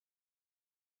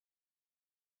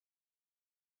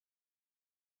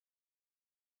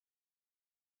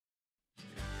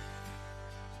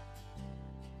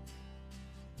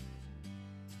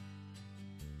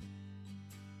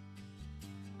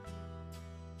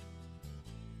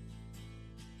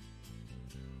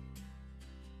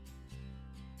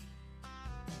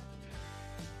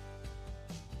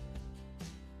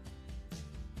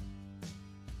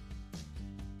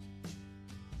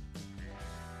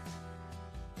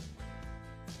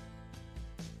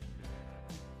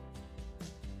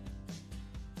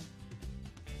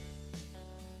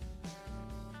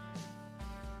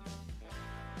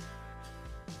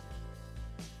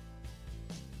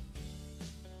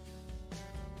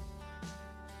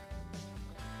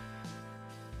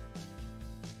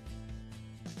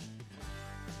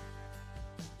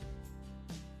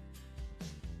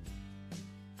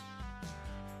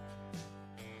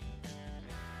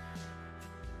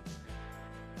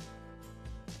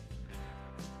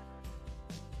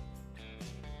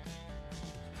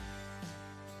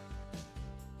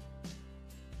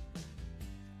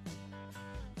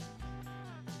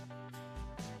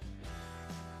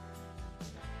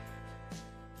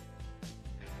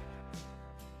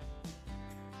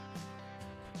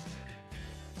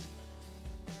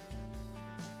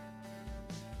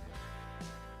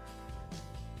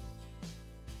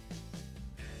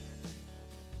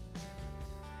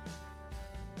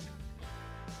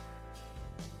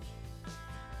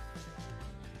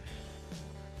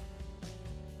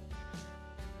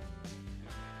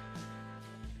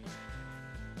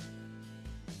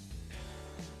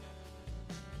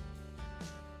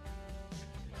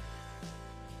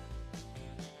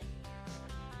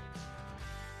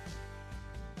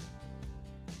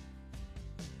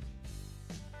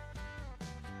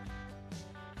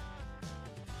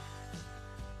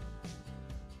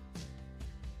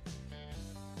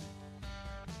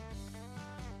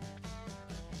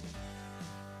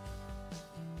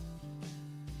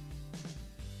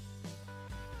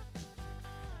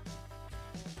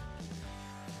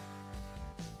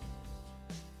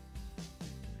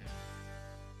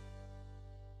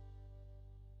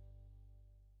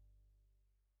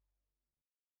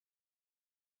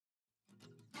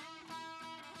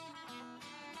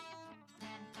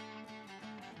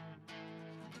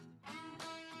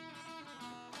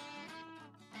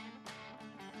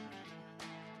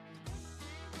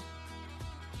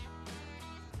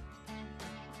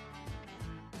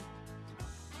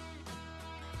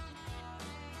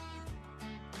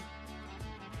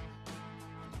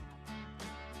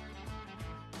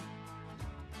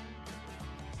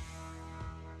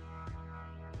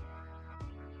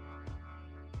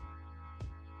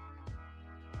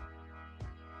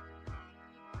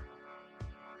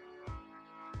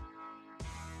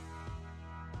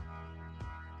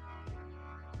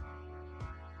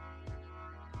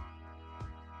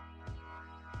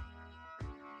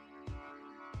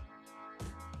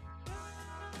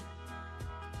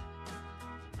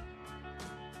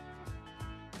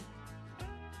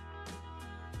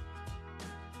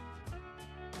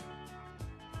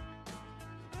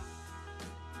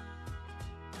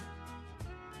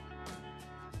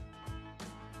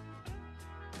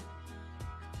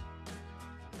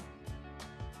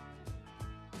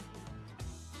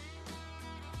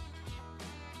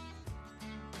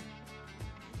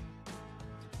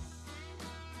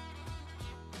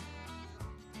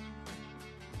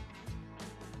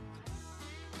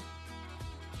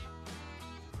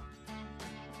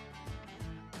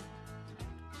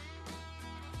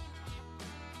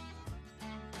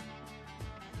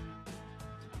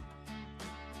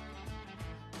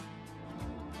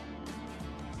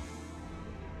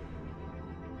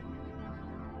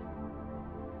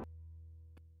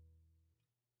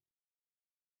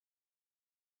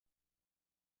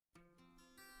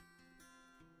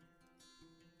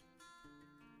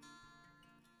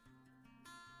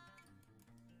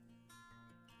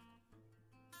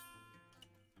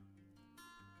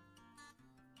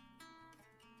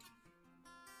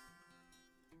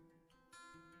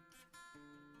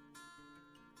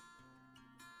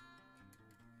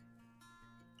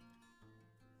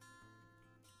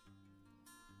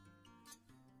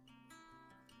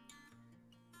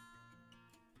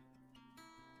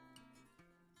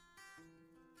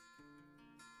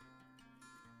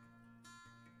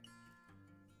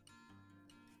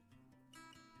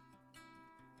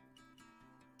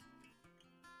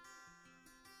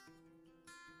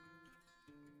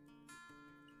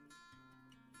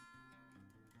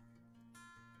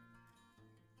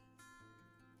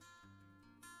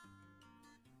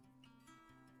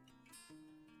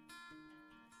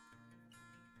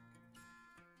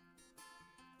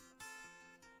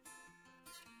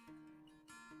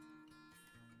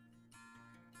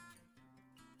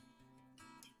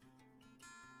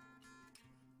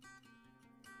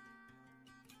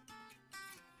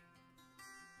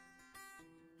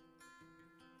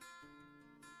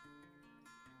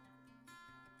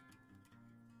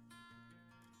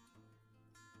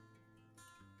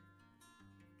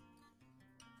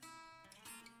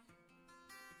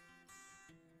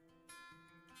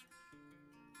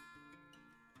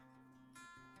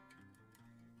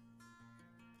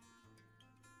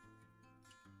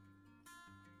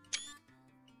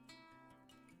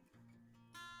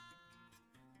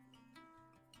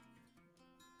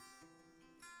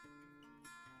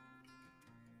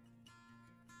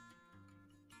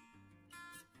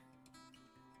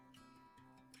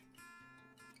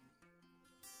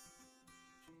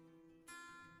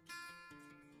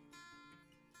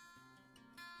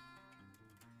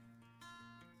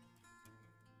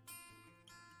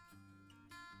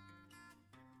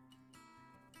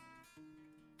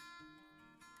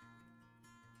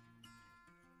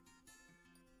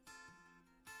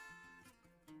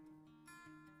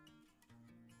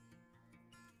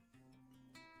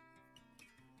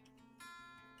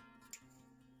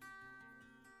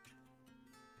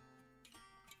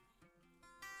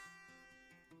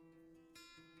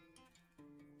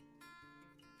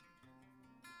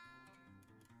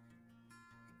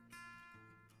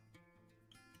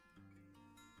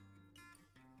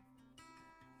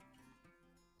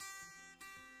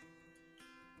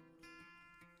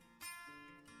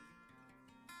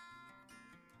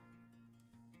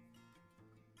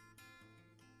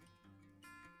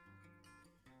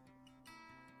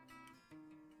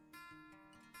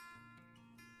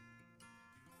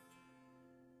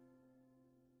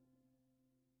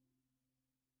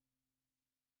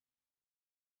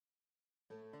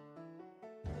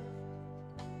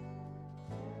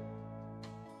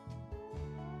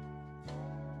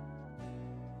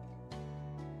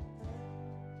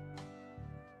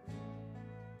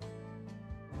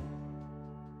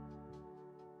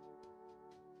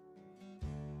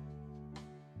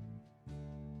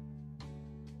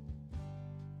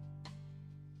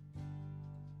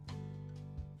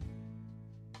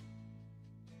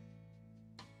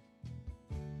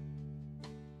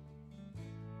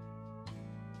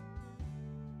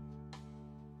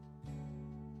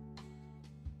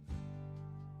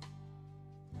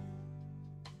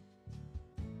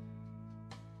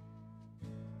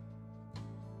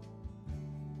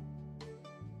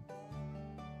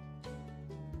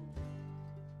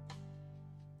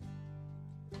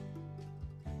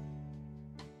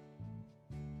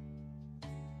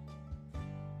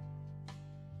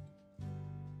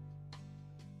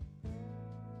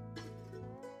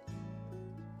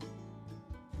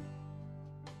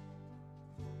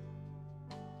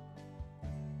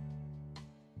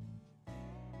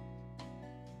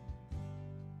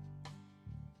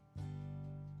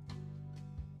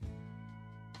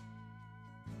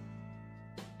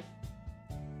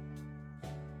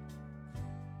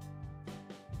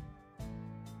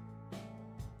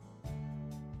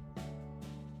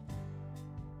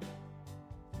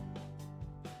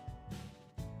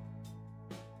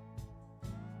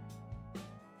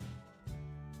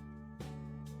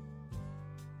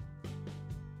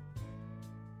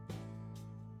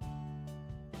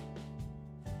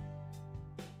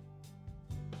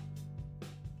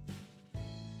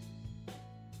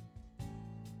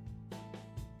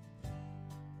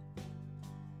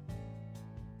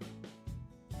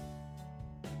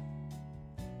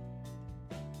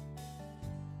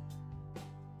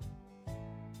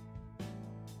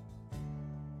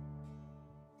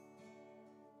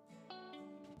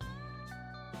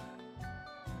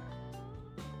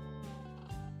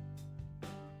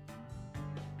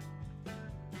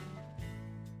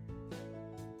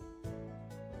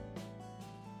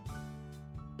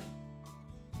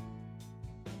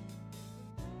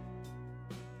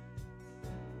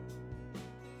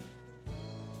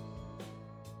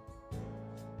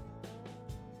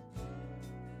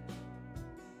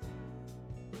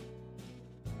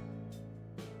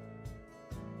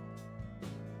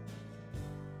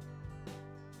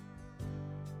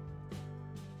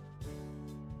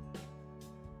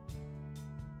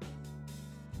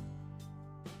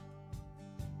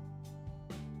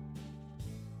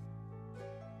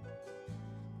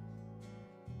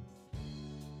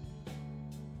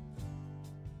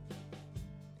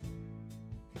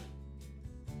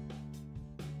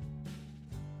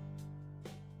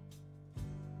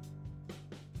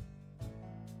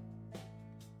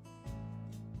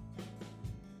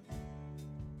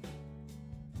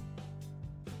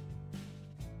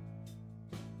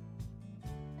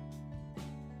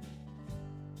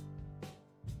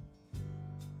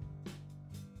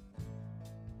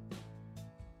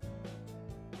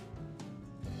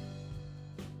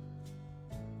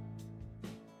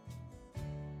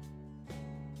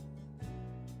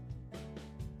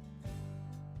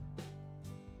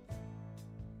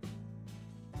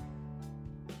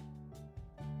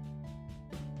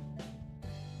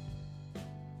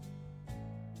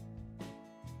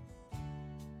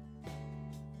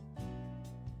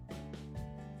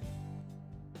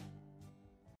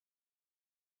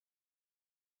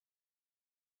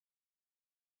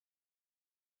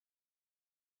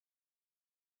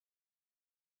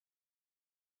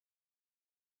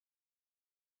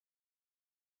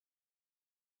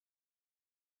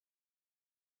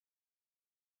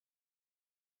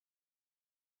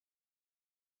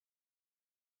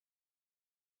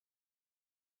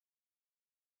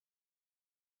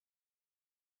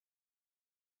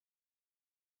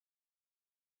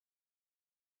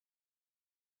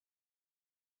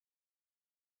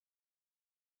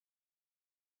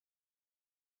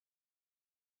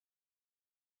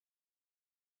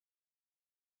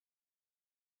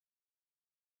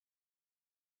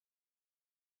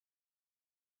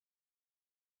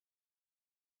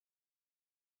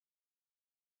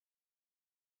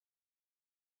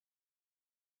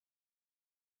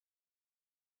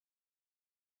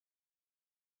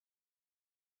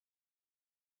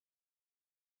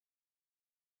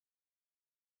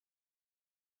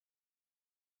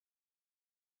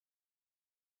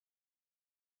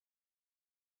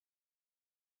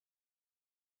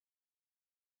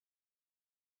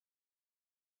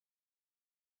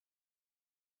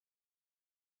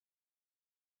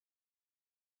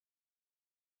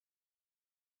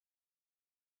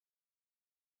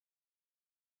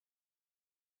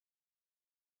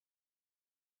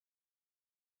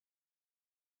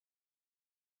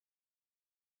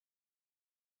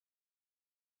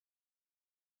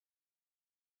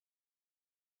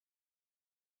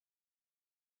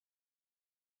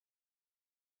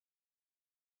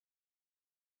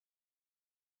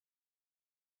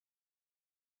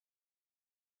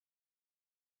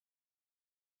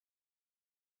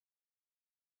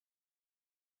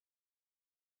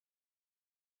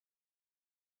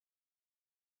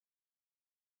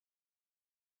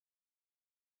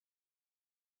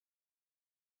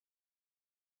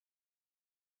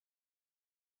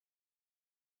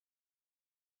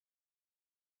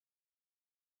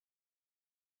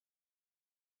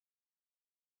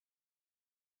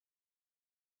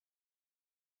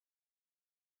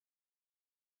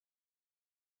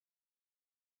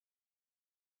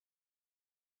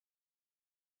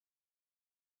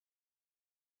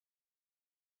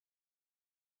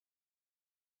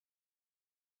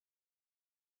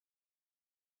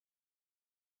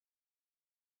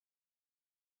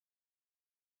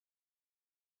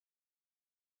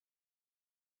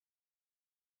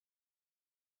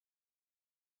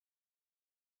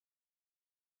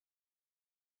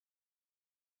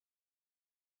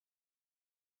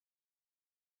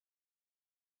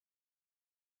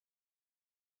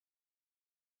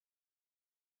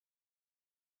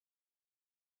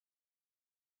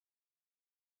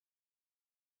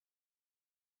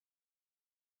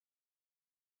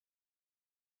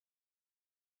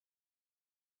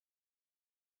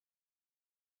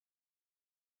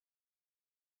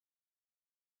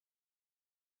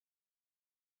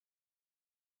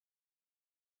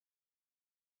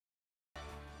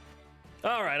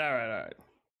All right, all right, all right.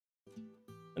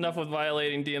 Enough with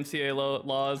violating DMCA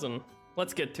laws, and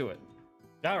let's get to it.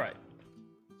 All right,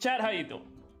 chat, how you doing?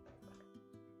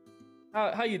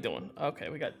 How you doing? Okay,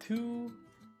 we got two.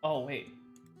 Oh wait,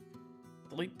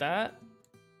 delete that.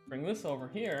 Bring this over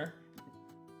here.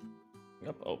 Bring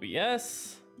up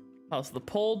OBS. How's the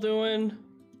poll doing?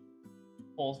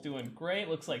 Poll's doing great.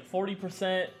 Looks like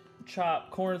 40%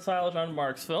 chopped corn silage on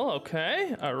Marxville.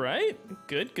 Okay, all right,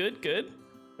 good, good, good.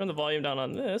 Turn the volume down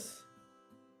on this,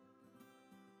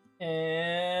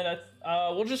 and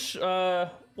we'll just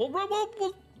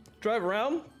we'll drive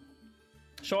around,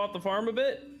 show off the farm a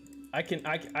bit. I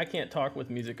can't talk with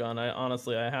music on. I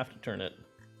honestly have to turn it.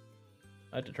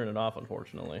 I have to turn it off,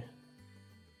 unfortunately.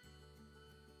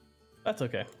 That's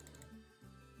okay.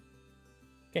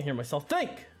 Can't hear myself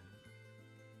think.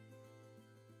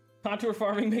 Contour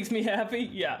farming makes me happy.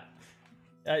 Yeah.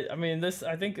 I mean,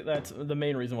 I think that's the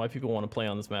main reason why people want to play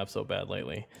on this map so bad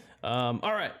lately. All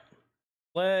right,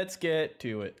 let's get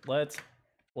to it. Let's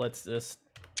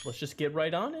just get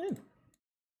right on in.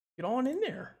 Get on in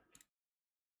there.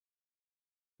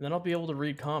 And then I'll be able to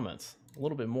read comments a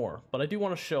little bit more. But I do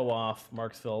want to show off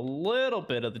Marxville a little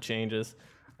bit of the changes.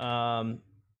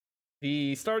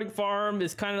 The starting farm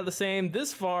is kind of the same.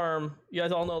 This farm, you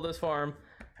guys all know this farm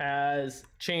has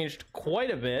changed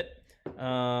quite a bit.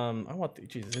 I want the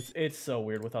Jesus. It's so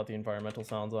weird without the environmental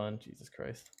sounds on. Jesus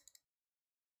Christ.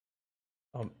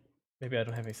 Maybe I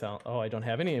don't have any sound. Oh, I don't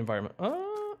have any environment.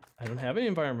 I don't have any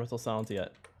environmental sounds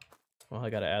yet. Well,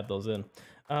 I gotta add those in.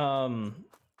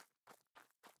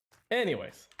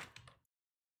 Anyways,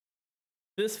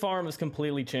 this farm is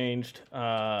completely changed.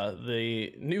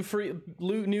 The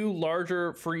new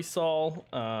larger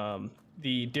freestall.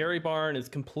 The dairy barn is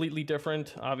completely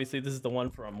different. Obviously, this is the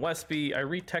one from Westby. I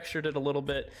retextured it a little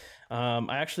bit. I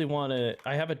actually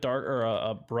I have a darker,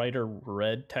 a brighter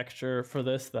red texture for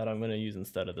this that I'm gonna use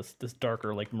instead of this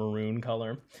darker like maroon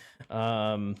color.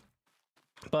 But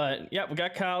yeah, we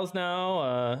got cows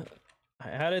now. I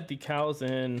added the cows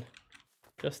in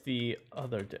just the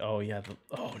other day. Oh yeah,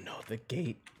 oh no, the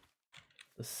gate.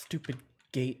 The stupid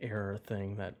gate error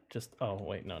thing that just, oh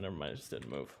wait, no, never mind, it just didn't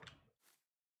move.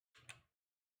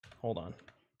 Hold on.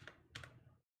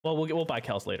 Well, we'll buy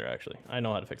cows later, actually. I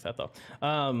know how to fix that, though.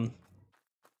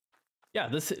 Yeah,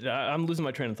 I'm losing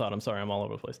my train of thought. I'm sorry, I'm all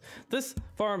over the place. This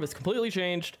farm is completely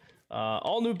changed.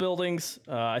 All new buildings.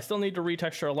 I still need to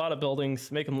retexture a lot of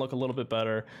buildings, make them look a little bit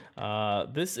better.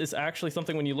 This is actually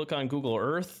something when you look on Google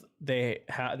Earth, they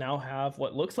now have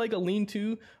what looks like a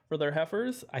lean-to for their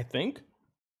heifers, I think.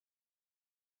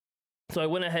 So I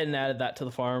went ahead and added that to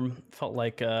the farm. Felt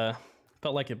like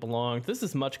it belonged. This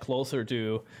is much closer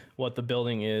to what the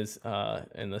building is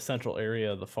in the central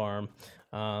area of the farm.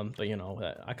 But you know,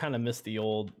 I kind of missed the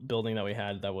old building that we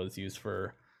had that was used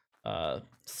for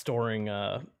storing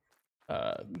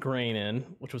grain in,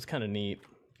 which was kind of neat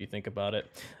if you think about it.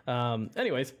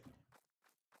 Anyways,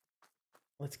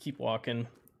 let's keep walking.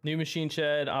 New machine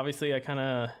shed. Obviously, I kind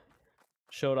of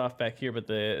showed off back here, but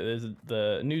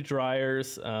the new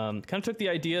dryers. Kind of took the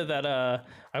idea that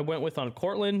I went with on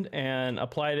Cortland and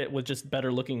applied it with just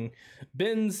better looking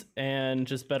bins and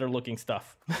just better looking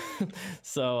stuff.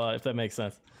 So if that makes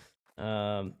sense.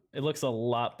 It looks a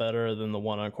lot better than the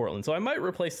one on Cortland. So I might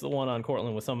replace the one on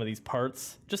Cortland with some of these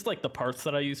parts, just like the parts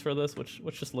that I use for this, which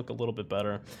just look a little bit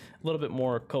better, a little bit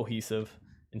more cohesive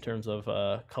in terms of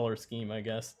color scheme, I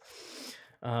guess.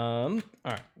 All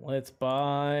right, let's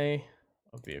buy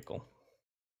a vehicle.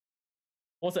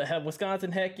 What's it have?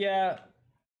 Wisconsin? Heck yeah.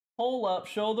 Hold up,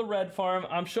 show the red farm.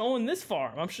 I'm showing this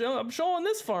farm. I'm showing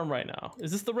this farm right now.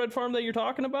 Is this the red farm that you're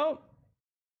talking about?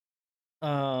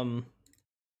 We'll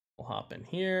hop in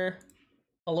here.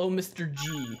 Hello, Mr.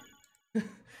 G.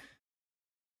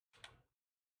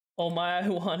 Oh my, I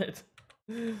want it.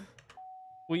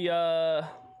 We oh,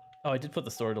 I did put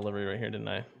the store delivery right here, didn't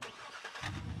I?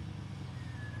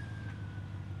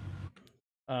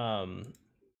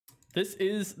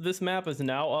 This map is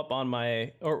now up on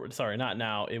my, or sorry, not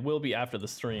now, it will be after the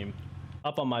stream,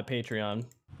 up on my Patreon.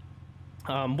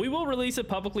 We will release it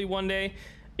publicly one day.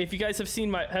 If you guys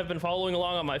have been following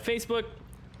along on my Facebook,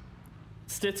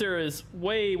 Stitzer is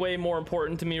way more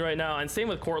important to me right now, and same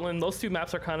with Cortland. Those two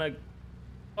maps are kind of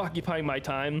occupying my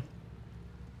time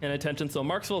and attention, so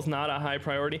Marxville is not a high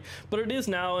priority, but it is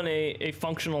now in a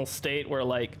functional state where,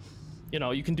 like, you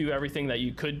know, you can do everything that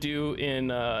you could do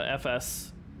in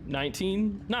FS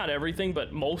 19. Not everything, but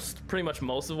pretty much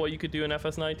most of what you could do in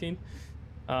FS 19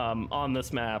 on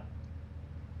this map.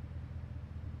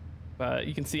 But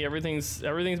you can see everything's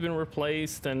been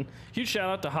replaced, and huge shout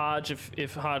out to Hodge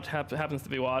if Hodge happens to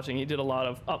be watching. He did a lot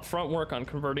of upfront work on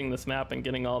converting this map and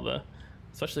getting all the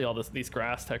especially all these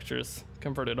grass textures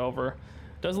converted over.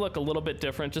 Does look a little bit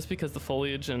different just because the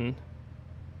foliage in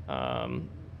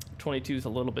 22 is a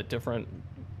little bit different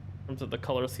in terms of the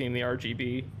color scheme, the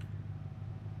RGB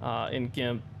in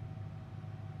GIMP.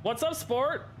 What's up,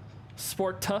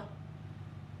 Sporta?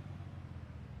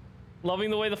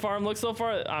 Loving the way the farm looks so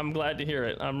far. I'm glad to hear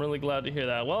it. I'm really glad to hear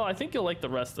that. Well, I think you'll like the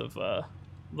rest of the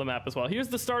map as well. Here's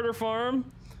the starter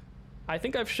farm. I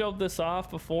think I've showed this off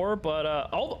before, but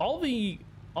all the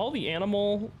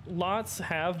animal lots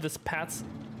have this Pat's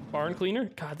barn cleaner.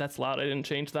 God, that's loud. I didn't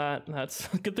change that.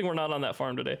 That's a good thing we're not on that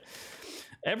farm today.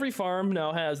 Every farm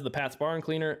now has the Pat's barn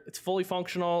cleaner. It's fully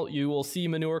functional. You will see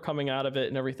manure coming out of it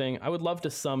and everything. I would love to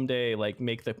someday like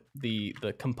make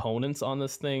the components on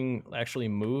this thing actually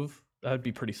move. That would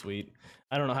be pretty sweet.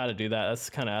 I don't know how to do that. That's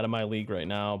kind of out of my league right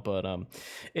now, but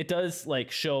it does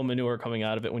like show manure coming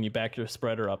out of it when you back your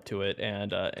spreader up to it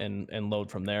and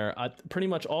load from there. Pretty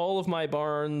much all of my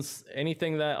barns,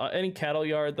 anything that any cattle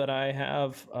yard that I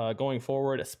have going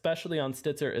forward, especially on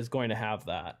Stitzer, is going to have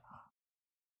that.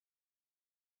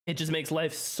 It just makes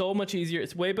life so much easier.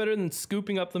 It's way better than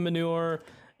scooping up the manure.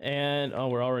 And oh,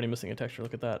 we're already missing a texture.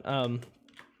 Look at that.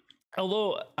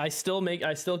 Although I still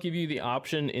give you the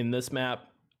option in this map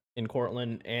in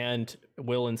Cortland and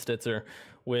will in Stitzer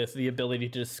with the ability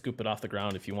to just scoop it off the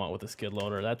ground if you want with a skid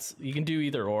loader. You can do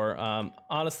either or.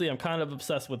 Honestly, I'm kind of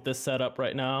obsessed with this setup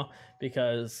right now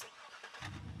because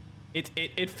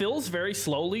it fills very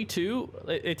slowly too.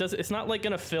 It's not like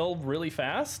gonna fill really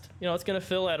fast. You know, it's gonna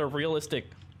fill at a realistic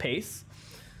pace.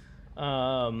 So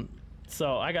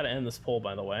I gotta end this poll,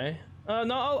 by the way.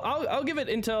 No, I'll give it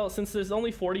until, since there's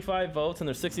only 45 votes and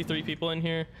there's 63 people in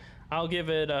here, I'll give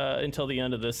it until the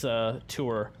end of this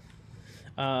tour.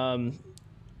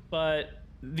 But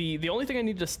the only thing I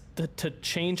need to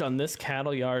change on this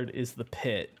cattle yard is the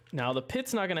pit. Now the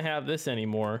pit's not gonna have this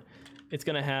anymore. It's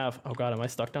gonna have, oh God, am I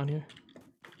stuck down here?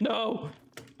 No.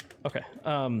 Okay.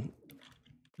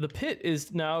 The pit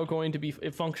is now going to be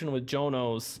function with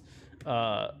Jono's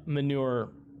manure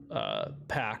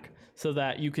pack, so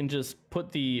that you can just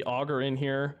put the auger in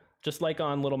here, just like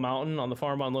on Little Mountain, on the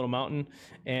farm on Little Mountain,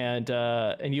 and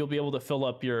you'll be able to fill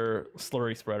up your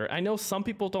slurry spreader. I know some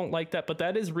people don't like that, but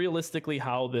that is realistically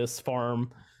how this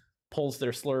farm pulls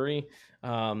their slurry.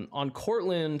 On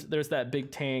Cortland, there's that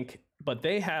big tank, but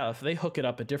they hook it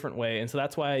up a different way, and so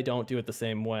that's why I don't do it the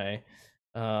same way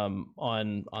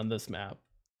on this map.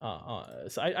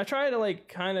 So I try to like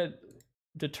kind of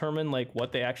determine like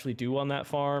what they actually do on that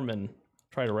farm and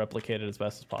try to replicate it as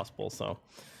best as possible. So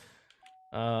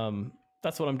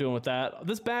that's what I'm doing with that.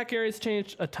 This back area's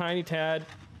changed a tiny tad.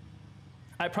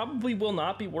 I probably will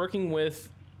not be working with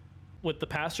the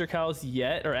pasture cows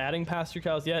yet, or adding pasture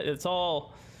cows yet. It's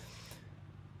all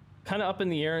kind of up in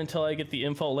the air until I get the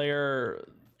info layer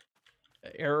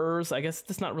errors. I guess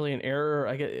it's not really an error.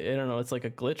 I don't know, it's like a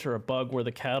glitch or a bug where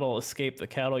the cattle escape the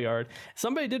cattle yard.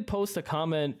 Somebody did post a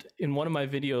comment in one of my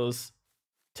videos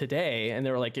today, and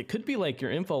they were like, it could be like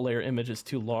your info layer image is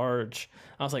too large.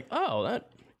 I was like, oh, that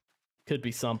could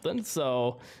be something.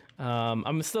 So I'm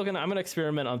gonna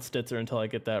experiment on Stitzer until I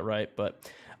get that right.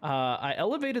 But I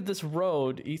elevated this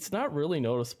road. It's not really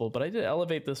noticeable, but I did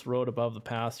elevate this road above the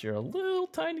pasture a little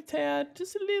tiny tad,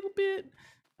 just a little bit.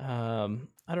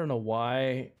 I don't know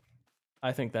why.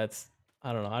 I think that's,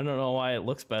 I don't know why it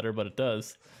looks better, but it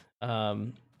does.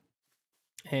 And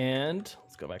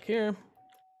let's go back here.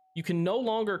 You can no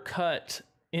longer cut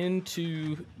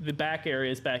into the back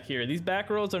areas back here. These back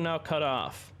roads are now cut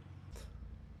off.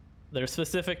 They're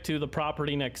specific to the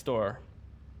property next door.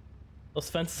 Those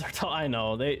fences are tall. I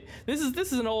know. This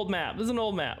is an old map. This is an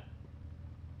old map.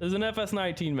 This is an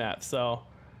FS19 map, so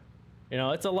you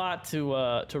know it's a lot to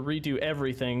redo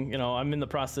everything. You know, I'm in the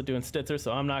process of doing Stitzer,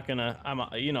 so I'm not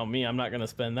gonna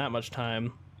spend that much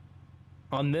time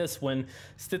on this when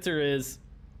Stitzer is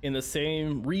in the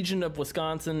same region of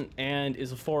Wisconsin and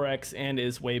is a 4X and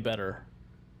is way better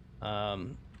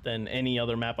than any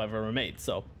other map I've ever made.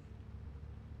 So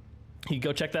you can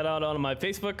go check that out on my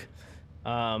Facebook.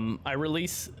 I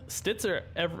release Stitzer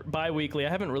bi-weekly. I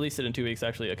haven't released it in 2 weeks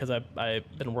actually because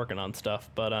I've been working on stuff,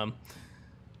 but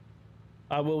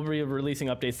I will be releasing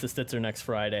updates to Stitzer next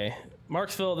Friday.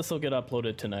 Marxville, this will get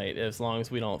uploaded tonight as long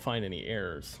as we don't find any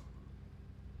errors.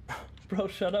 Bro,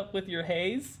 shut up with your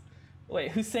haze.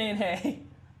 Wait, who's saying hey?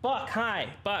 Buck, hi.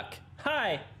 Buck,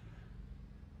 hi.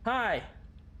 Hi.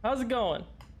 How's it going?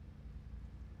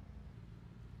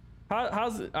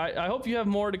 How's it? I hope you have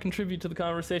more to contribute to the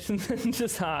conversation than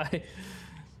just hi.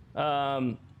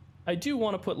 I do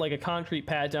want to put like a concrete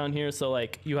pad down here so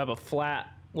like you have a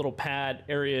flat little pad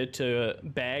area to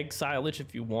bag silage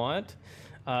if you want.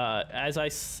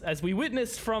 As we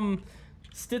witnessed from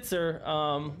Stitzer,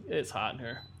 it's hot in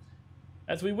here.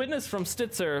 As we witnessed from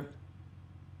Stitzer,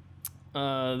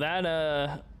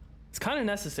 it's kind of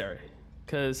necessary,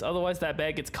 because otherwise that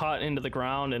bag gets caught into the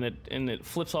ground and it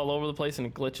flips all over the place and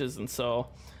it glitches. And so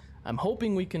I'm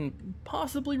hoping we can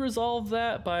possibly resolve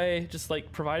that by just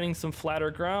like providing some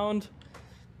flatter ground.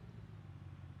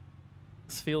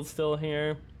 This field's still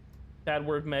here. Bad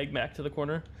word, Meg, back to the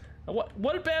corner.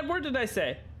 What bad word did I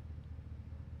say?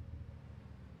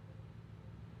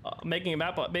 Making a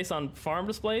map based on farm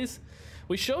displays.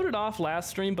 We showed it off last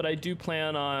stream, but I do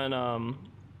plan on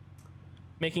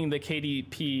making the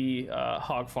KDP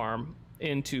hog farm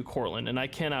into Cortland, and I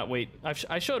cannot wait.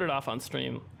 I showed it off on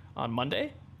stream on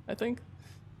Monday, I think.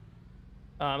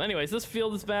 Anyways, this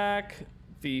field is back.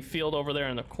 The field over there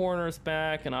in the corner is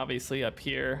back, and obviously up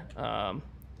here,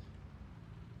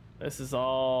 this is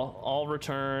all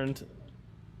returned.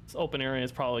 This open area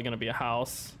is probably going to be a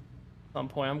house at some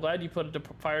point. I'm glad you put a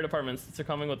fire department since they're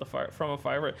coming with the fire from a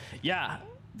fire. Yeah,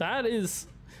 that is.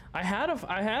 I had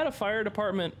a fire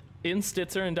department in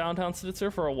Stitzer, in downtown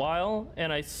Stitzer, for a while,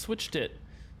 and I switched it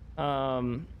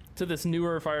to this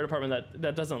newer fire department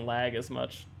that doesn't lag as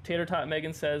much. Tater Tot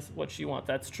Megan says what she wants.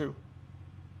 That's true.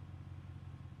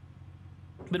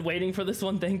 Been waiting for this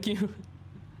one. Thank you.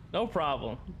 No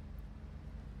problem.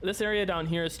 This area down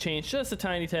here has changed just a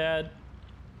tiny tad.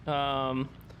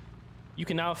 You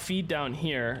can now feed down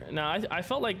here. Now I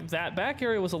felt like that back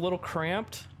area was a little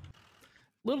cramped,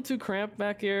 a little too cramped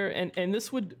back here, and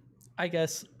this would, I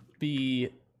guess, be,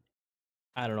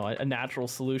 I don't know, a natural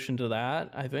solution to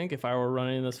that. I think if I were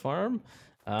running this farm,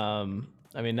 I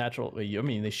mean,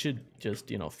 they should just,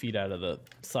 you know, feed out of the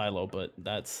silo, but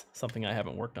that's something I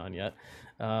haven't worked on yet.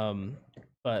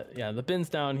 But yeah, the bin's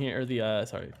down here, or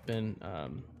the bin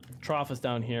trough is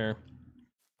down here,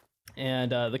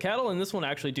 and the cattle in this one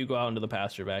actually do go out into the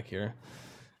pasture back here,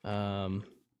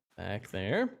 back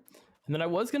there. And then I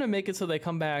was gonna make it so they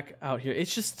come back out here.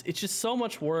 It's just so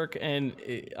much work, and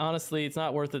honestly, it's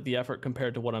not worth it, the effort,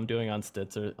 compared to what I'm doing on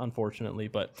Stitzer, unfortunately.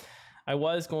 But I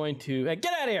was going to, hey,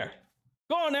 get out of here!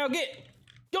 Go on now,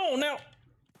 go on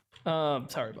now!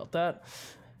 Sorry about that.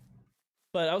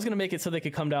 But I was gonna make it so they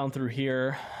could come down through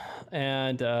here,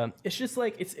 and it's just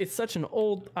like it's such an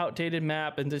old, outdated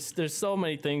map, and there's so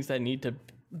many things that need to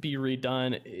be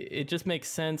redone. It just makes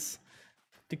sense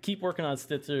to keep working on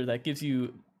Stitzer. That gives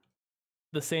you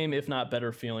the same, if not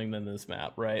better, feeling than this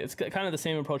map, right? It's kind of the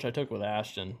same approach I took with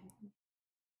Ashton.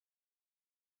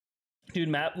 Dude,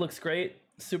 map looks great.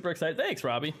 Super excited. Thanks,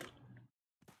 Robbie.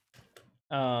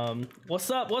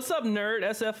 What's up, nerd?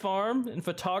 SF Farm and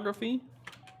photography.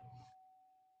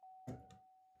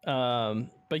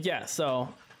 But yeah, so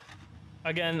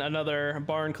again, another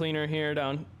barn cleaner here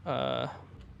down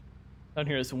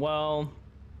here as well.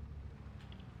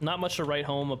 Not much to write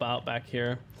home about back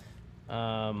here.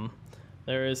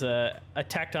 There is I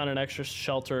tacked on an extra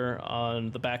shelter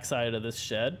on the back side of this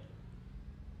shed.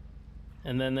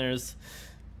 And then there's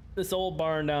this old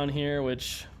barn down here,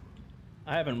 which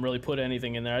I haven't really put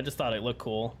anything in there. I just thought it looked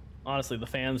cool. Honestly, the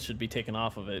fans should be taken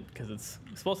off of it because it's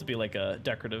supposed to be like a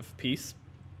decorative piece.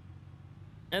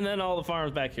 And then all the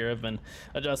farms back here have been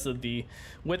adjusted. The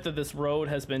width of this road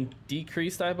has been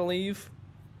decreased, I believe.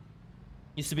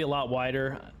 Used to be a lot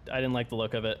wider. I didn't like the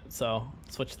look of it, so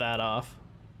switched that off.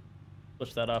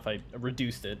 I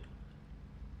reduced it.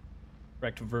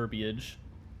 Correct verbiage.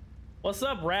 What's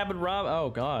up, Rabid Rob? Oh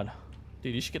god,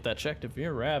 dude, you should get that checked if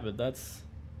you're rabid. That's,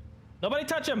 nobody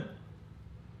touch him.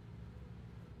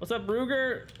 What's up,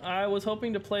 Ruger? I was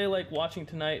hoping to play like Watching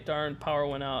Tonight. Darn, power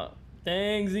went out.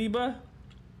 Dang, Zeba.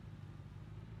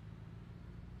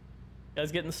 You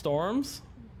guys getting storms?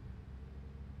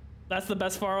 That's the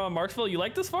best farm on Marxville. You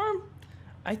like this farm?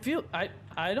 I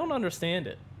don't understand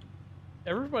it.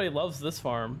 Everybody loves this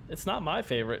farm. It's not my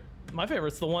favorite. My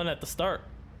favorite's the one at the start.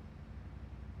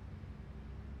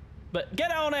 But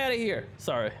get on out of here.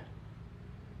 Sorry.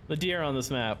 The deer on this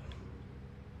map.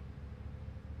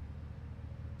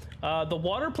 The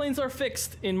water planes are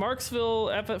fixed. In Marxville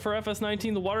for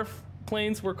FS19, the water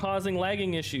planes were causing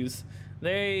lagging issues.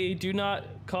 They do not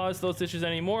cause those issues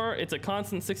anymore. It's a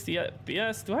constant 60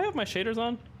 FPS. Do I have my shaders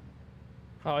on?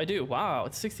 Oh, I do. Wow,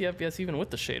 it's 60 FPS even with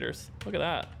the shaders. Look at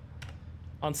that.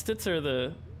 On Stitzer,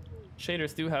 the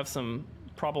shaders do have some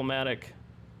problematic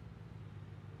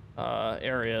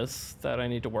areas that I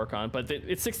need to work on, but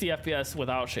it's 60 FPS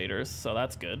without shaders, so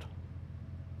that's good.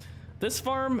 This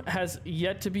farm has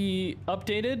yet to be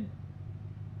updated.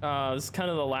 This is kind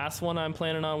of the last one I'm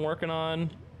planning on working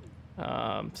on.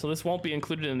 So this won't be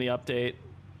included in the update.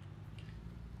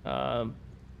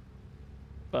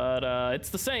 But it's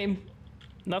the same.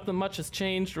 Nothing much has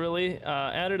changed really.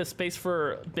 Added a space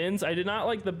for bins. I did not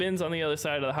like the bins on the other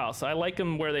side of the house. I like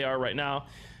them where they are right now.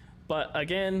 But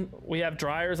again, we have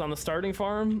dryers on the starting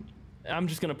farm. I'm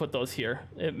just gonna put those here.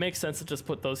 It makes sense to just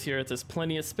put those here. There's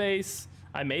plenty of space.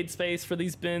 I made space for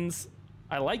these bins.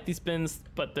 I like these bins,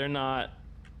 but they're not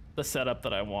the setup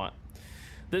that I want.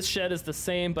 This shed is the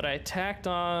same, but I tacked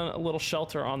on a little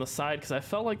shelter on the side because I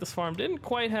felt like this farm didn't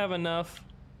quite have enough,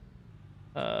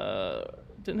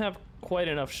 didn't have quite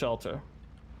enough shelter.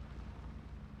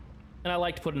 And I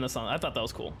liked putting this on. I thought that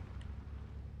was cool.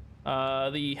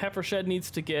 The heifer shed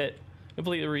needs to get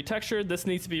completely retextured. This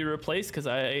needs to be replaced because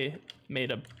I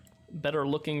made a better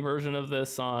looking version of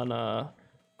this on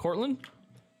Cortland.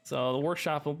 So the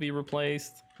workshop will be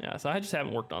replaced. Yeah, so I just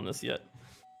haven't worked on this yet.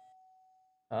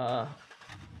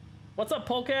 What's up,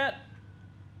 Polecat?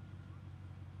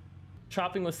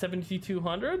 Chopping with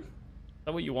 7200? Is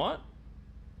that what you want?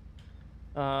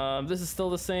 This is still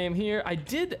the same here. I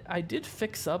did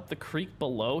fix up the creek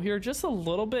below here just a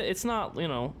little bit. It's not, you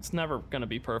know, it's never gonna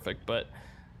be perfect, but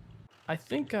I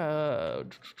think if I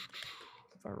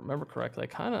remember correctly,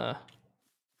 I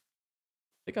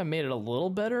think I made it a little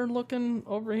better looking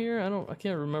over here. I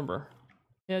can't remember.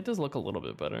 Yeah, it does look a little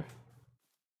bit better.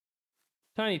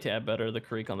 Tiny tad better, the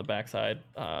creek on the backside.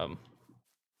 I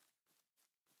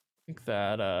think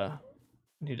that I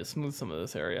need to smooth some of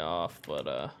this area off, but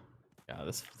yeah,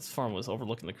 this farm was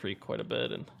overlooking the creek quite a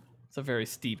bit, and it's a very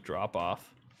steep drop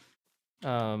off.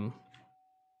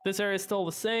 This area is still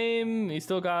the same. You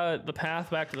still got the path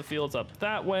back to the fields up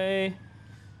that way.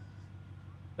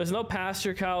 There's no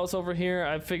pasture cows over here.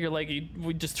 I figured like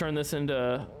we'd just turn this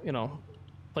into, you know,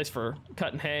 place for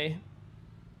cutting hay.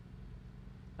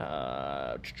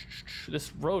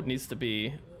 This road needs to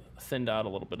be thinned out a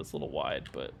little bit. It's a little wide,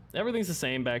 but everything's the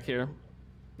same back here.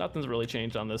 Nothing's really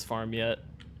changed on this farm yet.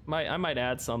 I might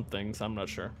add some things, I'm not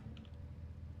sure.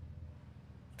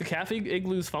 The calf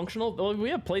igloos functional? Well, we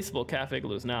have placeable calf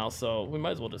igloos now, so we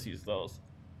might as well just use those.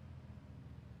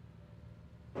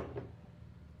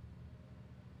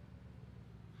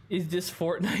 Is this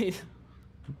Fortnite?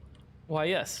 Why,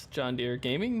 yes, John Deere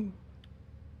Gaming.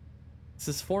 This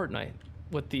is Fortnite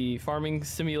with the Farming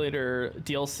Simulator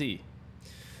DLC.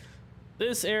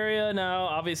 This area now,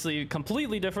 obviously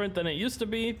completely different than it used to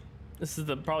be. This is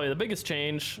probably the biggest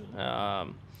change.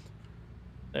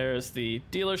 There's the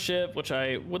dealership, which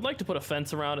I would like to put a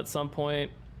fence around at some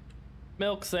point.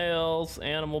 Milk sales,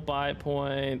 animal buy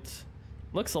point.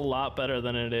 Looks a lot better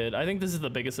than it did. I think this is the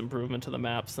biggest improvement to the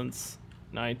map since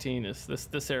 19. Is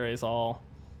this area is all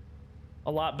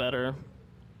a lot better.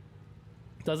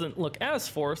 Doesn't look as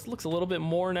forced. Looks a little bit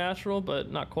more natural,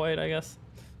 but not quite, I guess.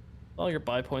 All your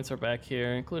buy points are back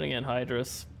here, including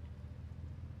anhydrous.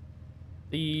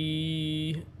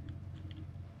 The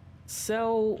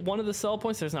one of the sell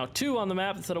points, there's now 2 on the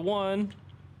map instead of 1.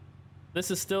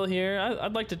 This is still here.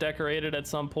 I'd like to decorate it at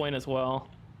some point as well.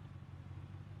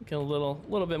 Get a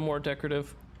little bit more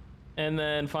decorative. And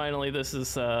then finally, this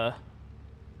is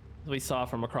we saw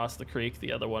from across the creek,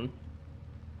 the other one.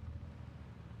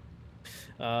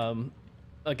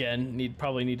 Again,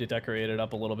 probably need to decorate it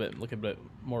up a little bit, look a bit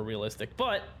more realistic,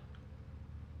 but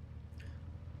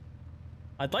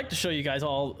I'd like to show you guys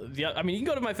all the, I mean, you can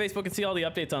go to my Facebook and see all the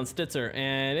updates on Stitzer,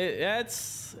 and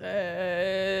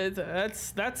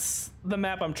that's the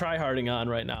map I'm tryharding on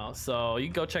right now. So you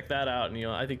can go check that out, and you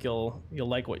know, I think you'll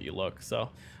like what you look. So,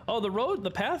 oh,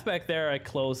 the path back there I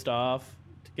closed off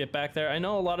to get back there. I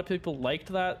know a lot of people liked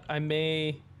that. I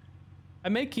may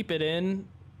keep it in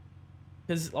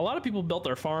because a lot of people built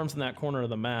their farms in that corner of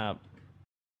the map.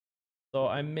 So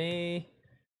I may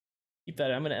keep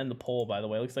that. I'm going to end the poll, by the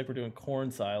way. Looks like we're doing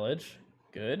corn silage.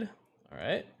 Good. All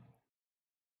right.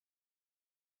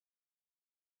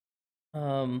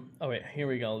 Oh wait, here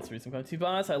we go. Let's read some comments. To be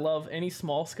honest, I love any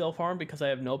small scale farm because I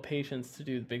have no patience to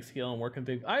do the big scale and work in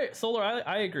big. Solar,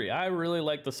 I agree. I really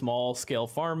like the small scale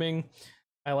farming.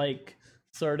 I like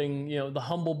starting, you know, the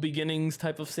humble beginnings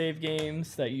type of save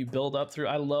games that you build up through.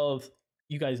 I love,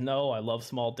 you guys know, I love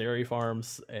small dairy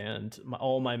farms, and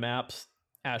all my maps,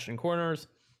 Ashton Corners,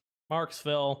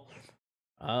 Marxville,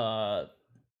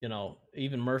 you know,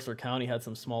 even Mercer County had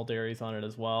some small dairies on it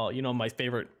as well. You know, my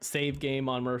favorite save game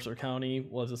on Mercer County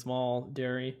was a small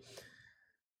dairy.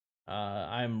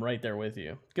 I'm right there with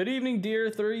you. Good evening, dear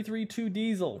 332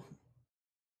 Diesel.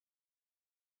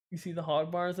 You see the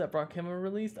hog bars that Brock Hemmer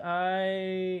released?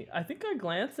 I think I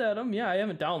glanced at them. Yeah, I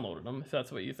haven't downloaded them, if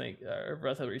that's what you think, or if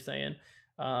that's what you're saying.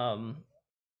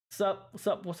 What's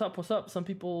up? Some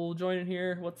people joining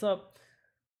here. What's up?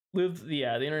 The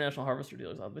International Harvester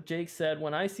dealers on. But Jake said,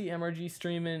 when I see MRG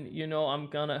streaming, you know I'm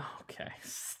gonna. Okay.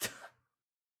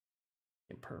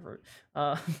 Pervert.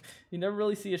 You never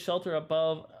really see a shelter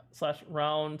above /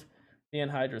 round the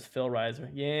anhydrous fill riser.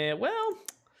 Yeah, well,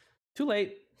 too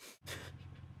late.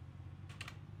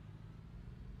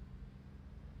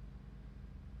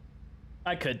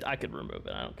 I could remove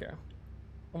it. I don't care.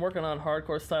 I'm working on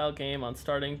hardcore style game on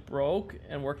starting broke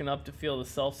and working up to feel the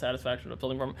self-satisfaction of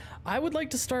building from. I would like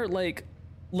to start like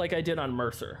I did on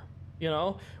Mercer, you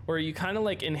know, where you kind of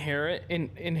like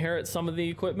inherit some of the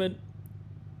equipment.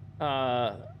 You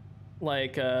know,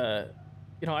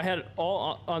 I had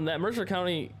all on that Mercer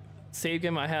County save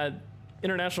game. I had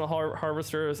international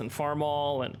harvesters and farm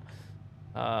all and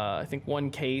I think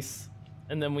one case,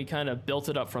 and then we kind of built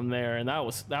it up from there, and that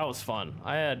was fun.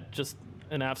 I had just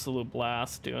an absolute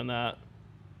blast doing that.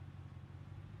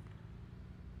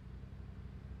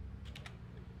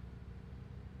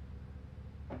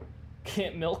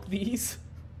 Can't milk these.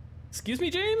 Excuse me,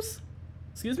 James?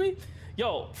 Excuse me?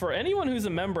 Yo, for anyone who's a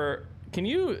member, can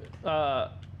you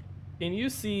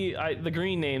see the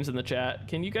green names in the chat?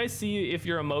 Can you guys see if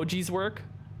your emojis work?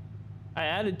 I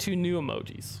added 2 new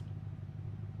emojis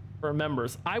for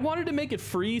members. I wanted to make it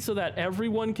free so that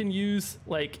everyone can use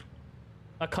like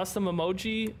a custom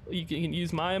emoji. You can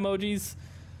use my emojis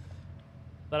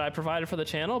that I provided for the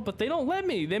channel, but they don't let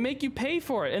me. They make you pay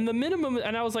for it. And the minimum,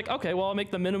 and I was like, okay, well, I'll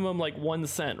make the minimum like 1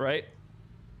 cent, right?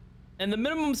 And the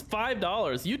minimum's $5.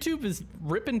 YouTube is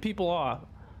ripping people off.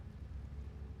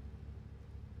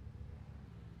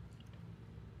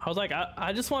 I was like,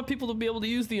 I just want people to be able to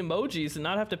use the emojis and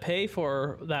not have to pay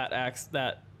for that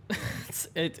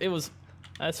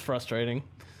that's frustrating.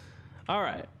 All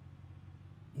right.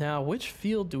 Now, which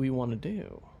field do we want to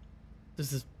do?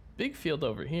 There's this big field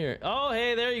over here. Oh,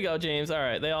 hey, there you go, James. All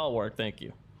right, they all work. Thank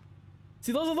you.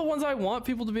 See, those are the ones I want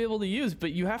people to be able to use,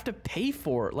 but you have to pay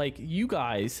for it. Like, you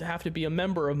guys have to be a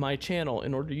member of my channel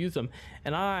in order to use them,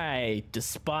 and I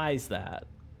despise that.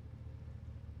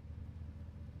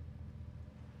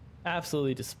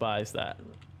 Absolutely despise that.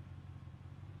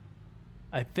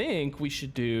 I think we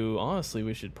should do, honestly,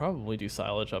 we should probably do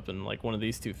silage up in like one of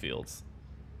these 2 fields.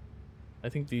 I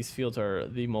think these fields are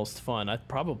the most fun. I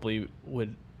probably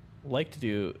would like to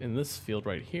do in this field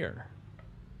right here.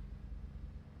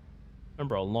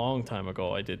 Remember a long time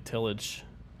ago I did tillage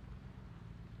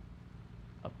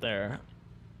up there.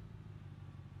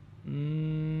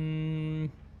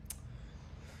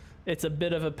 It's a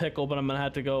bit of a pickle, but I'm gonna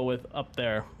have to go with up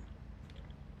there.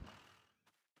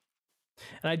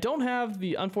 And I don't have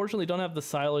the, unfortunately don't have the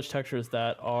silage textures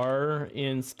that are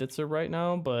in Stitzer right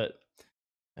now, but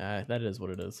that is what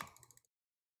it is.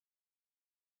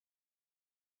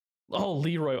 Oh,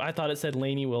 Leroy, I thought it said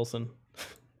Lainey Wilson.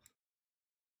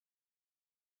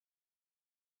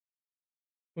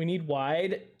 We need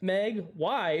wide, Meg.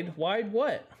 Wide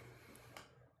what?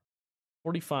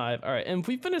 45. All right, and if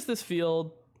we finish this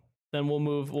field, then we'll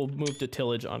move to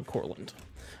tillage on Cortland.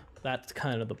 That's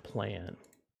kind of the plan.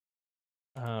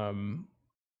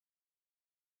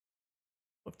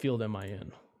 What field am I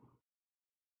in?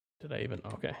 Did I even?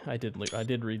 Okay, I did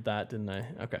read that, didn't I?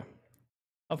 Okay.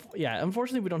 Yeah,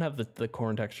 unfortunately we don't have the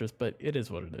corn textures, but it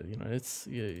is what it is. You know, it's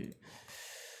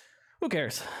who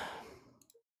cares?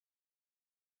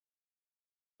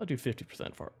 I'll do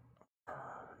 50% for it.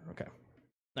 Okay,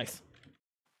 nice.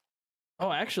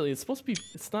 Oh, actually, it's supposed to be.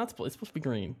 It's not. It's supposed to be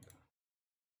green.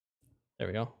 There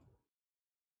we go.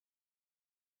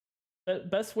 The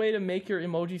best way to make your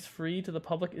emojis free to the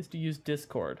public is to use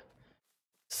Discord.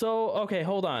 So, okay,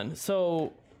 hold on.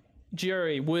 So,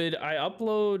 Jerry, would I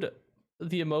upload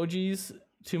the emojis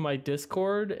to my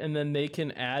Discord and then they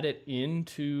can add it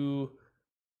into,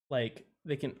 like,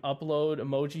 they can upload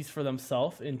emojis for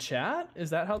themselves in chat?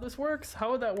 Is that how this works? How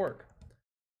would that work?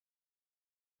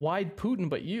 Wide Putin,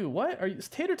 but you, what are you,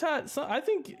 Tater Tot? So, I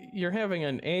think you're having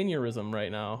an aneurysm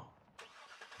right now.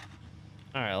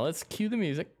 All right, let's cue the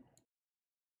music.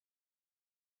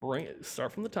 Bring it,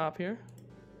 start from the top here.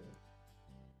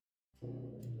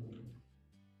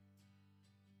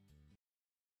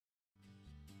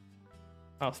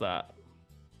 How's that?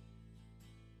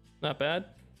 Not bad?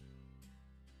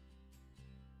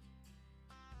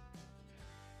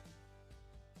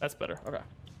 That's better, okay.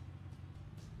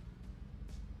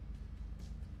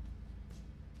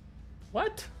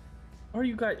 What? Are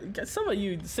you guys, some of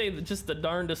you say just the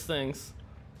darndest things.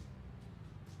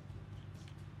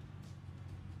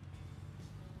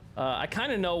 I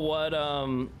kind of know what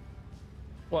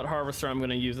harvester I'm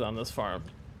going to use on this farm.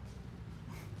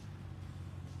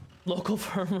 Local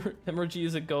farmer emoji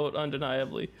is a goat,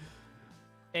 undeniably.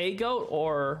 A goat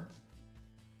or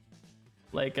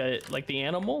like the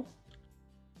animal?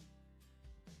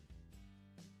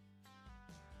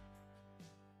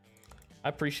 I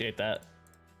appreciate that.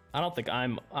 I don't think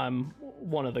I'm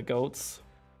one of the goats.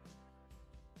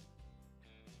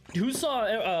 Who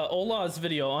saw Ola's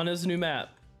video on his new map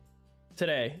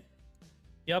today?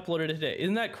 He uploaded it today.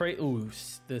 Isn't that crazy? Ooh,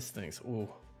 this thing's ooh,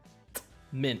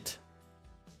 mint,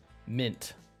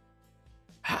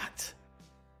 hot.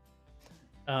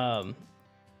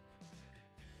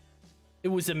 It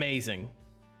was amazing.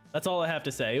 That's all I have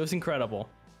to say. It was incredible.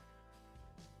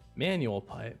 Manual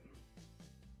pipe.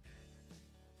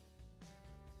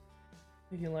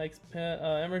 He likes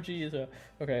emoji is a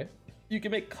okay. You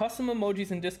can make custom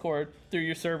emojis in Discord through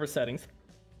your server settings.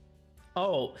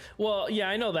 Oh, well, yeah,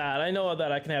 I know that. I know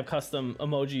that I can have custom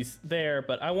emojis there,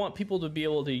 but I want people to be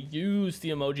able to use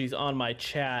the emojis on my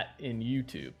chat in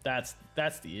YouTube. That's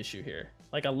the issue here.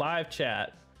 Like a live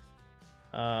chat.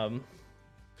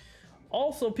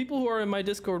 Also, people who are in my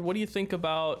Discord, what do you think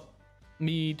about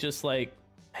me just like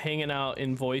hanging out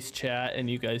in voice chat and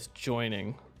you guys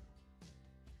joining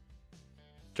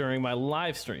during my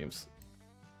live streams?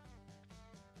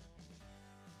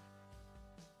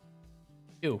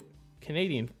 Ew,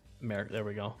 Canadian America. There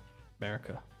we go.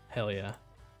 America. Hell yeah.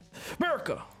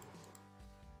 America.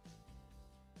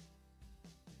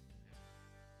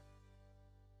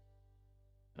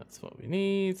 That's what we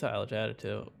need. Silage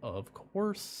additive, of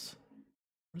course.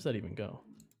 Where does that even go?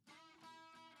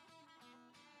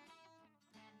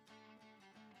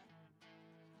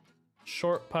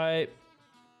 Short pipe.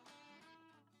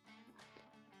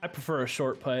 I prefer a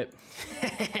short pipe.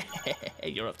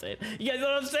 You know what I'm saying? You guys know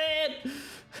what I'm saying?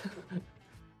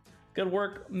 Good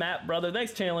work, Matt, brother.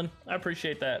 Thanks, Challen. I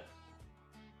appreciate that.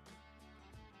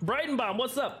 Brighton Bomb,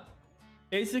 what's up?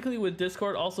 Basically, with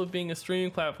Discord also being a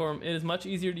streaming platform, it is much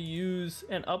easier to use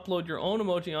and upload your own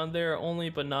emoji on there only,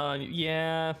 but not on.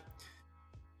 Yeah,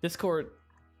 Discord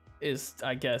is,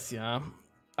 I guess, yeah.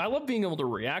 I love being able to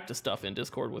react to stuff in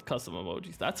Discord with custom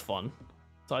emojis. That's fun.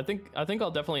 So I think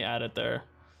I'll definitely add it there.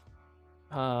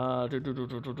 Okay.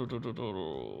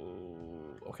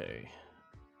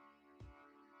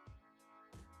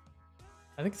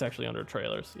 I think it's actually under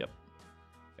trailers. Yep.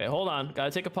 Okay, hold on.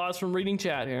 Gotta take a pause from reading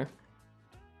chat here.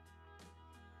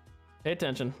 Pay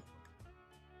attention.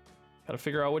 Gotta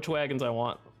figure out which wagons I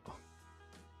want.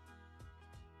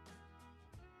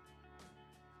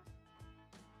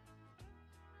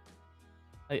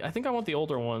 I think I want the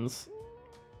older ones.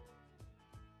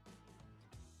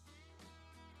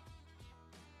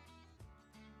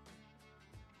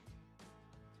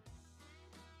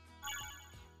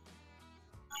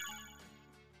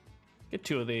 Get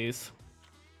 2 of these.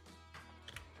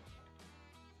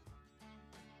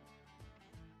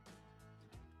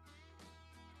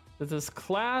 Does this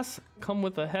class come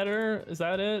with a header? Is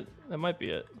that it? That might be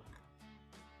it.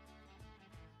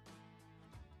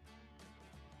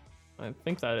 I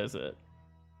think that is it.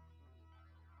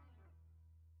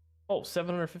 Oh,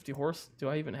 750 horse. Do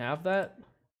I even have that?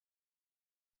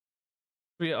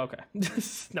 Yeah, okay.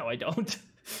 No, I don't.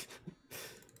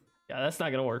 Yeah, that's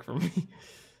not gonna work for me.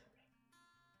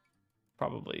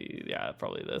 Probably, yeah,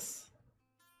 probably this.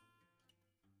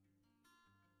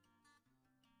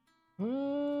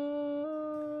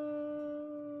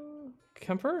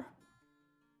 Kemper?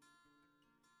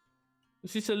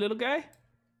 Is this a little guy?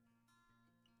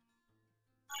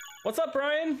 What's up,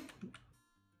 Brian?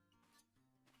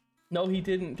 No, he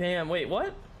didn't. Damn, wait,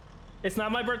 what? It's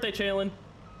not my birthday, Challen.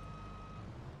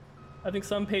 I think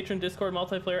some patron Discord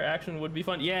multiplayer action would be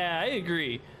fun. Yeah, I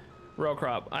agree. Row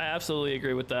crop. I absolutely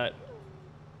agree with that.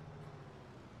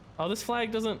 Oh, this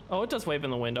flag doesn't... Oh, it does wave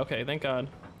in the wind. Okay, thank God.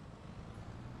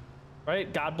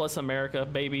 Right? God bless America,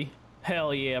 baby.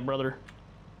 Hell yeah, brother.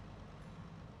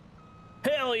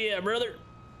 Hell yeah, brother.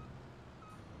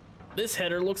 This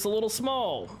header looks a little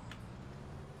small.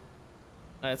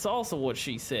 That's also what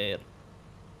she said.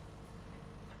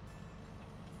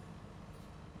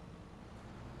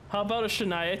 How about a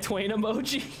Shania Twain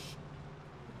emoji?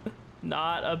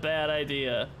 Not a bad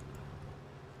idea.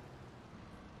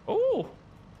 Oh.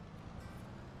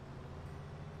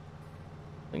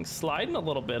 Things sliding a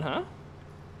little bit, huh?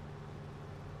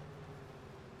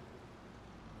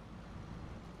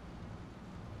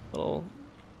 Little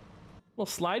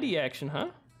slidey action, huh?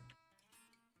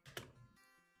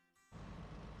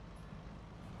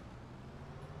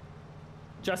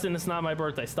 Justin, it's not my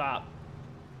birthday. Stop.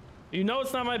 You know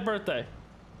it's not my birthday.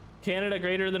 Canada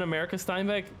greater than America,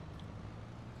 Steinbeck?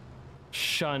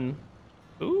 Shun.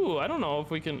 Ooh, I don't know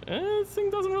if we can... this thing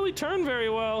doesn't really turn very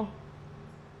well.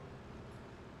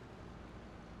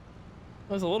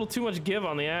 There's a little too much give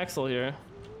on the axle here.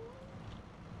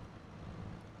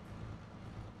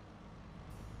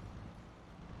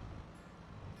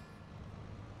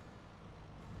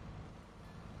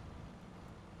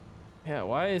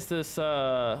 why is this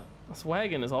this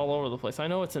wagon is all over the place? I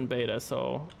know it's in beta,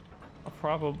 so I'll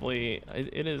probably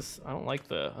it is. I don't like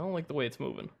the way it's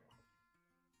moving.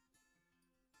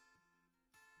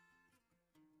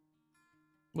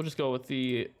 We'll just go with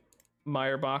the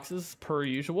Meyer boxes per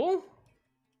usual.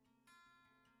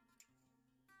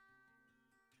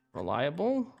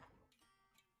 Reliable.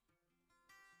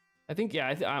 I think,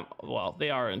 yeah, well, they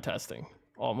are in testing.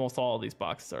 Almost all of these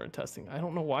boxes are in testing. I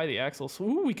don't know why the axles.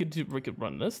 Ooh, we could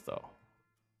run this though.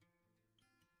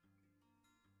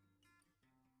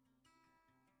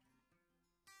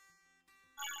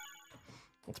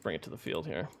 Let's bring it to the field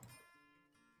here.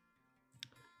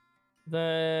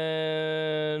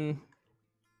 Then,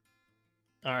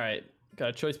 all right, got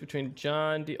a choice between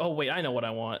John D. Oh wait, I know what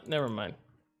I want. Never mind.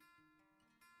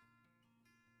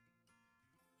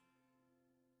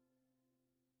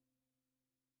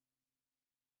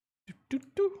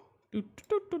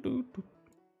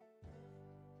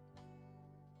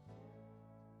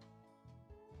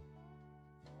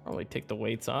 Probably take the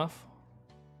weights off.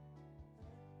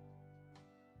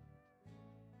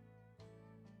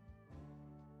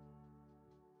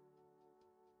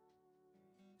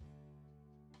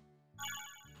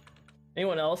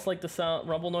 Anyone else like the sound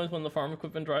rumble noise when the farm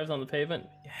equipment drives on the pavement?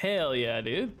 Hell yeah,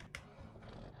 dude.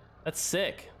 That's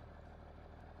sick.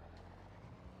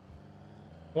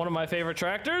 One of my favorite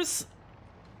tractors.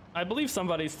 I believe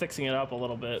somebody's fixing it up a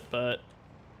little bit, but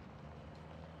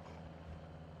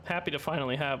happy to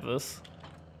finally have this.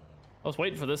 I was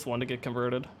waiting for this one to get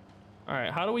converted. All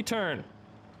right, how do we turn?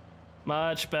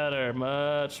 Much better,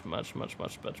 much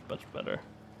better.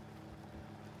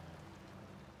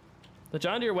 The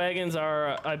John Deere wagons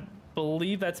are, I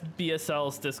believe that's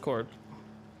BSL's Discord.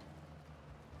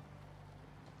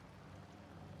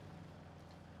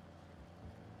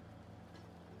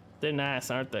 They're nice,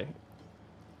 aren't they?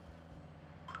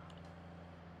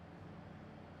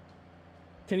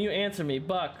 Can you answer me,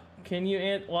 Buck? Can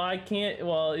you well, I can't.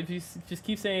 Well, if you just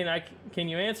keep saying can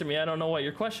you answer me? I don't know what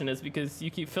your question is because you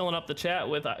keep filling up the chat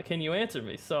with can you answer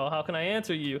me? So how can I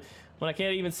answer you when I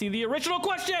can't even see the original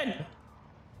question?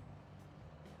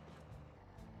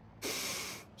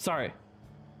 Sorry.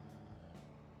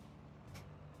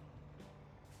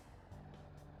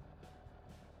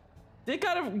 It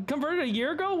got converted a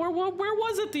year ago? Where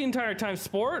was it the entire time,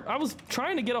 Sport? I was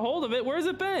trying to get a hold of it. Where's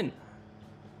it been?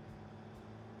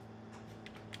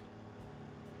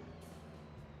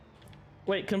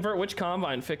 Wait, convert which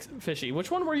combine, Fishy? Which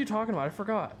one were you talking about? I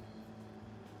forgot.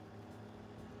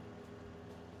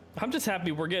 I'm just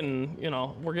happy we're getting, you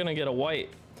know, we're gonna get a white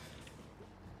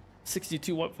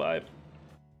 62.5.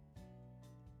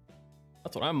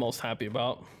 That's what I'm most happy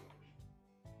about.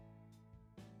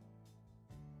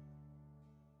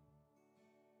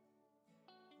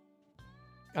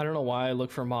 I don't know why I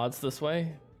look for mods this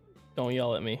way. Don't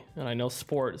yell at me. And I know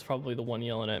Sport is probably the one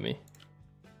yelling at me.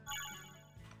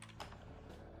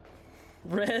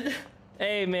 Red?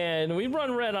 Hey man, we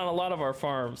run red on a lot of our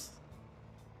farms.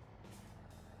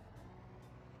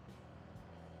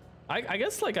 I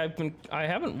guess like I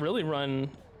haven't really run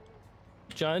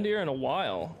John Deere in a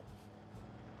while.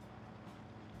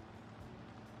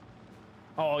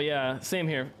 Oh yeah, same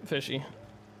here, Fishy.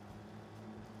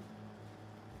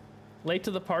 Late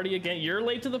to the party again? You're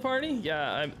late to the party?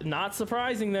 Yeah, I'm not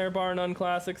surprising there, bar none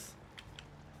classics.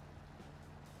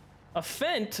 A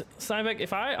Fent, Steinbeck,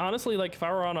 if I honestly, like, if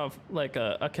I were on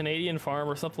a Canadian farm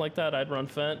or something like that, I'd run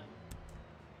Fent.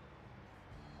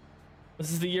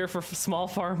 This is the year for small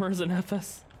farmers in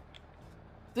FS.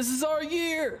 This is our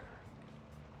year!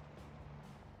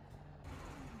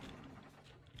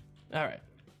 All right.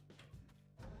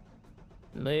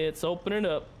 Let's open it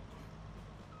up.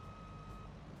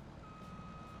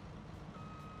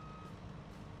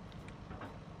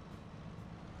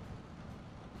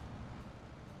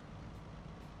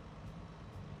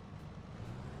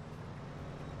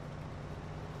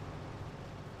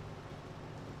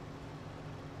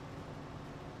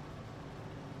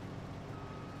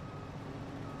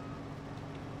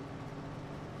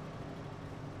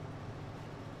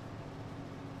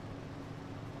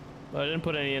 I didn't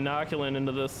put any inoculant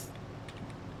into this.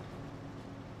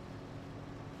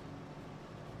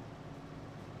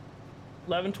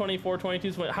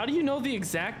 (11/24/22). How do you know the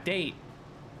exact date?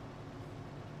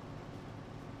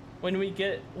 When we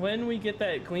get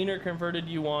that gleaner converted,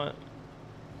 you want?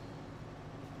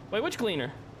 Wait, which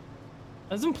gleaner?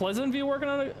 Hasn't Pleasant View working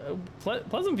on a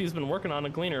Pleasant View's been working on a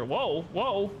gleaner? Whoa,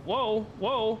 whoa, whoa,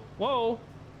 whoa, whoa!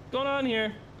 What's going on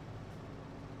here?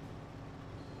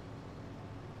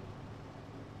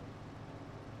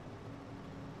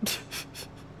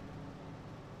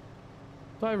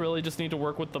 Do I really just need to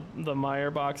work with the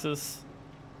Meyer boxes?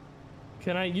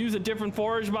 Can I use a different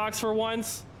forage box for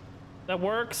once? That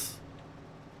works?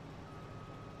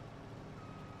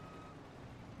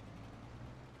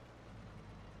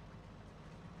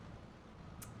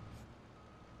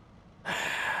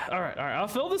 All right. I'll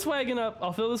fill this wagon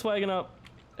up.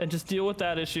 And just deal with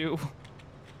that issue.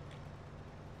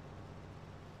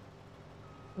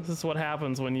 This is what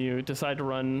happens when you decide to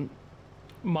run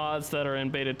mods that are in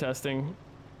beta testing.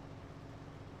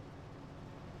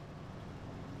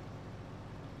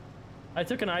 I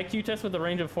took an IQ test with a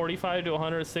range of 45 to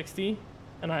 160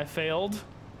 and I failed.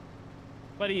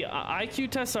 Buddy,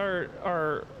 IQ tests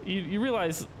are you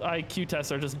realize IQ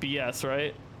tests are just BS,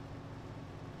 right?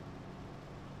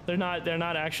 They're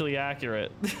not actually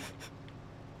accurate.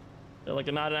 They're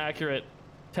like not an accurate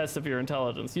test of your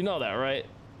intelligence. You know that, right?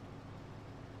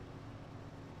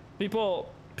 People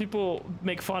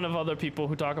make fun of other people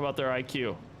who talk about their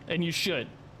IQ, and you should.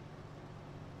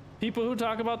 People who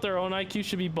talk about their own IQ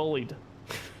should be bullied.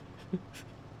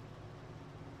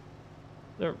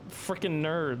 They're freaking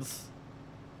nerds.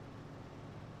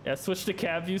 Yeah, switch to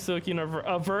cab view so you can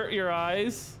avert your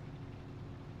eyes.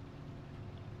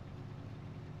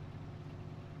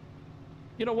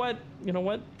 You know what?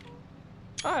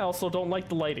 I also don't like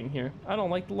the lighting here. I don't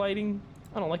like the lighting.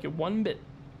 I don't like it one bit.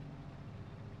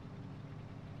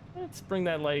 Let's bring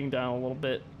that lighting down a little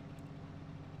bit.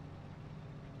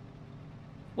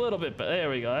 Little bit, but there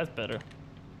we go. That's better.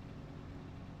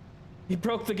 He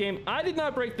broke the game. I did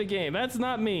not break the game. That's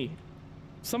not me.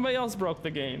 Somebody else broke the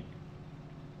game.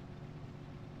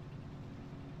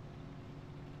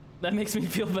 That makes me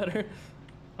feel better.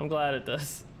 I'm glad it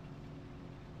does.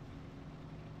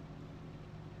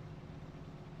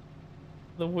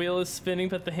 The wheel is spinning,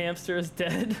 but the hamster is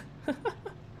dead.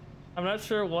 I'm not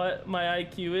sure what my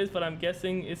IQ is, but I'm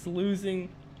guessing it's losing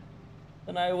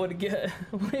than I would get.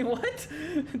 Wait, what?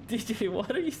 DJ,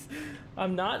 what are you?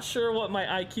 I'm not sure what my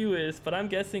IQ is, but I'm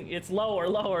guessing it's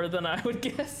lower than I would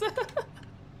guess.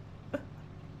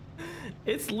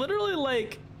 It's literally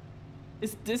like,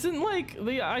 isn't like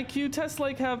the IQ test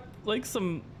like have like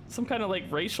some kind of like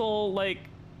racial like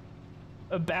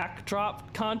a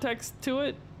backdrop context to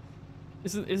it?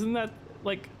 Isn't that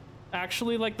like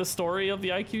actually like the story of the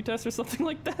IQ test or something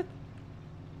like that?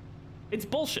 It's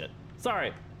bullshit.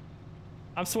 Sorry.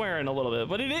 I'm swearing a little bit,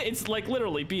 but it's like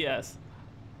literally BS.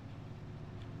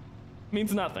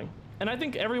 Means nothing. And I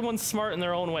think everyone's smart in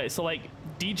their own way. So like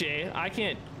DJ,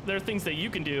 there are things that you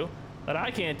can do that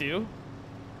I can't do.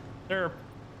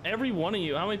 Every one of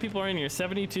you, how many people are in here?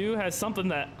 72 has something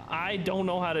that I don't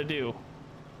know how to do.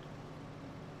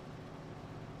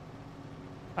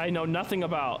 I know nothing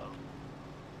about.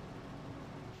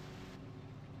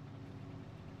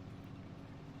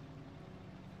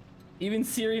 Even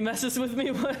Siri messes with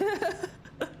me.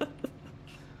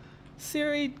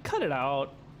 Siri, cut it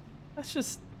out. It's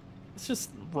just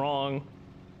wrong.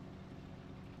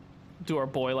 Do our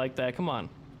boy like that, come on.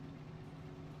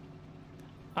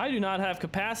 I do not have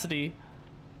capacity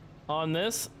on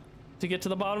this to get to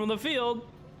the bottom of the field.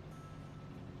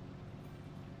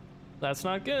 That's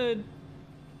not good.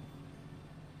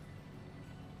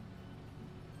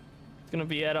 It's gonna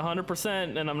be at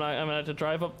 100% and I'm gonna have to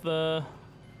drive up the...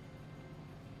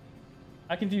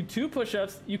 I can do 2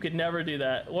 push-ups. You could never do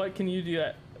that. What can you do?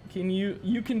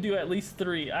 You can do at least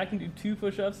 3. I can do 2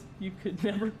 push-ups. You could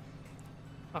never.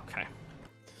 Okay.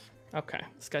 Okay.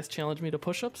 This guy's challenged me to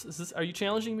push-ups. Are you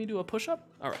challenging me to a push-up?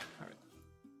 All right. All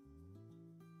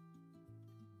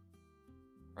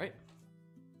right. Right.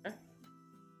 Okay.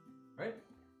 Right.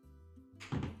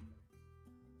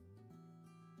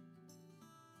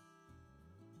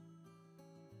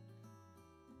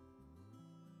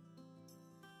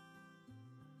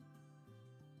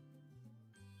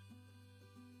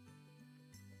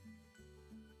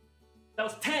 That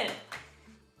was 10.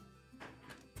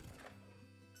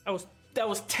 That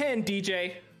was 10,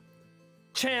 DJ.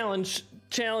 Challenge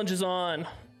is on.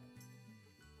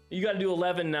 You got to do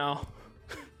 11 now.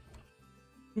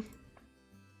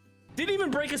 Didn't even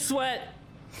break a sweat.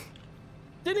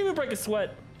 Didn't even break a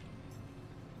sweat.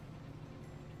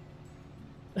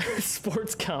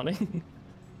 Sports counting.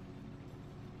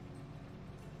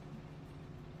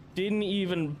 Didn't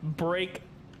even break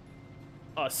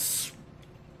a sweat.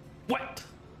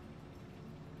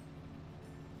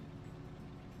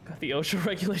 Got the OSHA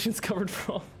regulations covered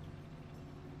for all.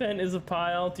 Ben is a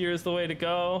pile. Deer is the way to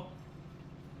go.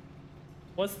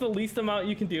 What's the least amount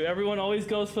you can do? Everyone always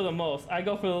goes for the most. I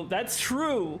go for the... That's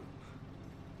true.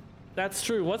 That's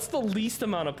true. What's the least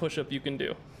amount of push-up you can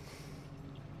do?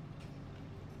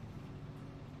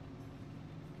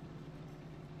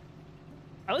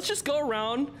 let's just go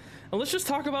around and let's just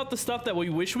talk about the stuff that we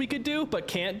wish we could do but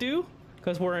can't do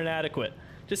because we're inadequate.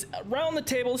 Just round the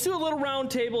table. Let's do a little round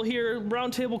table here,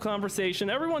 round table conversation.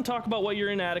 Everyone talk about what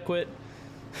you're inadequate.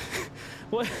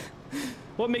 What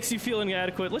makes you feel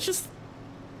inadequate? Let's just...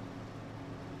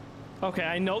 Okay,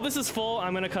 I know this is full.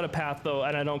 I'm gonna cut a path though,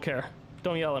 and I don't care.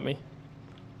 Don't yell at me.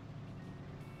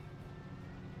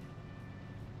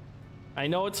 I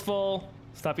know it's full.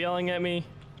 Stop yelling at me.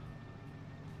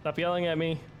 Stop yelling at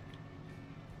me.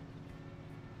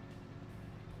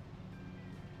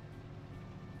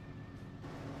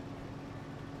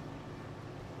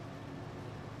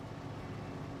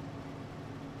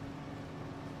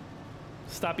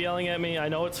 Stop yelling at me. I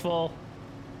know it's full.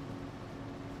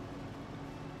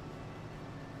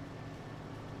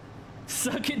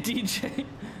 Suck it, DJ.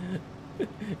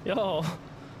 Yo.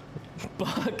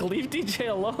 Buck, leave DJ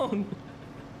alone.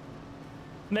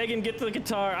 Megan, get to the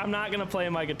guitar. I'm not gonna play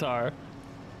my guitar.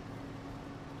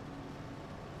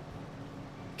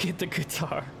 Get the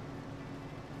guitar.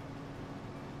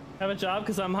 Have a job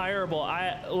because I'm hireable.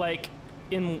 I like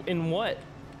in what?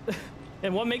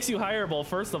 And what makes you hireable,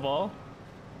 first of all?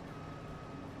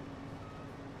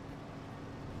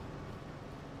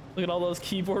 Look at all those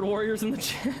keyboard warriors in the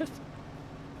chat.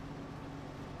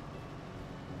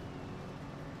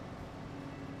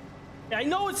 I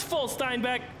know it's full,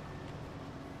 Steinbeck.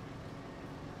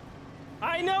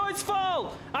 I know it's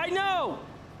full. I know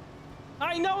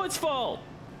it's full.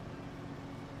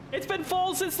 It's been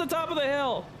full since the top of the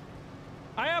hill.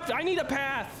 I need a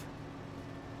path.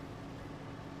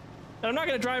 And I'm not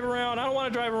gonna drive around. I don't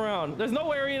want to drive around. There's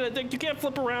no area that you can't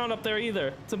flip around up there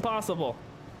either. It's impossible.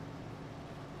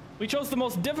 We chose the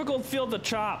most difficult field to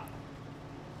chop.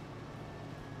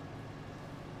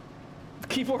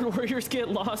 Keyboard warriors get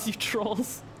lost, you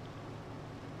trolls.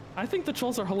 I think the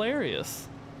trolls are hilarious.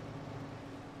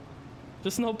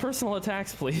 Just no personal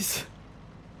attacks, please.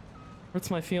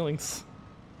 Hurts my feelings.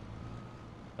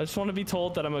 I just want to be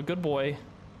told that I'm a good boy.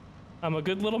 I'm a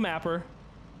good little mapper.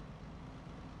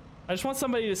 I just want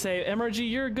somebody to say, MRG,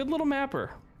 you're a good little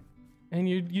mapper. And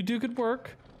you do good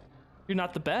work. You're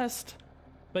not the best,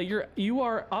 but you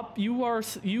are up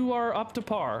to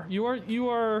par. You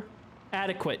are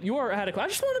adequate. You are adequate. I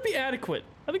just want to be adequate.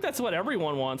 I think that's what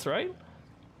everyone wants, right?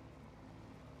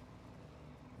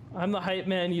 I'm the hype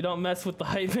man. You don't mess with the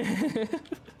hype man.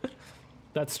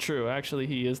 That's true. Actually,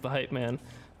 he is the hype man.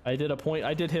 I did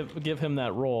give him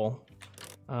that role.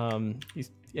 And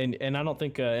I don't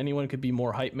think anyone could be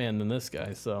more hype man than this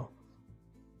guy. So,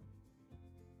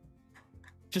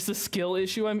 just a skill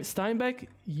issue. Steinbeck.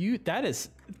 That is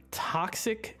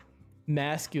toxic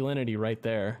masculinity right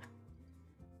there.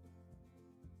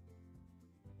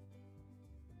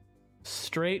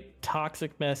 Straight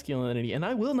toxic masculinity, and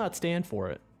I will not stand for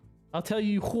it. I'll tell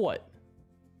you what.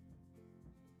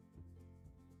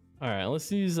 All right,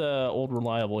 let's use old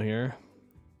reliable here.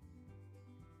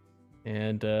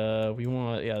 And we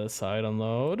want, the side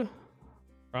unload.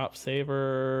 Prop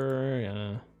saver,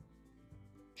 yeah.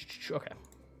 Okay.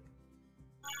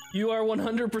 You are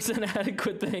 100%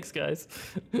 adequate. Thanks, guys.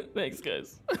 Thanks,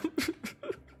 guys.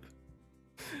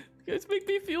 You guys make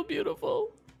me feel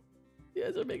beautiful. You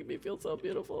guys are making me feel so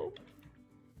beautiful.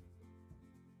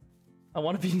 I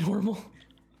want to be normal.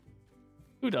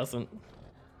 Who doesn't?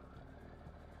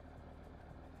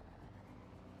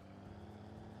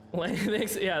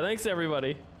 Thanks, thanks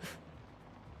everybody.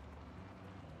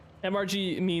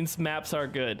 MRG means maps are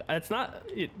good. It's not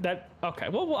that okay.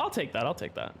 Well, I'll take that.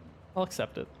 I'll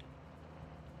accept it.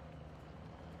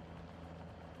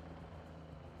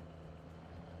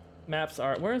 Maps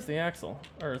are. Where's the axle?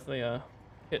 Or is the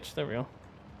hitch? There we go.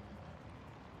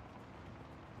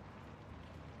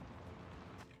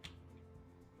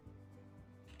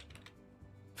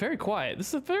 Very quiet. This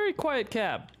is a very quiet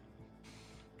cab.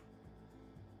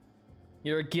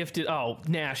 You're a gifted. Oh,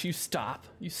 Nash, you stop.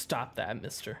 You stop that,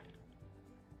 mister.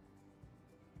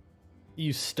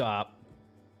 You stop.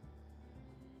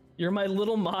 You're my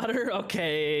little modder?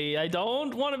 Okay, I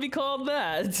don't want to be called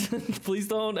that. Please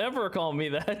don't ever call me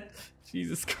that.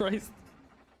 Jesus Christ.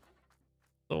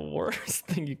 The worst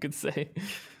thing you could say.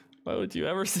 Why would you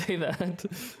ever say that?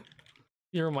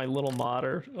 You're my little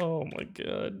modder. Oh my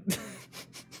god.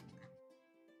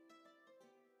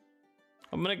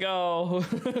 I'm gonna go.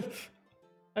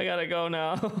 I gotta go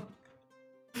now.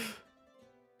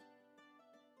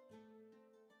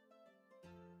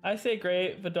 I say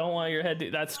great, but don't want your head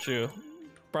to... That's true.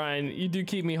 Brian, you do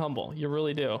keep me humble. You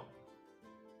really do.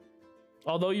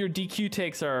 Although your DQ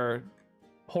takes are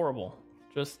horrible.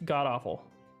 Just god-awful.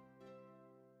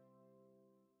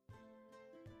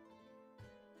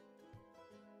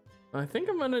 I think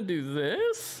I'm gonna do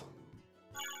this.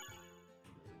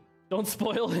 Don't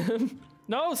spoil him.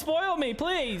 No, spoil me,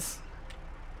 please.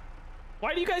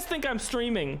 Why do you guys think I'm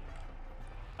streaming?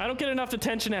 I don't get enough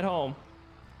attention at home.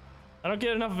 I don't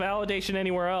get enough validation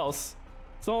anywhere else.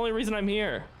 It's the only reason I'm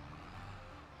here.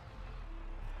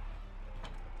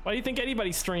 Why do you think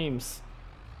anybody streams?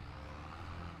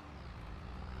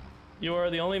 You are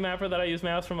the only mapper that I use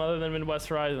maps from other than Midwest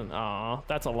Horizon. Aw,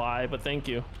 that's a lie, but thank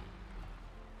you.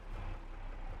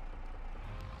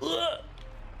 Ugh.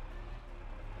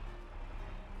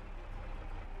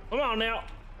 Come on now.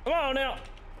 Come on now.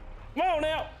 Come on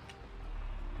now.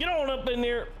 Get on up in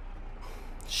there.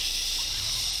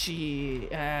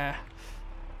 Shit.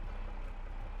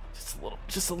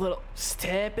 Just a little. Just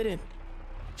tap it in.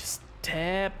 Just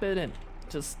tap it in.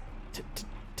 Just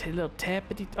a little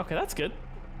tappity. Okay, that's good.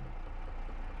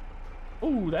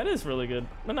 Ooh, that is really good.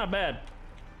 But not bad.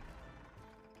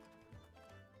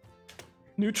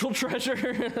 Neutral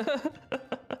treasure.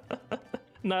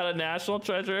 Not a national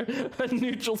treasure, a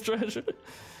neutral treasure.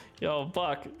 Yo,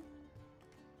 Buck.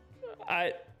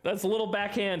 That's a little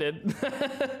backhanded.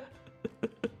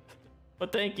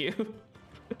 But thank you.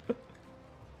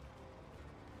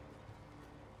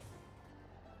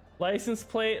 License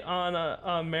plate on a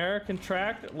American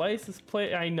tractor. License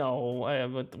plate. I know.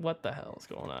 But what the hell is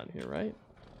going on here, right?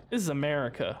 This is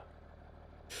America.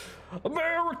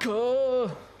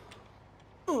 America.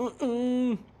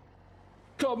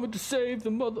 Coming to save the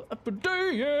mother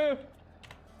day, yeah.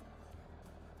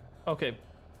 Okay.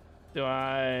 Do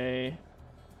I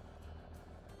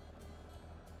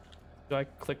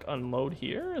click unload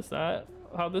here? Is that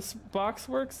how this box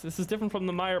works? This is different from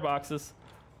the Meyer boxes.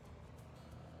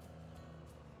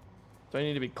 Do I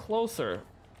need to be closer?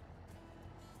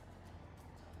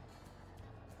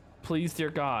 Please, dear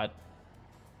God.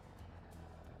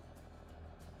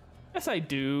 Yes, I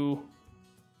do.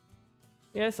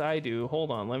 Yes, I do. Hold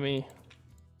on. Let me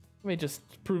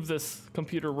just prove this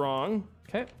computer wrong.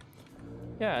 Okay.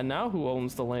 Yeah, now who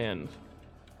owns the land?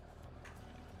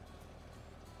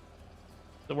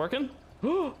 Is it working?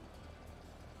 Oh,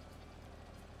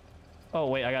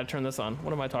 wait, I gotta turn this on.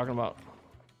 What am I talking about?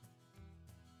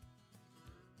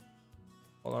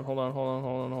 Hold on, hold on, hold on,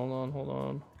 hold on, hold on, hold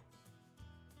on.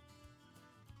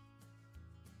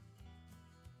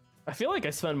 I feel like I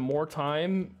spend more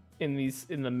time in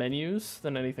the menus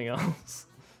than anything else.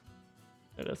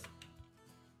 It is.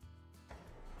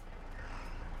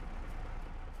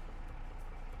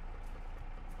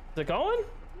 Is it going?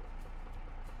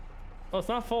 Oh, it's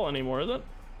not full anymore, is it?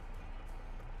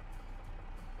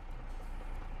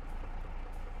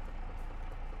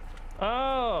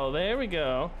 Oh, there we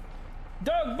go.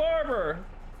 Doug Barber,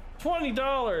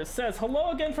 $20, says,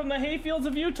 hello again from the hayfields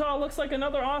of Utah. Looks like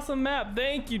another awesome map.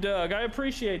 Thank you, Doug. I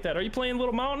appreciate that. Are you playing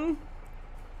Little Mountain?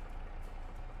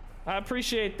 I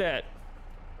appreciate that.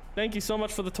 Thank you so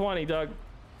much for the 20, Doug.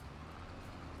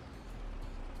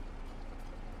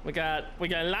 We got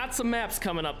lots of maps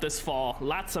coming up this fall.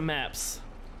 Lots of maps.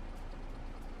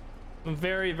 I'm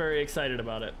very, very excited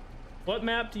about it. What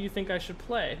map do you think I should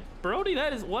play? Brody,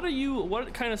 that is, what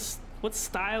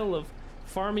style of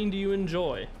farming do you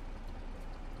enjoy?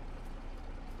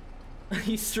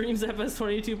 He streams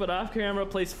FS22, but off camera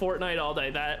plays Fortnite all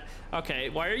day. Okay,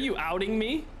 why are you outing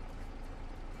me?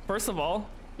 First of all,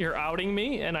 you're outing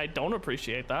me, and I don't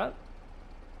appreciate that.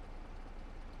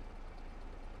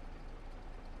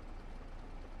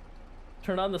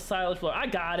 Turn on the silage blower. I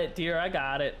got it, dear, I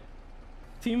got it.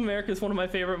 Team America is one of my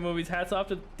favorite movies. Hats off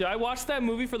to... I watched that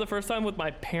movie for the first time with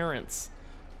my parents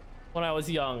when I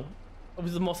was young. It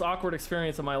was the most awkward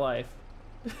experience of my life.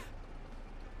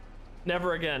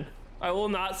 Never again. I will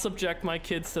not subject my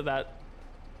kids to that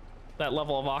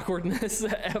level of awkwardness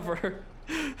ever.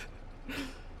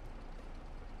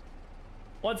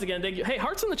 Once again, thank you. Hey,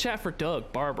 hearts in the chat for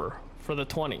Doug Barber for the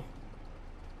 20.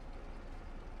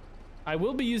 I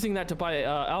will be using that to buy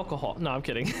alcohol. No, I'm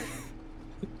kidding.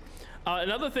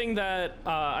 Another thing that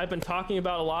I've been talking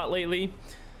about a lot lately,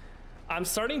 I'm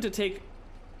starting to take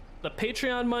the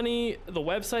Patreon money, the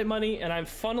website money, and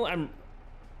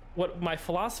what my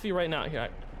philosophy right now, here, I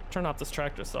turn off this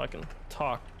tractor so I can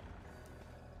talk.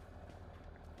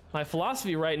 My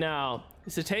philosophy right now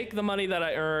is to take the money that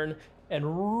I earn and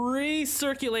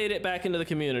recirculate it back into the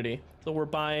community. So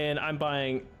I'm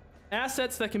buying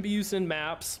assets that can be used in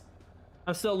maps.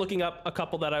 I'm still looking up a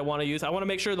couple that I want to use. I want to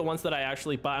make sure the ones that I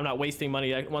actually buy, I'm not wasting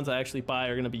money. The ones I actually buy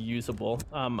are going to be usable.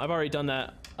 I've already done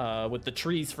that with the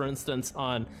trees, for instance,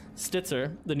 on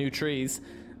Stitzer, the new trees.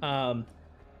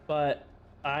 But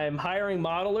I'm hiring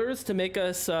modelers to make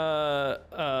us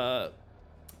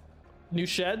new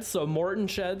sheds. So Morton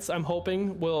sheds, I'm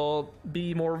hoping, will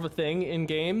be more of a thing in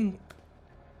game.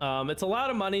 It's a lot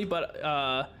of money, but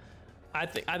I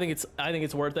think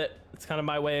it's worth it. It's kind of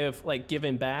my way of like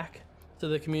giving back to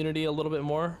the community a little bit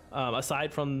more,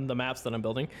 aside from the maps that I'm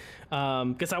building,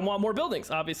 because I want more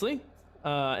buildings, obviously.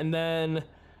 And then,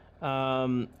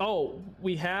 oh,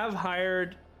 we have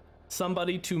hired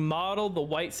somebody to model the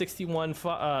white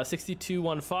 6215,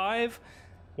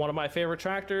 one of my favorite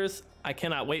tractors. I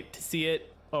cannot wait to see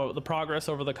it, the progress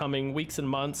over the coming weeks and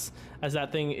months as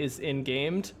that thing is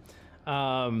in-gamed.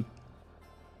 But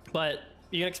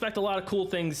you can expect a lot of cool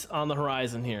things on the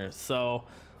horizon here. So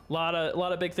a lot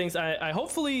of big things. I'm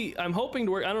hoping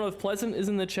to work. I don't know if Pleasant is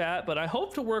in the chat, but I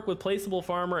hope to work with Placeable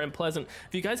Farmer and Pleasant.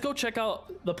 If you guys go check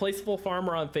out the Placeable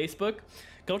Farmer on Facebook,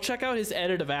 go check out his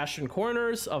edit of Ashton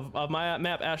Corners, of my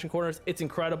map Ashton Corners. It's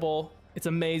incredible. It's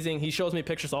amazing. He shows me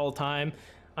pictures all the time.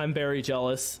 I'm very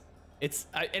jealous.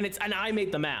 And I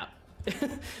made the map,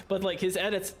 but like his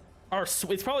edits are,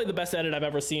 it's probably the best edit I've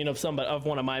ever seen of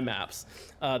one of my maps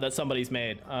that somebody's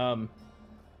made.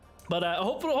 But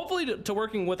hopefully to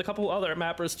working with a couple other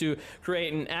mappers to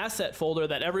create an asset folder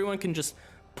that everyone can just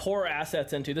pour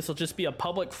assets into. This will just be a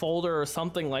public folder or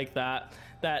something like that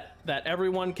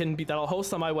everyone can be, that'll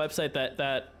host on my website,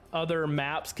 that other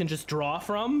maps can just draw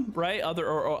from, right?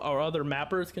 Or other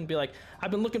mappers can be like, I've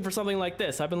been looking for something like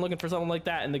this, I've been looking for something like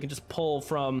that, and they can just pull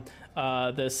from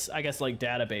this, I guess, like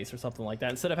database or something like that.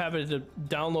 Instead of having to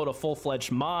download a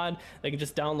full-fledged mod, they can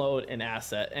just download an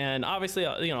asset. And obviously,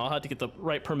 you know, I'll have to get the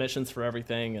right permissions for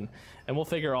everything, and we'll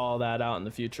figure all that out in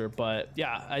the future. But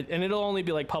yeah, and it'll only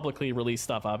be like publicly released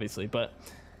stuff, obviously. But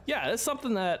yeah, it's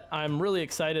something that I'm really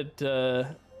excited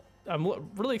to. I'm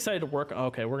really excited to work on.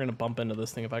 Okay, we're gonna bump into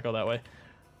this thing if I go that way.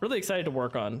 Really excited to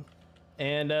work on,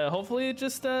 and hopefully it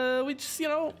just we just, you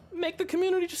know, make the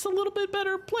community just a little bit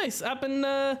better place. I've been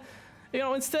you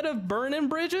know, instead of burning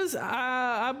bridges,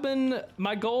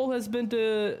 my goal has been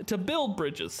to build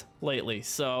bridges lately.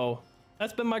 So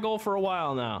that's been my goal for a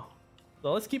while now.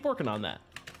 So let's keep working on that.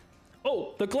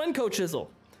 Oh, the Glencoe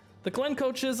chisel. The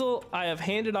Glencoe chisel I have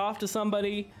handed off to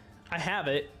somebody. I have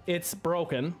it. It's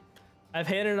broken. I've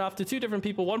handed it off to two different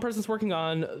people. One person's working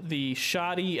on the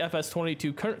shoddy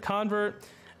FS22 convert,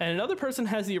 and another person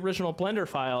has the original Blender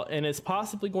file and is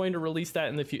possibly going to release that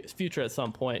in the future at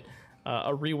some point,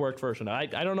 a reworked version. I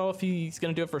don't know if he's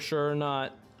going to do it for sure or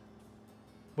not.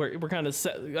 We're kind of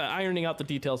ironing out the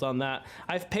details on that.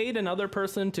 I've paid another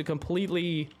person to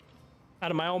completely,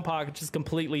 out of my own pocket, just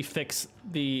completely fix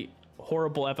the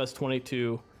horrible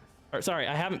FS22. Or sorry,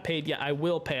 I haven't paid yet. I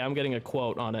will pay. I'm getting a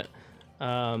quote on it.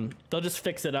 They'll just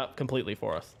fix it up completely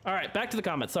for us. All right, back to the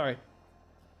comments. Sorry.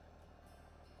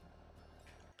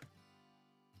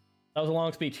 That was a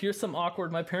long speech. Here's some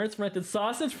awkward. My parents rented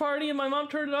Sausage Party and my mom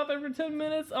turned it off every 10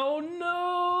 minutes. Oh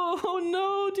no. Oh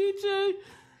no, DJ.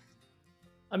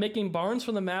 I'm making barns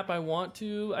for the map I want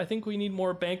to. I think we need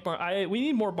more bank barn. We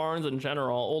need more barns in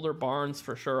general. Older barns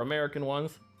for sure. American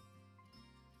ones.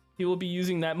 He will be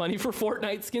using that money for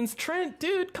Fortnite skins. Trent,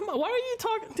 dude, come on. Why are you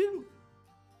talking, dude?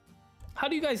 How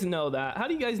do you guys know that? How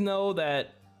do you guys know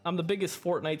that I'm the biggest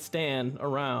Fortnite stan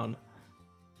around?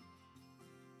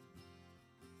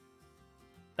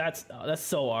 That's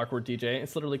so awkward, DJ.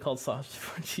 It's literally called Sausage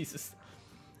Party. Jesus.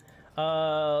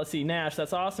 Let's see, Nash.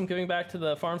 That's awesome. Giving back to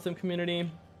the farm sim community.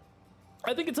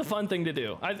 I think it's a fun thing to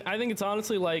do. I think it's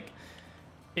honestly like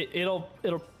it'll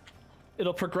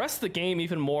progress the game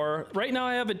even more. Right now,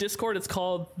 I have a Discord. It's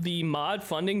called the Mod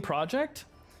Funding Project.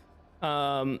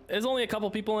 There's only a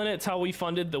couple people in it. It's how we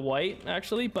funded the white,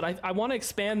 actually, but I want to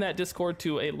expand that Discord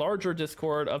to a larger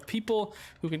Discord of people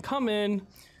who can come in.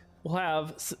 We'll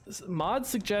have mod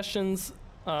suggestions,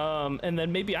 and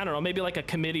then maybe, I don't know, maybe like a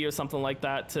committee or something like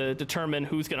that to determine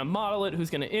who's going to model it,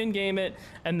 who's going to in-game it,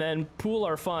 and then pool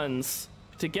our funds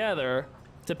together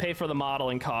to pay for the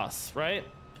modeling costs, right?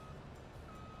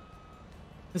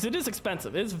 Because it is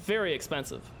expensive. It is very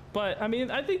expensive. But I mean,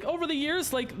 I think over the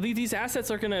years, like these assets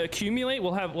are going to accumulate.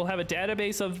 We'll have a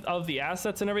database of the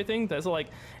assets and everything. That's like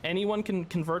anyone can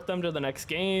convert them to the next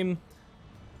game.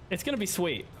 It's going to be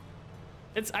sweet.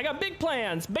 I got big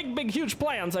plans, big, huge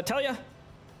plans. I tell you.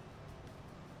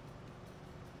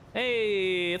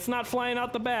 Hey, it's not flying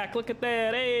out the back. Look at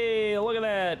that. Hey, look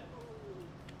at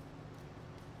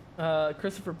that.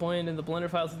 Christopher Boyne in the Blender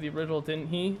files of the original, didn't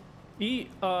he?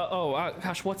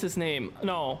 Gosh, what's his name?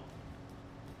 No.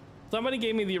 Somebody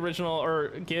gave me the original, or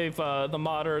gave the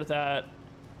modder that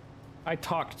I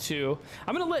talked to.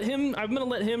 I'm gonna let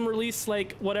him release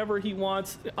like whatever he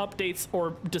wants, updates,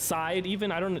 or decide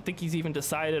even. I don't think he's even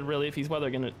decided really if he's whether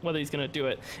he's gonna do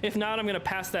it. If not, I'm gonna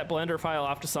pass that Blender file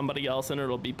off to somebody else and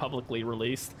it'll be publicly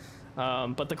released.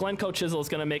 But the Glencoe chisel is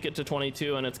going to make it to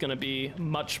 22, and it's going to be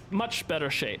much better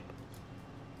shape.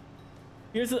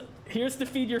 Here's to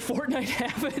feed your Fortnite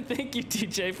habit. Thank you,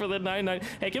 DJ, for the 99.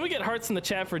 Hey, can we get hearts in the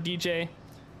chat for DJ?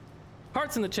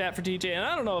 Hearts in the chat for DJ. And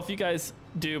I don't know if you guys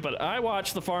do, but I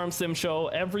watch the Farm Sim Show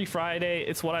every Friday.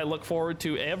 It's what I look forward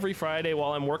to every Friday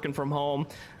while I'm working from home.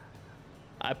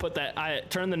 I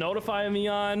turn the notify me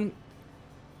on,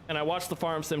 and I watch the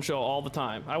Farm Sim Show all the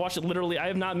time. I watch it literally. I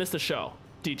have not missed a show.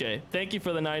 DJ, thank you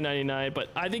for the $9.99. But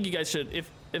I think you guys should,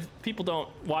 if people don't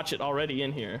watch it already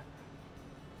in here,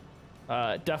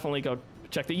 definitely go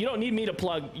check that. You don't need me to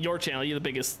plug your channel. You're the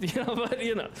biggest, but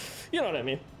you know what I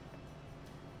mean.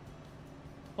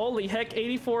 Holy heck,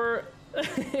 84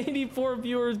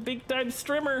 viewers, big time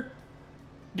streamer.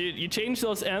 Dude, you change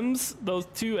those M's, those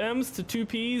 2 M's to 2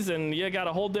 P's, and you got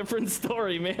a whole different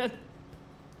story, man.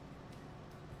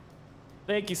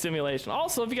 Thank you, Simulation.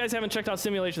 Also, if you guys haven't checked out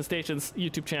Simulation Station's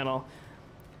YouTube channel,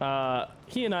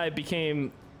 he and I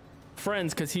became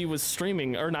friends because he was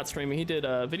streaming, or not streaming, he did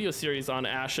a video series on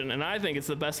Ashen, and I think it's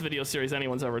the best video series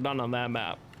anyone's ever done on that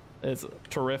map. It's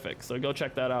terrific, so go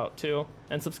check that out too,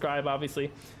 and subscribe,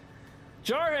 obviously.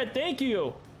 Jarhead, thank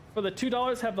you for the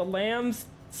 $2. Have the lambs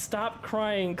stop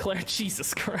crying, Claire.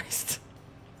 Jesus Christ.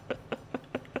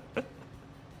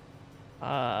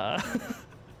 I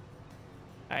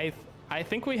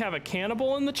think we have a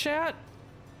cannibal in the chat.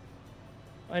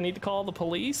 I need to call the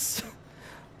police.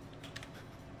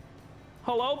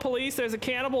 Hello, police, there's a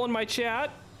cannibal in my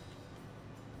chat.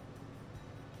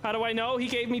 How do I know? He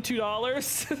gave me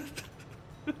 $2.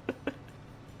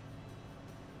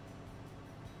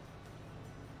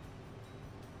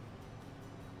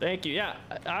 Thank you. Yeah,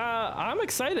 I'm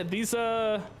excited. These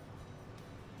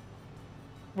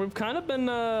we've kind of been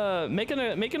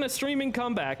making a streaming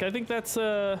comeback. I think that's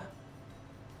fun.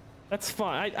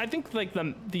 I think like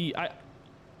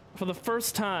for the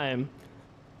first time,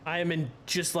 I am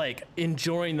just like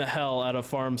enjoying the hell out of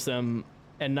Farm Sim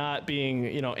and not being,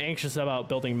 anxious about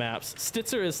building maps.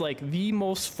 Stitzer is like the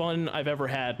most fun I've ever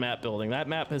had map building. That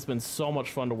map has been so much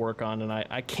fun to work on, and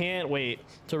I can't wait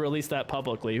to release that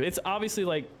publicly. It's obviously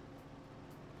like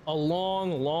a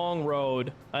long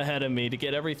road ahead of me to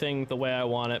get everything the way I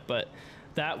want it, but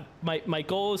that my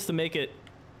goal is to make it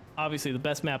obviously the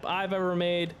best map I've ever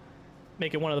made,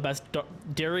 make it one of the best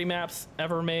dairy maps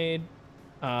ever made.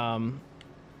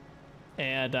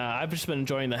 And I've just been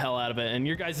enjoying the hell out of it, and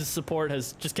your guys' support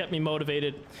has just kept me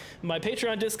motivated. My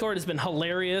Patreon Discord has been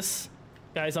hilarious.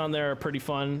 Guys on there are pretty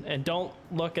fun, and don't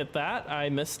look at that. I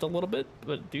missed a little bit,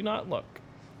 but do not look.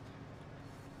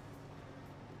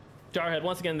 Jarhead,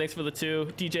 once again, thanks for the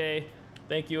 2. DJ,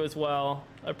 thank you as well.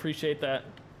 I appreciate that.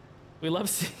 We love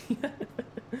seeing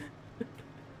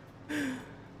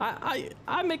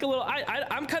I make a little,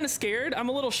 I'm kind of scared. I'm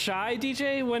a little shy,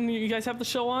 DJ, when you guys have the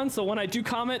show on. So when I do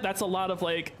comment, that's a lot of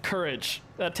like courage.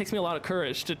 That takes me a lot of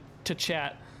courage to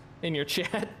chat in your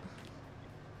chat.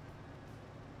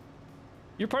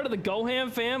 You're part of the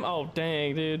GoHam fam? Oh,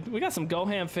 dang, dude. We got some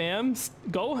GoHam fams.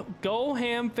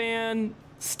 GoHam fan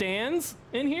stands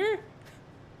in here?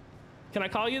 Can I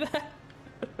call you that?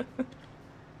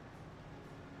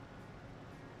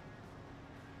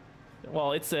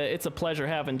 Well, it's a pleasure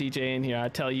having DJ in here, I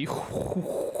tell you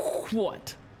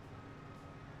what.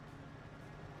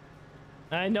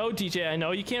 I know, DJ, I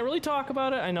know you can't really talk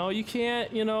about it. I know you can't,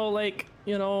 I know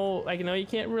you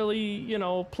can't really,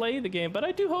 play the game, but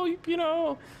I do hope,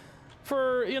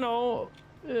 for, and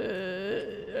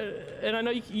I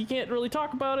know you can't really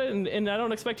talk about it, and I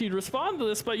don't expect you to respond to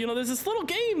this, but, there's this little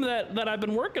game that I've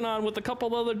been working on with a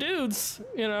couple other dudes,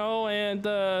 and,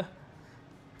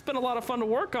 it's been a lot of fun to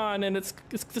work on, and it's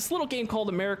this little game called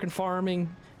American Farming,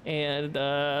 and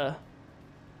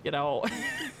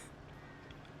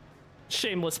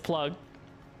shameless plug.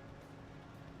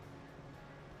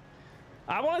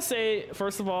 I want to say,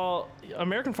 first of all,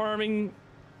 American Farming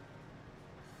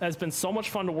has been so much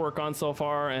fun to work on so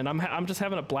far, and I'm just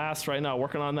having a blast right now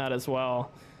working on that as well.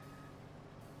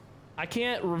 I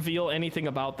can't reveal anything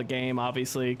about the game,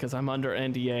 obviously, because I'm under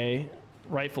NDA.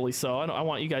 Rightfully so. I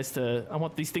want you guys I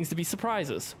want these things to be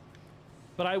surprises.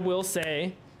 But I will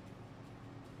say,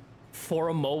 for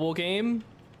a mobile game,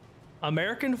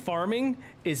 American Farming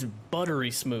is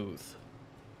buttery smooth.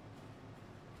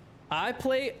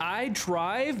 I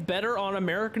drive better on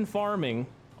American Farming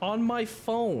on my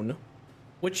phone,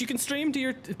 which you can stream to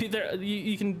your,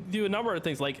 you can do a number of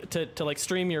things like to like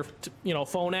stream your,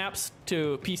 phone apps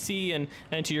to PC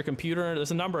and to your computer.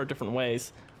 There's a number of different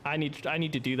ways. I need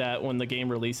to do that when the game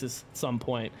releases at some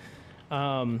point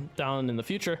down in the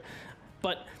future,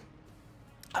 but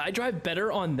I drive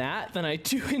better on that than I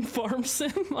do in Farm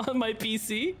Sim on my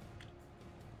PC.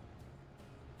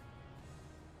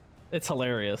 It's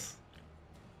hilarious.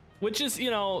 Which is,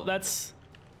 you know, that's,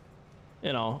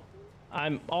 you know,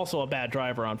 I'm also a bad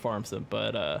driver on Farm Sim,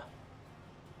 but a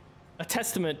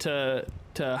testament to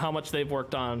how much they've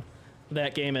worked on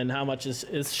that game and how much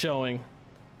is showing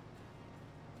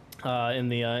in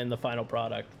the final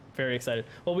product. Very excited.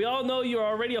 Well, we all know you're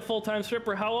already a full-time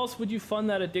stripper. How else would you fund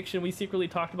that addiction? We secretly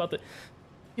talked about that.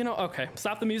 You know, okay.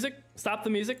 Stop the music. Stop the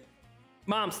music.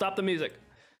 Mom, stop the music.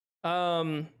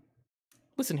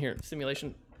 Listen here,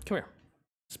 simulation. Come here.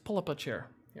 Just pull up a chair.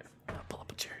 Here. Pull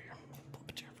up a chair here. Pull up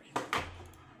a chair for you.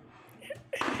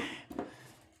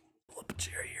 Pull up a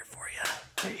chair here for you.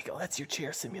 There you go. That's your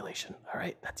chair, simulation. All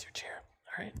right. That's your chair.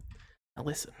 All right. Now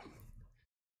listen.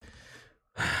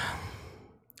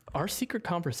 Our secret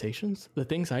conversations, the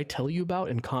things I tell you about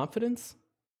in confidence,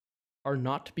 are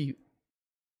not to be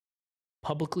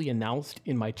publicly announced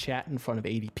in my chat in front of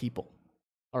 80 people.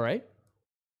 All right?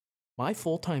 My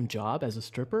full-time job as a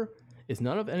stripper is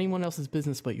none of anyone else's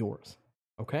business but yours.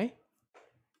 Okay?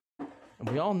 And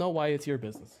we all know why it's your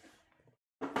business.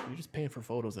 You're just paying for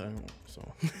photos, I don't know,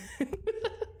 so.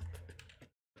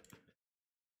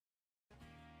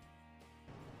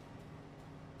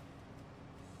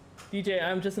 DJ,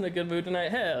 I'm just in a good mood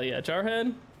tonight. Hell yeah,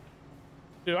 Jarhead.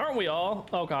 Dude, aren't we all?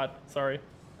 Oh god, sorry.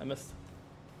 I missed.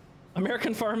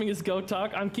 American farming is go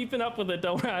talk. I'm keeping up with it,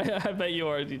 don't worry. I bet you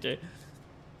are, DJ.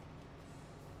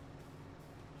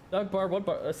 Doug Barb, what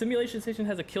bar? Simulation Station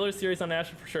has a killer series on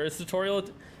Ashen for sure. It's tutorial.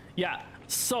 Yeah,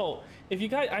 so if you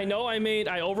guys, I know I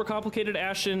overcomplicated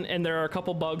Ashen and there are a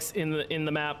couple bugs in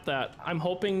the map that I'm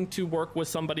hoping to work with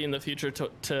somebody in the future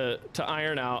to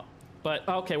iron out. But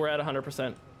okay, we're at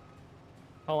 100%.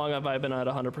 How long have I been at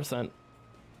 100%?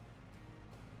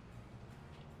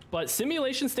 But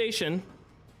Simulation Station.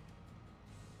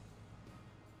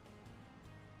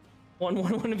 One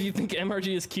of you think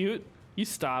MRG is cute? You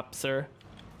stop, sir.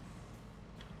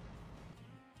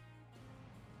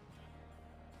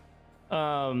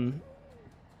 What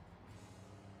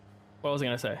was I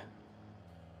gonna say?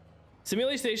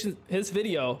 Simulation Station, his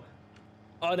video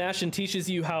on Ashen teaches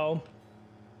you how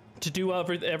to do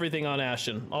everything on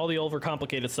Ashen, all the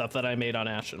overcomplicated stuff that I made on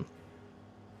Ashen.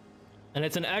 And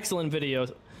it's an excellent video.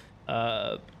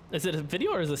 Is it a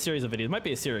video or is it a series of videos? It might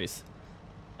be a series.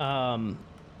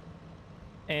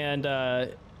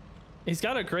 He's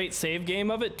got a great save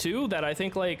game of it too that I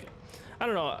think, like, I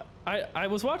don't know.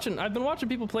 I've been watching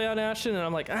people play on Ashen and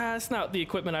I'm like, it's not the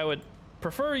equipment I would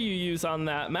prefer you use on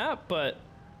that map, but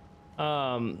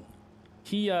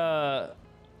he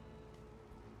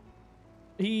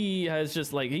has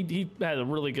just like he has a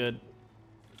really good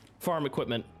farm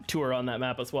equipment tour on that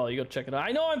map as well. You go check it out.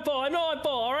 I know I'm full.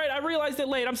 All right, I realized it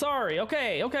late. I'm sorry.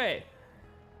 Okay.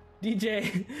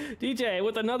 DJ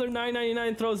with another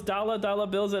 $9.99 throws dollar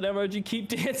bills at MRG. Keep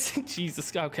dancing.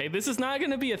 Jesus. Okay, this is not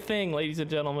gonna be a thing, ladies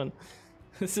and gentlemen.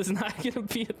 This is not gonna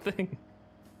be a thing.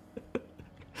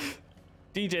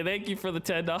 DJ, thank you for the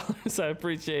 $10. I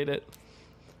appreciate it.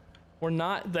 We're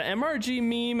not, the MRG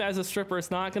meme as a stripper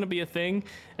is not going to be a thing.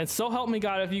 And so help me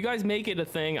God, if you guys make it a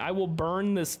thing, I will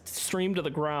burn this stream to the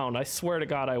ground. I swear to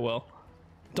God I will.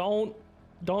 Don't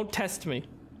test me.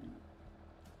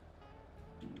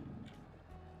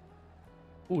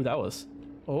 Ooh, that was,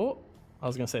 I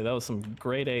was going to say that was some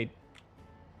grade A.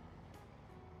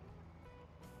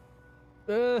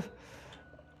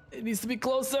 It needs to be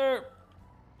closer.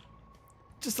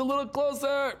 Just a little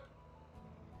closer.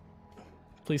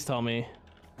 Please tell me.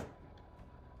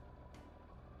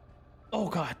 Oh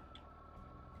God.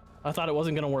 I thought it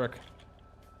wasn't gonna work.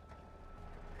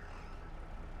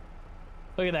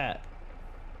 Look at that.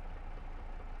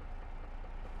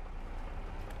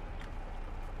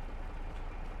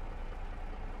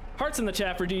 Hearts in the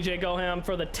chat for DJ Goham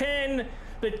for the 10.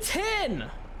 The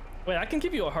 10! Wait, I can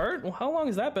give you a heart? Well, how long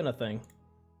has that been a thing?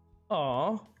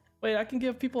 Aw. Wait, I can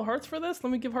give people hearts for this?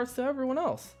 Let me give hearts to everyone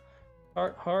else.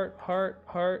 Heart.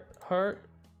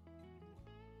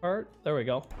 There we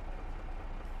go.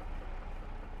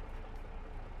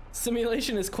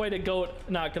 Simulation is quite a goat,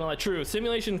 not gonna lie. True,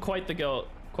 Simulation quite the goat.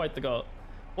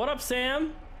 What up,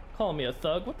 Sam? Call me a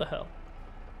thug, what the hell?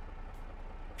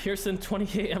 Pearson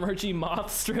 28 MRG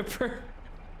moth stripper.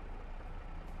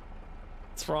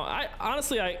 It's wrong.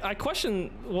 I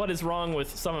question what is wrong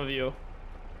with some of you.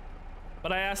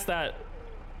 But I ask that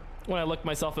when I look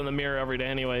myself in the mirror every day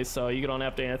anyway, so you don't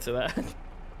have to answer that.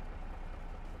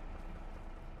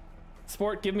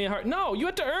 Sport, give me a heart. No, you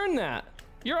had to earn that.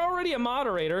 You're already a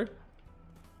moderator.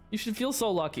 You should feel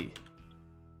so lucky.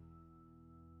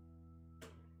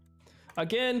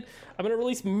 Again, I'm gonna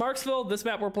release Marxville, this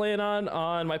map we're playing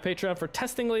on my Patreon for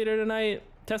testing later tonight.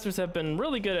 Testers have been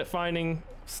really good at finding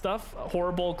stuff,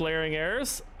 horrible glaring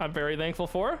errors. I'm very thankful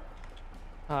for.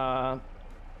 But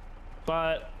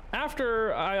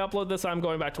after I upload this, I'm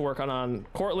going back to work on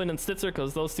Cortland and Stitzer,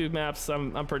 because those two maps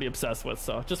I'm pretty obsessed with.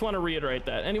 So just want to reiterate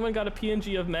that. Anyone got a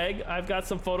PNG of Meg? I've got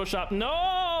some Photoshop.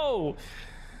 No!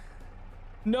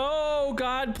 No,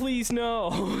 God, please,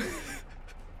 no.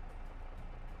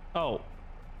 Oh,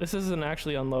 this isn't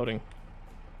actually unloading.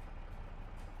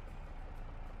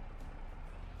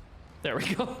 There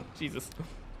we go. Jesus.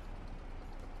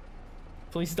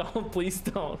 Please don't, please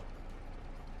don't.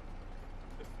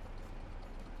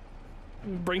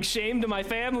 Bring shame to my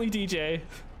family, DJ.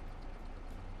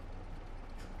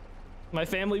 My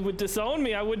family would disown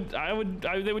me.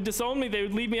 They would disown me. They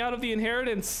would leave me out of the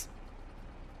inheritance.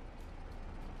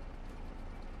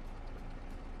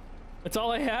 That's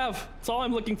all I have. That's all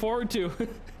I'm looking forward to.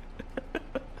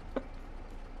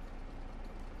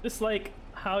 Just like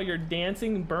how your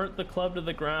dancing burnt the club to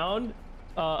the ground.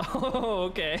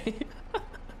 Oh, okay.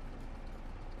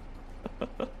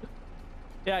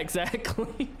 Yeah,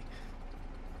 exactly.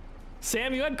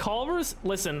 Sam, you had Culvers?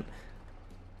 Listen,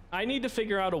 I need to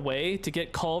figure out a way to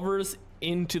get Culvers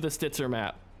into the Stitzer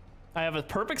map. I have a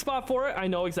perfect spot for it. I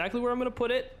know exactly where I'm gonna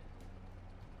put it.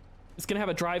 It's gonna have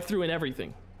a drive-through and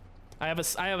everything. I have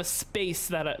a space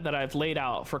that I've laid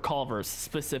out for Culvers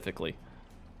specifically.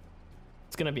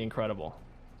 It's gonna be incredible.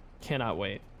 Cannot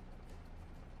wait.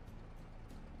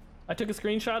 I took a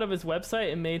screenshot of his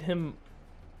website and made him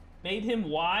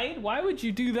wide. Why would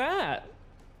you do that?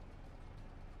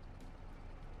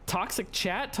 Toxic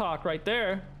chat talk right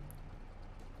there.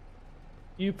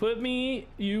 You put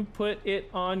it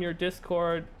on your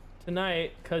Discord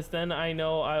tonight, because then I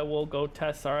know I will go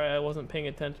test. Sorry, I wasn't paying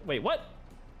attention. Wait, what?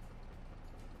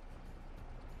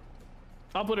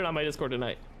 I'll put it on my Discord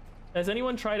tonight. Has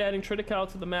anyone tried adding triticale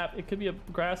to the map? It could be a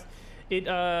grass.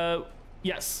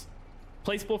 Yes.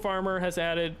 Placeable Farmer has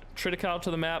added triticale to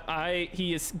the map.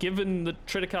 He has given the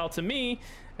triticale to me,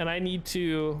 and I need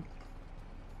to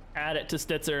add it to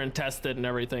Stitzer and test it and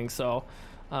everything. So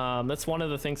that's one of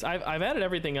the things. I've added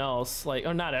everything else, like,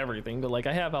 or not everything, but like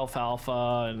I have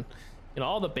alfalfa and, you know,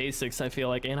 all the basics. I feel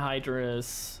like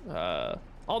anhydrous,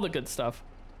 all the good stuff.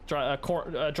 Dry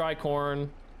corn.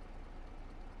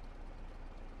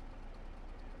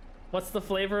 What's the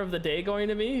flavor of the day going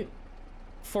to be?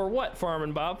 For what,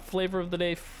 Farmin' Bob? Flavor of the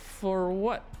day for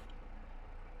what?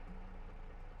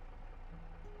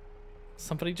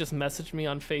 Somebody just messaged me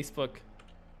on Facebook.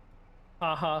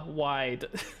 Haha, wide.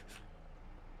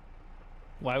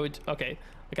 Why would... Okay,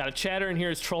 I got a chatter in here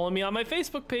who's trolling me on my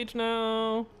Facebook page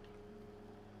now.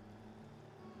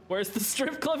 Where's the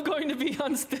strip club going to be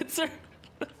on Stitzer?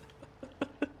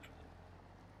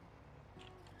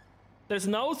 There's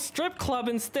no strip club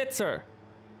in Stitzer.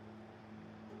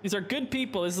 These are good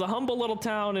people. This is a humble little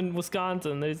town in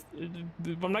Wisconsin.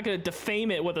 I'm not gonna defame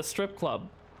it with a strip club.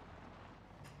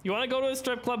 You wanna go to a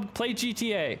strip club, play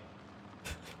GTA.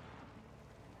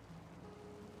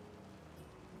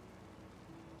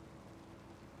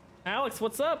 Alex,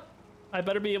 what's up? I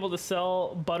better be able to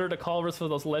sell butter to Culvers for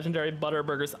those legendary butter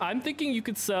burgers. I'm thinking you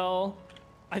could sell,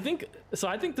 I think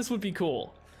this would be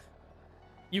cool.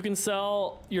 You can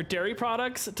sell your dairy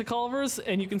products to Culvers,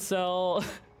 and you can sell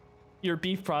your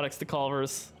beef products to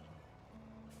Culvers.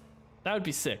 That would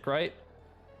be sick, right?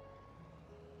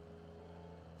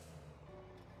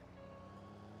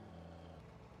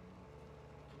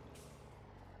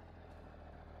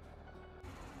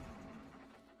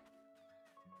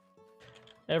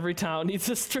 Every town needs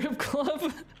a strip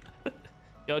club.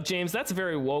 Yo, James, that's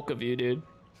very woke of you, dude.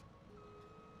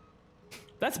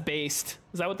 That's based.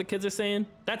 Is that what the kids are saying?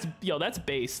 That's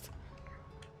based.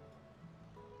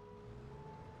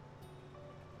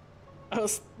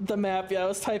 The map, yeah, I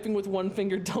was typing with one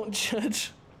finger, don't judge.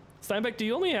 Steinbeck, do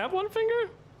you only have one finger?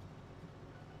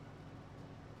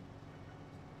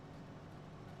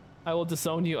 I will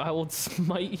disown you, I will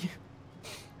smite you.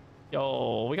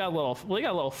 Yo, we got a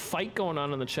little fight going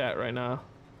on in the chat right now.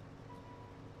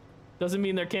 Doesn't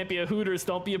mean there can't be a Hooters,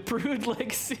 don't be a prude,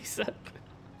 Legacy said.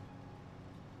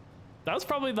 That was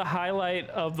probably the highlight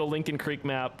of the Lincoln Creek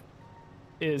map,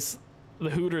 is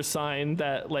the Hooters sign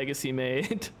that Legacy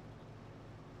made.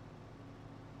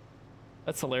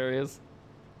 That's hilarious.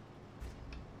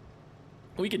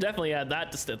 We could definitely add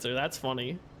that to Stitzer, that's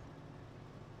funny.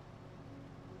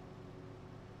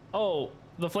 Oh,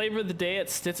 the flavor of the day at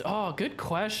Stitzer. Oh, good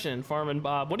question, Farmin'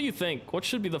 Bob. What do you think? What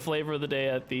should be the flavor of the day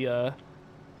at the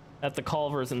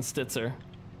Culvers and Stitzer?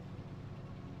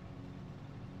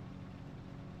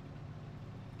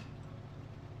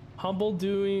 Humble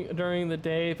during the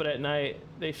day, but at night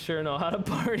they sure know how to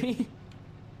party.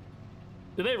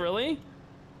 Do they really?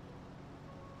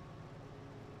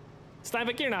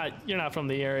 Steinbeck, you're not from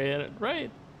the area,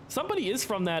 right? Somebody is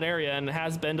from that area and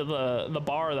has been to the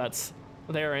bar that's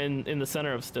there in the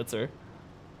center of Stitzer.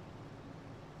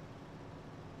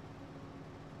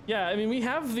 Yeah, I mean, we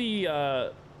have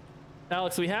the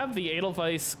Alex, we have the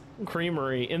Edelweiss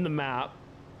Creamery in the map,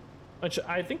 which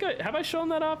I think have I shown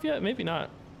that off yet? Maybe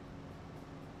not.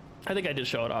 I think I did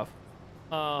show it off.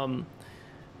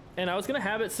 And I was gonna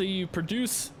have it so you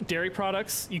produce dairy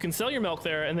products, you can sell your milk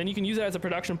there, and then you can use it as a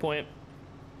production point.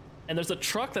 And there's a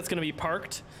truck that's gonna be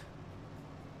parked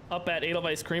up at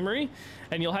Edelweiss Creamery,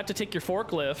 and you'll have to take your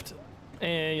forklift,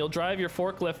 and you'll drive your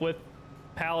forklift with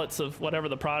pallets of whatever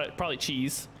the product, probably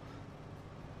cheese,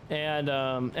 and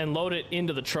load it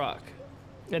into the truck.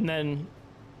 And then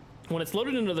when it's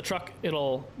loaded into the truck,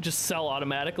 it'll just sell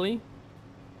automatically.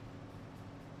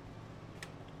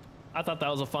 I thought that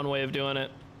was a fun way of doing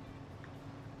it.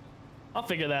 I'll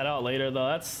figure that out later,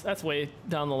 though. That's way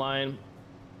down the line.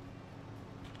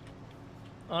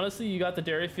 Honestly, you got the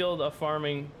dairy field of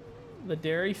farming. The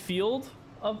dairy field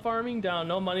of farming down.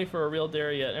 No money for a real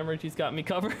dairy yet. Emergy's got me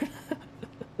covered.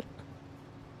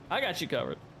 I got you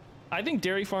covered. I think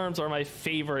dairy farms are my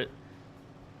favorite.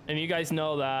 And you guys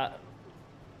know that.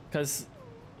 Because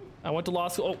I went to law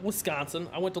school. Oh, Wisconsin.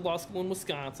 I went to law school in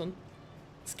Wisconsin.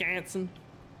 Wisconsin.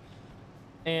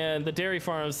 And the dairy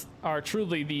farms are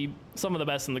truly some of the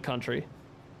best in the country.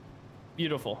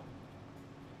 Beautiful.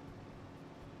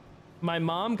 My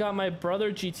mom got my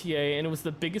brother GTA, and it was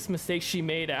the biggest mistake she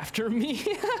made after me.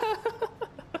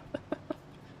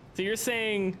 So you're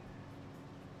saying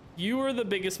you were the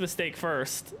biggest mistake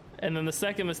first, and then the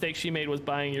second mistake she made was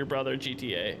buying your brother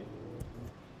GTA.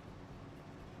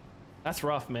 That's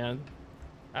rough, man.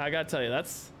 I gotta tell you,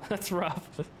 that's rough.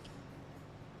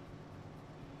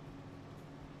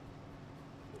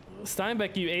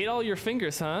 Steinbeck, you ate all your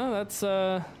fingers, huh? That's,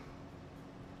 I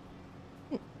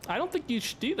don't think you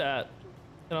should do that.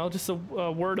 You know, just a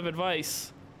word of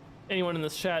advice. Anyone in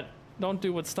this chat, don't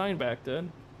do what Steinbeck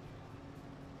did.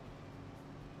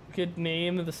 You could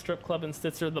name the strip club in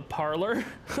Stitzer the Parlor.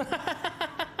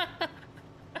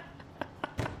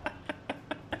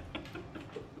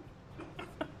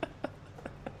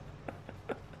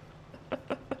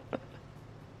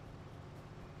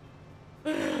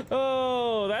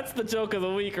 Oh, that's the joke of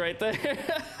the week right there.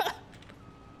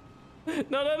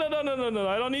 No.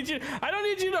 I don't need you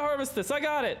to harvest this. I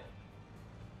got it.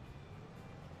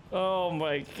 Oh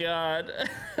my god.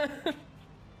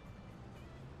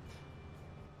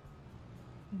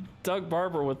 Doug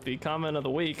Barber with the comment of the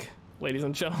week, ladies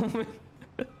and gentlemen.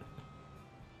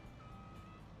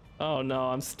 Oh no,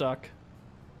 I'm stuck.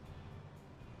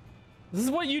 This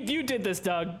is what you did this,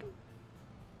 Doug.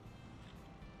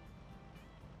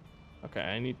 Okay,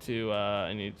 I need to,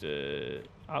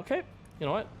 okay, you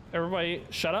know what? Everybody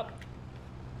shut up.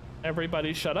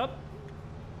 Everybody shut up.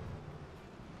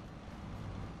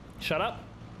 Shut up.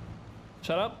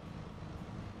 Shut up.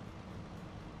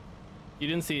 You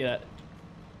didn't see that.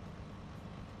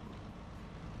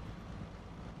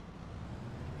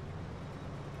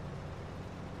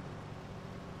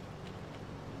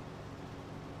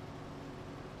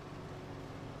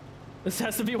 This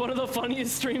has to be one of the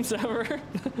funniest streams ever.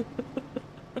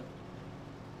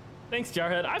 Thanks,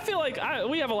 Jarhead. I feel like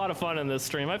we have a lot of fun in this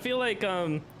stream. I feel like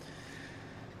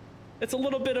it's a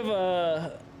little bit of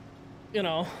a, you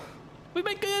know, we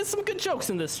make some good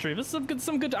jokes in this stream. This is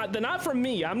some good. They're not from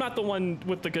me. I'm not the one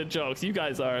with the good jokes. You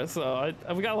guys are. So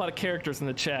we got a lot of characters in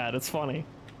the chat. It's funny.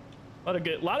 A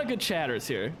lot of good chatters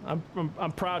here.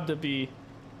 I'm proud to be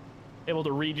able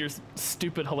to read your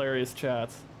stupid, hilarious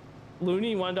chats.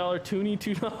 Looney, $1, Toonie,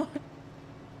 $2.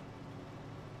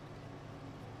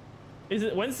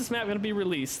 When's this map going to be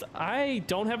released? I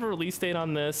don't have a release date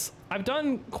on this. I've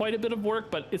done quite a bit of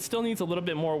work, but it still needs a little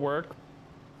bit more work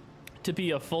to be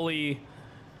a fully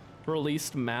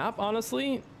released map,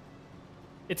 honestly.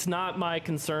 It's not my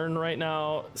concern right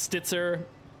now. Stitzer,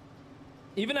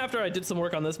 even after I did some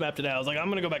work on this map today, I was like, I'm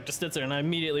going to go back to Stitzer, and I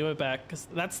immediately went back, because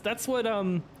that's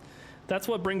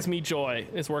what brings me joy,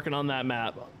 is working on that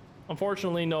map.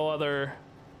 Unfortunately, no other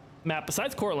map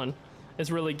besides Cortland is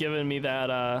really giving me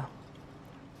that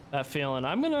that feeling.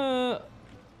 I'm gonna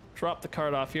drop the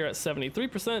card off here at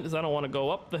 73% because I don't want to go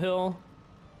up the hill.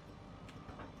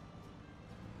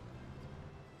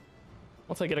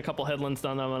 Once I get a couple headlands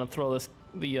done, I'm gonna throw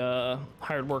the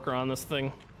hired worker on this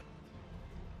thing.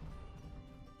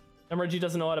 MRG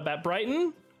doesn't know how to bat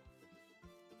Brighton.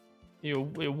 You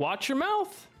watch your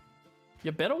mouth.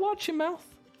 You better watch your mouth.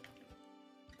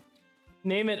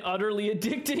 Name it utterly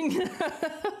addicting.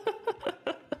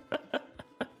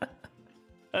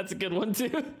 That's a good one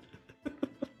too.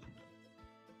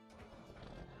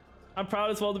 I'm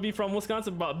proud as well to be from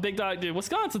Wisconsin, but Big Dog, dude,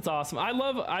 Wisconsin's awesome.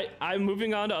 I'm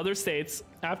moving on to other states.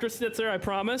 After Stitzer, I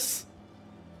promise,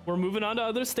 we're moving on to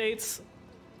other states.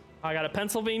 I got a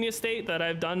Pennsylvania state that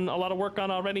I've done a lot of work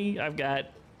on already. I've got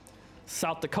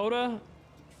South Dakota,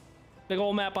 big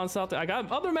old map on South. I got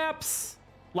other maps,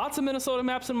 lots of Minnesota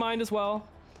maps in mind as well.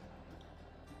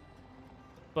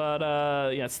 But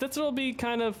yeah, Stitzer will be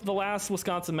kind of the last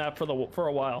Wisconsin map for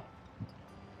a while.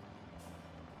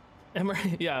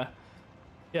 Yeah.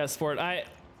 Yeah, Sport. I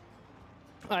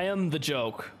am the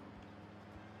joke.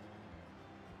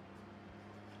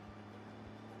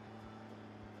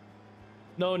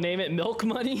 No, name it milk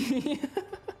money.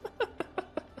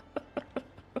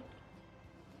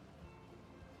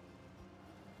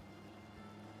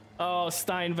 Oh,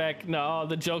 Steinbeck. No,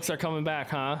 the jokes are coming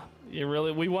back, huh?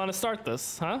 We want to start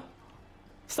this, huh?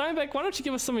 Steinbeck, why don't you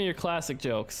give us some of your classic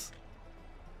jokes?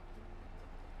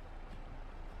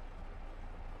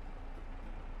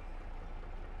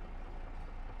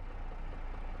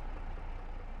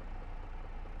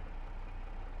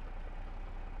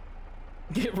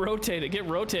 Get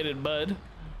rotated, bud.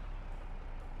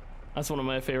 That's one of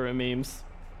my favorite memes.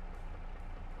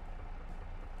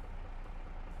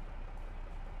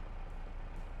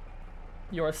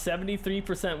 You're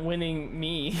 73% winning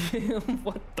me.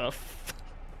 What the f—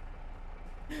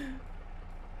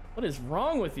 What is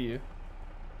wrong with you?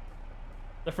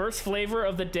 The first flavor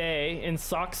of the day in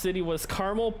Sock City was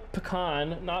caramel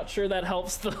pecan. Not sure that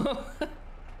helps though.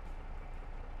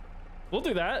 We'll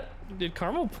do that. Dude,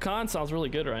 caramel pecan sounds really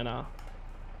good right now.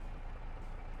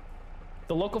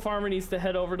 The local farmer needs to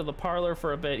head over to the parlor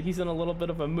for a bit. He's in a little bit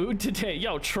of a mood today.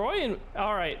 Yo, Troy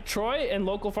and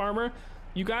local farmer,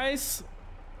 you guys,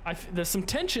 there's some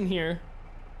tension here.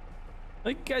 I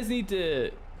think you guys need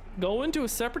to go into a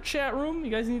separate chat room.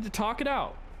 You guys need to talk it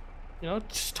out. You know,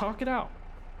 just talk it out.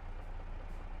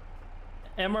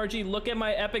 MRG, look at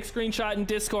my epic screenshot in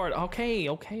Discord. Okay.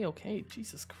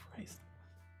 Jesus Christ.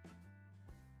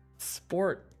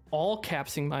 Sport all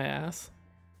capsing my ass.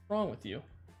 What's wrong with you?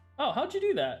 Oh, how'd you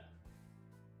do that?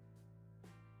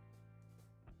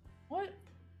 What?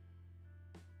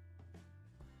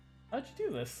 How'd you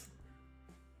do this?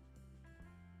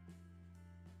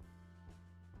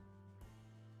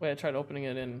 Wait, I tried opening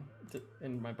it in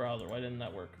my browser. Why didn't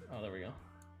that work? Oh, there we go.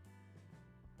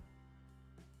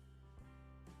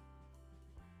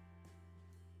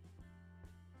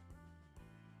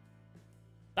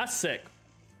 That's sick.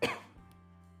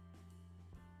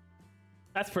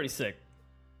 That's pretty sick.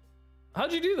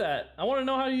 How'd you do that? I want to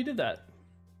know how you did that.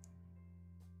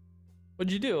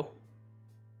 What'd you do?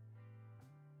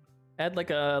 Add like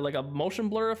a motion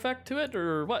blur effect to it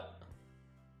or what?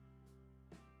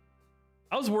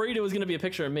 I was worried it was gonna be a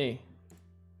picture of me.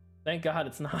 Thank God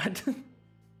it's not.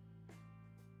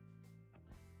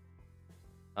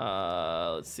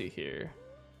 Let's see here.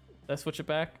 Did I switch it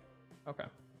back? Okay.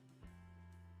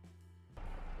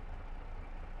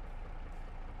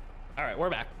 All right, we're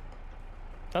back.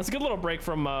 That's a good little break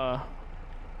from,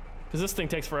 because this thing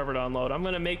takes forever to unload. I'm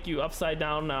gonna make you upside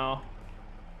down now.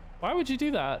 Why would you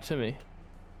do that to me?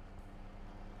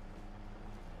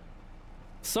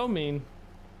 So mean.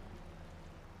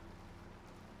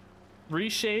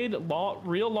 Reshade,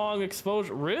 real long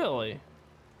exposure. Really? I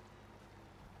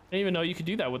didn't even know you could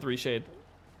do that with reshade.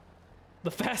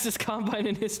 The fastest combine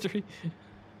in history.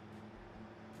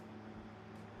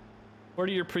 What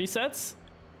are your presets?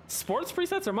 Sports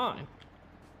presets or mine?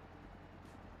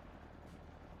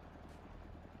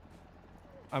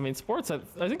 I mean, sports, I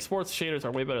think sports shaders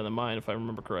are way better than mine, if I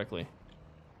remember correctly.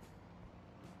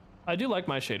 I do like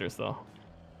my shaders, though.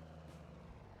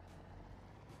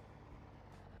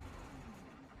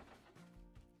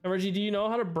 Emergy, do you know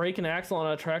how to brake an axle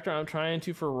on a tractor? I'm trying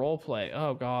to for roleplay.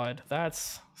 Oh, God.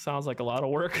 Sounds like a lot of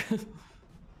work.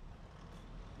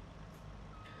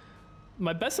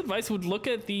 My best advice would look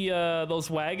at the those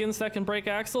wagons that can brake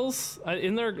axles.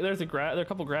 There's there are a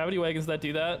couple gravity wagons that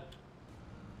do that.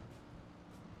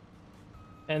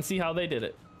 And see how they did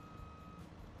it.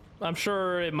 I'm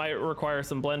sure it might require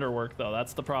some blender work though,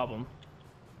 that's the problem.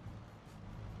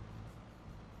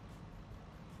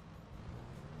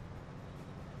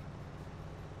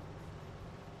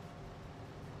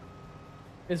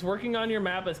 Is working on your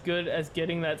map as good as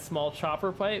getting that small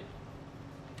chopper pipe?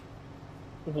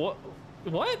 What?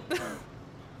 What?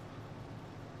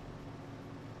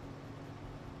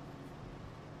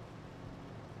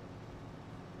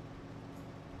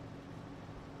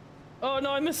 Oh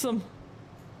no, I missed some.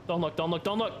 Don't look, don't look,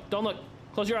 don't look, don't look.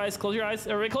 Close your eyes, close your eyes.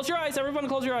 Everybody close your eyes, everyone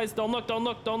close your eyes. Don't look, don't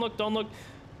look, don't look, don't look.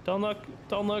 Don't look,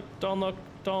 don't look, don't look.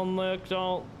 Don't look,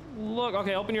 don't look.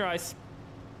 Okay, open your eyes.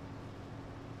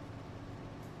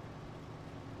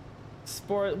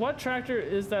 Sport, what tractor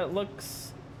is that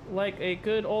looks like a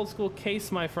good old school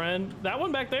case, my friend? That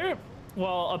one back there?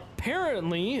 Well,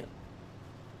 apparently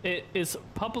it is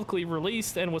publicly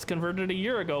released and was converted a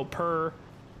year ago per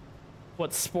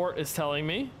what Sport is telling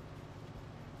me.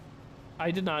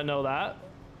 I did not know that.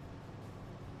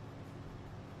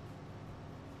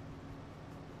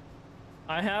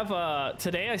 I have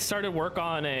today I started work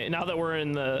on a, now that we're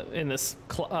in this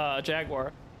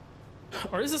Jaguar.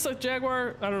 Or is this a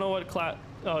Jaguar? I don't know what class.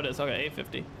 Oh, it is. Okay,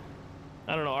 850.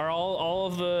 I don't know. Are all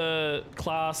of the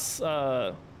class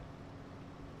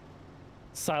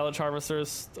silage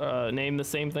harvesters named the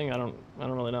same thing? I don't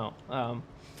really know. I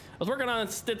was working on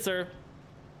Stitzer,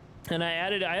 and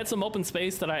I had some open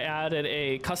space that I added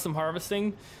a custom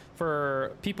harvesting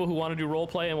for people who want to do role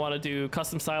play and want to do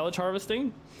custom silage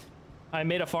harvesting. I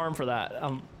made a farm for that.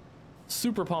 I'm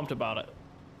super pumped about it.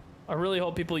 I really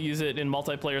hope people use it in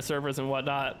multiplayer servers and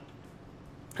whatnot.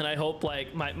 And I hope,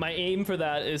 like, my aim for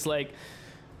that is, like,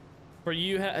 for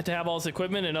you to have all this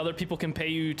equipment and other people can pay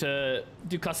you to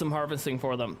do custom harvesting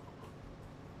for them.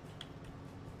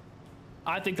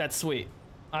 I think that's sweet.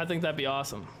 I think that'd be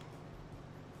awesome.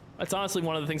 That's honestly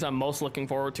one of the things I'm most looking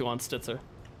forward to on Stitzer.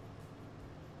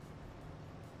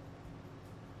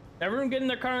 Everyone get in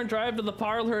their car and drive to the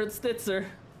parlor at Stitzer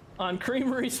on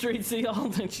Creamery Street, see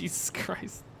Alden. Jesus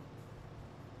Christ.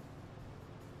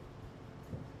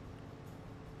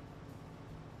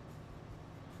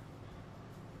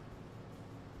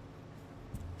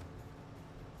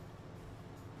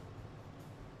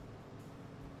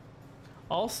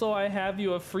 Also, I have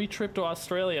you a free trip to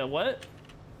Australia. What?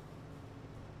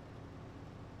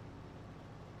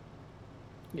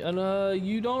 And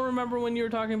you don't remember when you were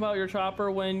talking about your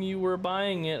chopper when you were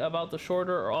buying it about the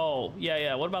shorter? Oh,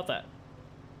 yeah. What about that?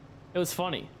 It was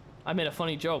funny. I made a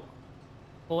funny joke.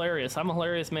 Hilarious. I'm a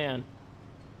hilarious man.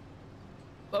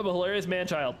 I'm a hilarious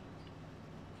man-child.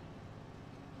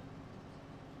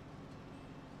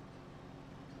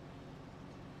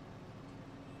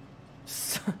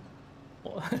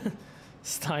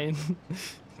 Stein,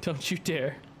 don't you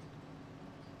dare.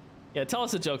 Yeah, tell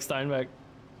us a joke, Steinbeck.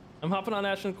 I'm hopping on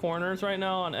Ashton Corners right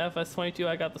now on FS22.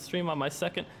 I got the stream on my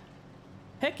second.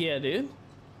 Heck yeah, dude.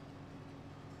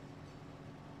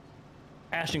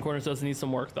 Ashton Corners does need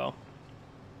some work though.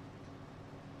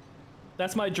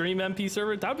 That's my dream MP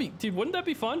server. That'd be, dude, wouldn't that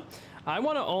be fun? I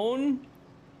want to own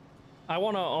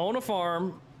a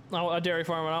farm, a dairy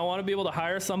farm, and I want to be able to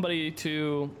hire somebody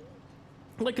to,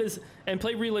 like, and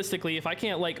play realistically. If I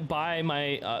can't, like, buy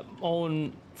my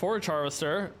own forage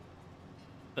harvester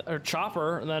or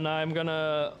chopper, then I'm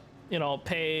gonna, you know,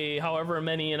 pay however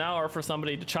many an hour for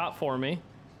somebody to chop for me.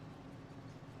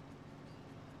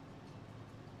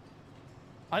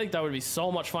 I think that would be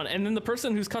so much fun. And then the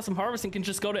person who's custom harvesting can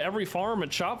just go to every farm and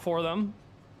chop for them.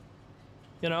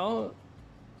 You know?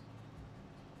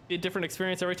 Be a different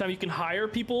experience every time. You can hire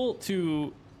people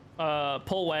to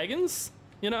pull wagons,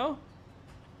 you know?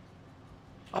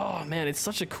 Oh man, it's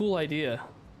such a cool idea.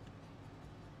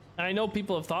 And I know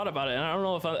people have thought about it, and I don't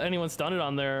know if anyone's done it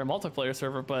on their multiplayer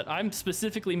server, but I'm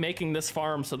specifically making this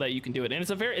farm so that you can do it. And it's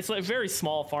a very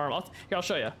small farm. I'll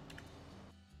show you.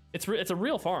 It's a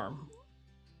real farm.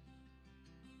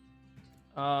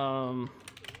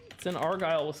 It's in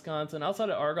Argyle, Wisconsin. Outside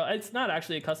of Argyle, it's not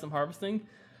actually a custom harvesting,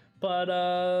 but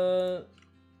I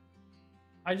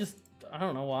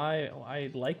don't know why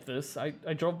I like this. I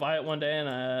drove by it one day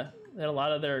and they had a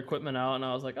lot of their equipment out, and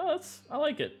I was like, oh, I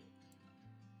like it.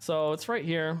 So it's right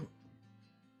here.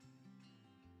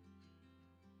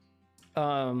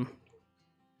 And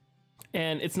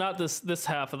it's not this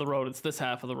half of the road, it's this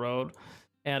half of the road.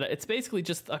 And it's basically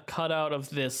just a cutout of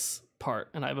this part.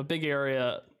 And I have a big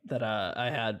area that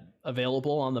I had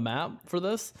available on the map for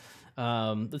this.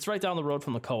 It's right down the road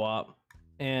from the co-op.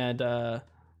 And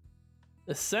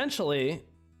essentially,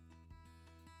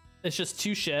 it's just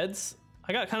two sheds.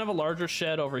 I got kind of a larger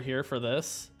shed over here for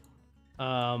this.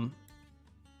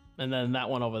 And then that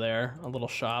one over there, a little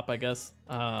shop, I guess.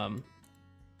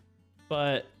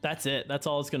 But that's it. That's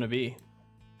all it's going to be.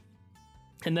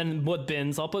 And then wood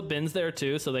bins. I'll put bins there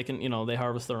too, so they can, you know, they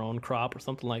harvest their own crop or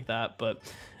something like that. But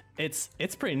it's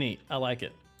pretty neat. I like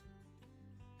it.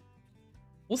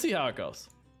 We'll see how it goes.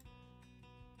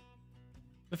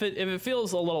 If it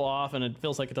feels a little off and it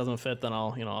feels like it doesn't fit, then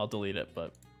I'll delete it.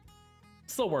 But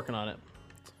still working on it.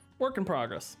 Work in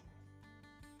progress.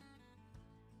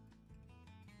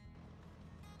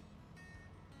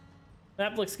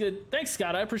 That looks good. Thanks,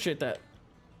 Scott. I appreciate that.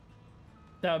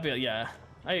 That would be, yeah.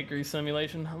 I agree,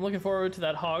 simulation. I'm looking forward to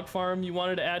that hog farm you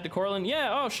wanted to add to Cortland.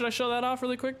 Yeah, oh, should I show that off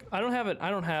really quick? I don't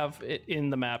have it in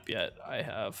the map yet. I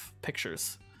have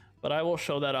pictures, but I will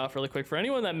show that off really quick. For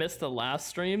anyone that missed the last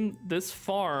stream, this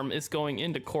farm is going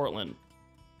into Cortland,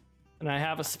 and I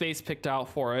have a space picked out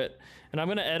for it, and I'm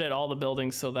gonna edit all the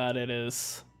buildings so that it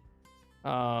is, it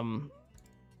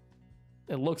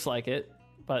looks like it,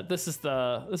 but this is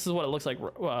what it looks like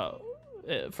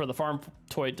for the farm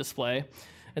toy display.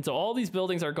 And so all these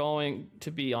buildings are going to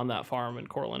be on that farm in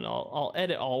Cortland. I'll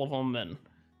edit all of them, and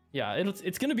yeah,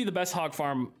 it's going to be the best hog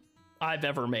farm I've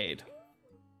ever made.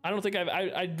 I don't think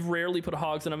I rarely put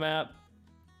hogs in a map,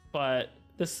 but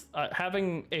this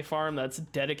having a farm that's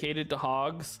dedicated to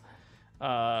hogs,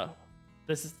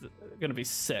 this is going to be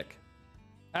sick.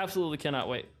 Absolutely cannot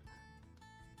wait.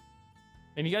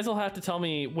 And you guys will have to tell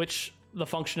me the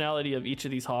functionality of each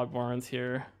of these hog barns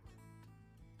here.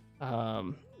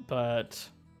 But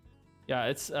yeah,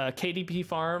 it's KDP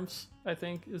Farms, I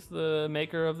think, is the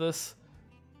maker of this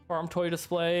farm toy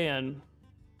display, and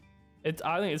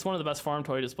I think it's one of the best farm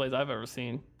toy displays I've ever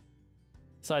seen,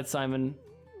 besides Simon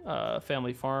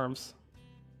Family Farms.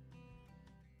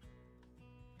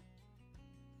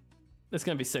 It's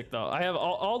gonna be sick though. I have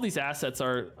all these assets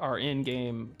are in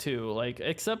game too, like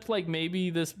except like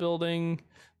maybe this building,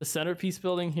 the centerpiece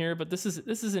building here, but this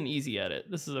is an easy edit.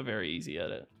 This is a very easy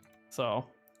edit. So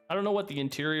I don't know what the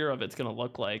interior of it's gonna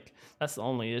look like. That's the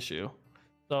only issue.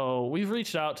 So we've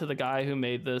reached out to the guy who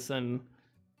made this, and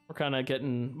we're kind of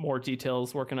getting more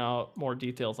details, working out more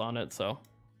details on it. So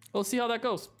we'll see how that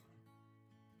goes.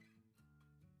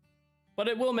 But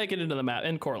it will make it into the map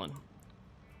in Cortland,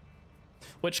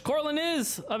 which Cortland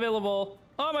is available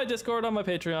on my Discord, on my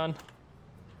Patreon.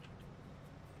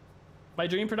 My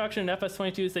dream production in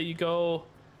FS22 is that you go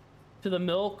to the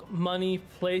milk money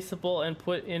placeable and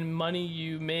put in money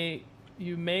you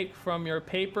make from your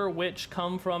paper, which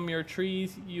come from your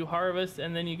trees you harvest,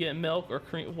 and then you get milk or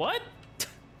cream. What?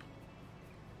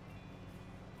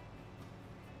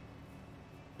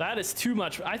 That is too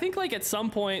much. I think like at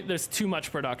some point there's too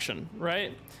much production,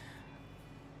 right?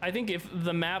 I think if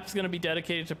the map's going to be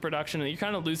dedicated to production, you're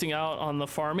kind of losing out on the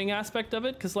farming aspect of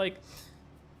it, because like,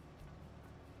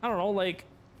 I don't know, like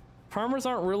farmers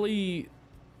aren't really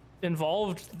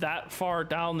involved that far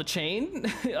down the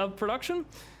chain of production.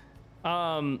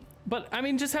 But I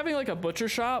mean, just having like a butcher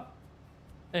shop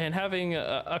and having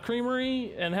a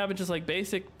creamery and having just like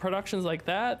basic productions like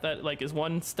that like is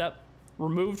one step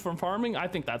removed from farming, I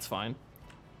think that's fine.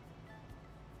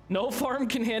 No farm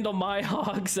can handle my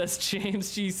hog, says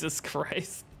James. Jesus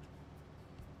Christ.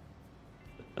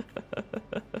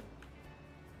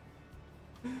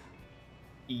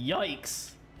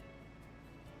 Yikes.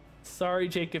 Sorry,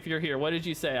 Jake, if you're here. What did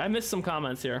you say? I missed some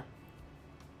comments here.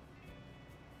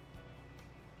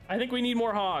 I think we need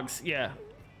more hogs. Yeah.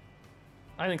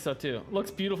 I think so too.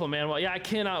 Looks beautiful, man. Well, yeah, I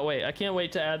cannot wait. I can't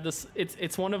wait to add this.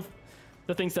 It's one of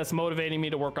the things that's motivating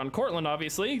me to work on Cortland,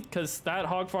 obviously, because that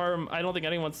hog farm, I don't think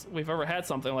we've ever had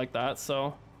something like that. So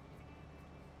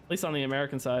at least on the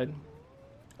American side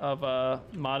of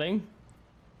modding.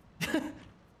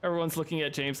 Everyone's looking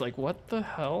at James like, what the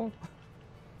hell?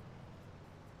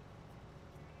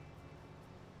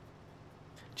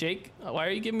 Jake, why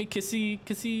are you giving me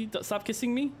kissy? Stop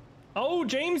kissing me. Oh,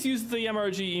 James used the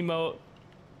MRG emote.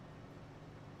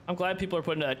 I'm glad people are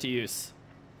putting that to use.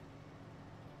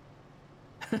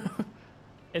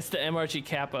 It's the MRG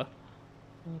Kappa.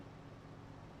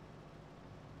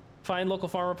 Find local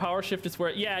farmer power shift is where,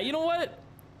 yeah, you know what?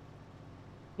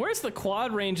 Where's the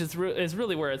quad range is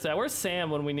really where it's at. Where's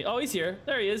Sam when we need, oh, he's here.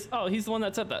 There he is. Oh, he's the one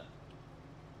that said that.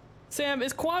 Sam,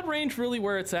 is quad range really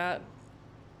where it's at?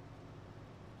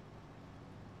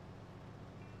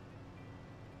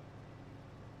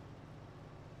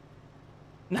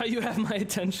 Now you have my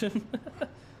attention.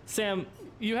 Sam,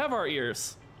 you have our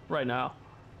ears right now.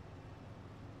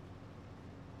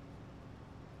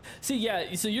 See,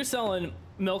 yeah, so you're selling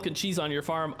milk and cheese on your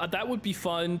farm. That would be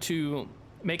fun to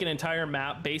make an entire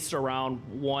map based around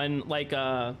one, like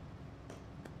South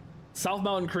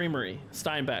Mountain Creamery,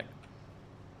 Steinbeck.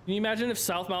 Can you imagine if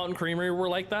South Mountain Creamery were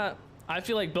like that? I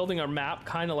feel like building a map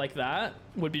kind of like that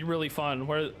would be really fun.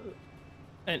 Where,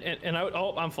 and I would,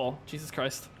 oh, I'm full. Jesus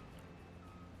Christ.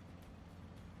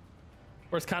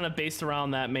 Where it's kind of based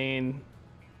around that main,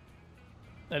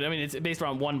 I mean, it's based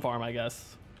around one farm, I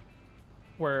guess,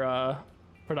 where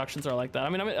productions are like that. I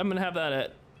mean, I'm gonna have that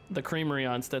at the creamery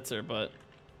on Stitzer, but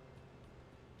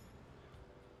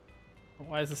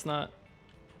why is this not?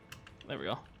 There we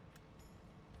go.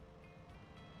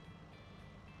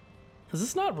 Does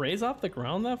this not raise off the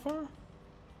ground that far?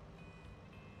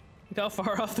 Look how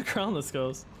far off the ground this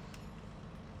goes.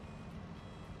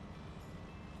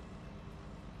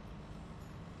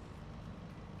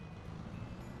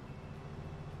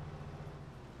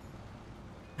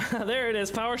 There it is.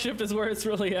 Power shift is where it's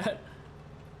really at.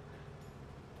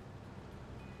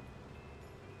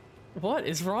 What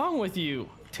is wrong with you,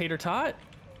 Tater Tot?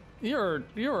 You're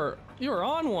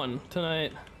on one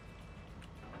tonight.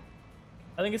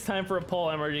 I think it's time for a poll,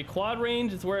 MRG. Quad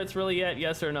range is where it's really at,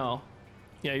 yes or no?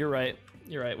 Yeah, you're right.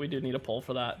 You're right. We do need a poll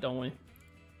for that, don't we?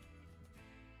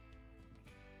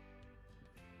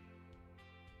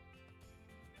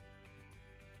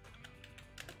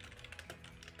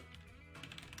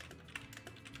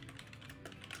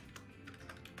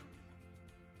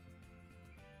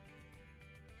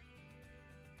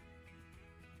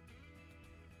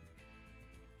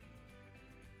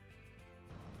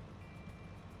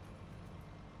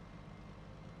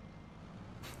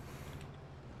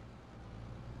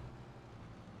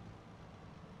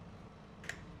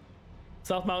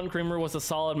 South Mountain Creamer was a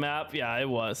solid map. Yeah, it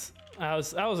was. That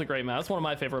was a great map. That's one of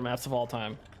my favorite maps of all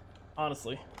time,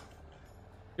 honestly.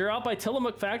 You're out by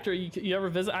Tillamook Factory. You ever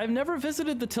visit? I've never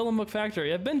visited the Tillamook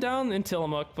Factory. I've been down in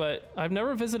Tillamook, but I've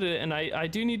never visited it, and I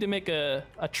do need to make a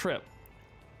trip.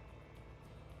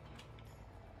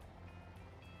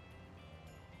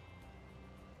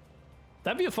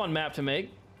 That'd be a fun map to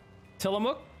make.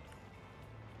 Tillamook?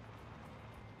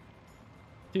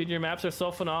 Dude, your maps are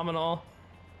so phenomenal.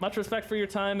 Much respect for your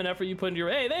time and effort you put into your...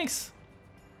 Hey, thanks!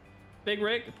 Big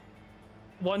Rick.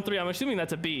 1-3, I'm assuming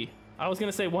that's a B. I was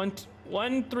gonna say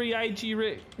 1-3 IG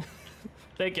Rick.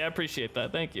 Thank you, I appreciate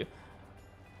that, thank you.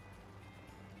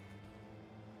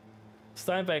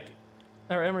 Steinbeck,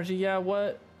 or MRG, yeah,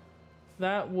 what?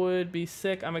 That would be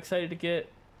sick. I'm excited to get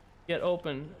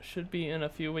open. Should be in a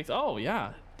few weeks. Oh,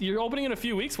 yeah. You're opening in a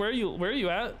few weeks? Where are you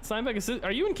at? Steinbeck,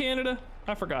 are you in Canada?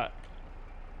 I forgot.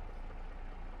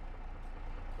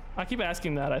 I keep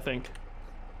asking that, I think.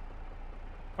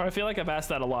 Or I feel like I've asked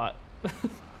that a lot.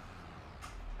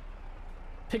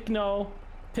 Pick no,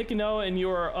 and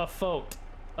you're a foat.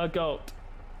 A goat.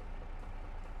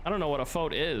 I don't know what a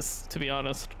foat is, to be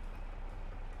honest.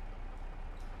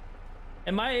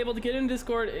 Am I able to get in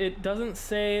Discord? It doesn't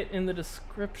say it in the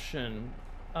description.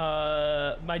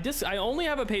 I only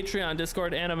have a Patreon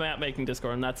Discord and a map making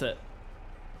Discord, and that's it.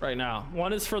 Right now.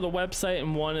 One is for the website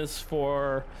and one is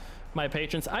for my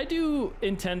patrons. I do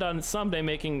intend on someday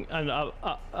making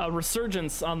a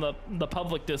resurgence on the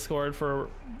public Discord for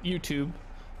YouTube,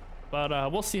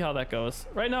 but we'll see how that goes.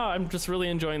 Right now, I'm just really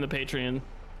enjoying the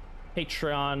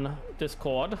Patreon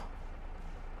Discord.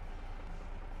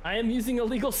 I am using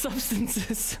illegal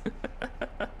substances.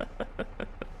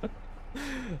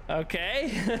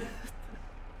 Okay.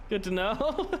 Good to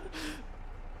know.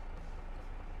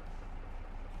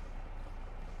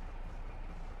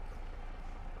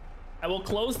 I will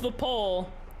close the poll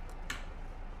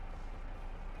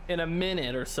in a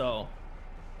minute or so.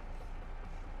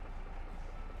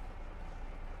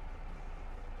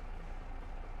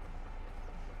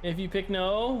 If you pick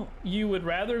no, you would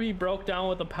rather be broke down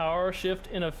with a power shift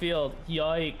in a field.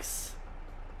 Yikes.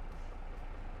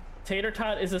 Tater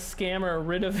Tot is a scammer.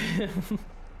 Rid of him.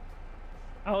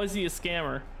 How is he a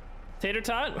scammer? Tater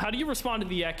Tot, how do you respond to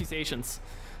the accusations?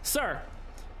 Sir.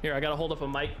 Here, I gotta hold up a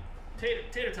mic.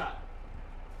 Tater Tot.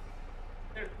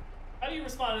 How do you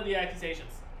respond to the accusations?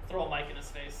 Throw a mic in his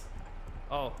face.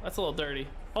 Oh, that's a little dirty.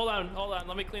 Hold on.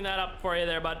 Let me clean that up for you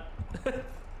there, bud.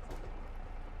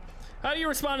 How do you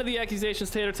respond to the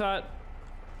accusations, Tater Tot?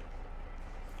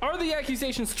 Are the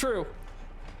accusations true?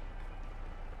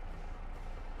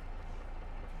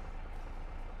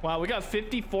 Wow, we got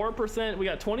 54%. We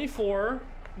got 24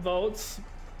 votes.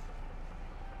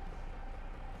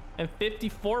 And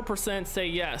 54% say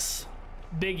yes.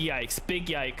 Big yikes, big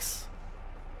yikes.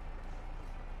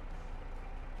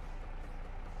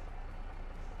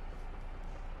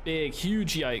 Big,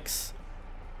 huge yikes.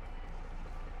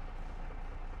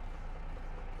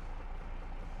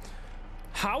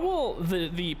 How will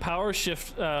the power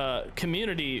shift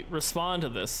community respond to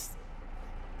this?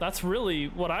 That's really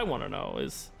what I want to know.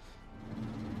 Is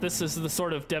this is the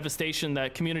sort of devastation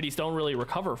that communities don't really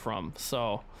recover from.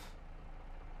 So,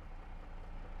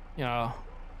 yeah,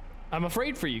 I'm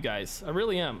afraid for you guys. I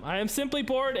really am. I am simply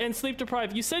bored and sleep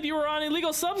deprived. You said you were on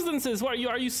illegal substances. What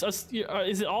are you? Is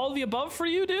it all of the above for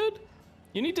you, dude?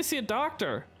 You need to see a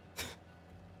doctor.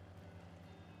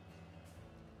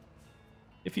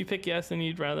 If you pick yes, then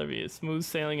you'd rather be smooth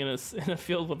sailing in a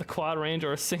field with a quad range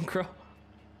or a synchro.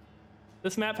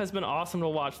 This map has been awesome to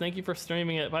watch. Thank you for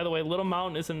streaming it. By the way, Little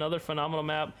Mountain is another phenomenal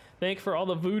map. Thank you for all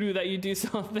the voodoo that you do.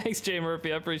 So thanks, Jay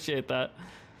Murphy. I appreciate that.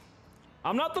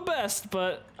 I'm not the best,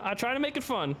 but I try to make it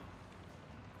fun.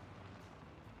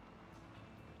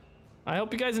 I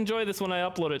hope you guys enjoy this when I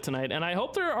upload it tonight, and I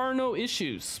hope there are no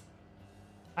issues.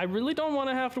 I really don't want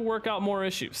to have to work out more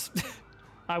issues.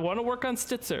 I want to work on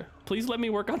Stitzer. Please let me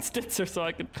work on Stitzer so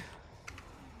I can...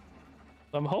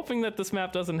 I'm hoping that this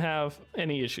map doesn't have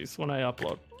any issues when I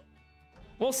upload.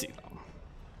 We'll see, though.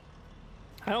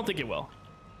 I don't think it will.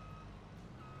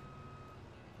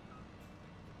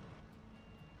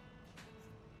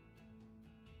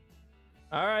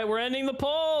 All right, we're ending the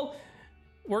poll.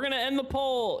 We're gonna end the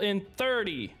poll in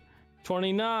 30,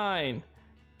 29,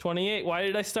 28. Why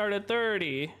did I start at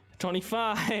 30?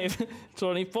 25,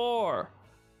 24,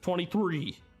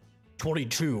 23,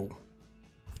 22,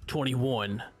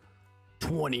 21,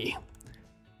 20,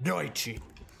 19,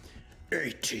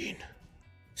 18,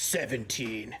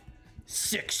 17,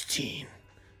 16,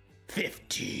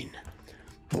 15,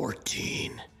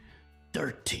 14,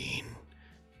 13,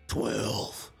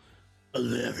 12,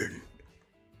 11.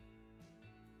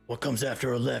 What comes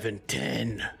after 11?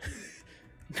 10,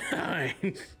 9,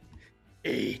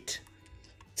 8,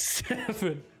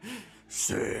 7,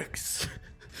 6,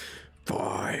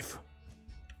 5,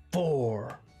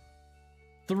 4,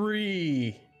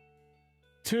 3,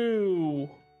 2,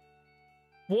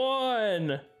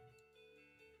 1.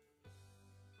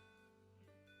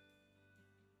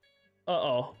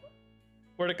 Uh-oh.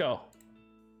 Where'd it go?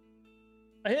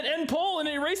 I hit end poll and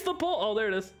it erased the poll. Oh, there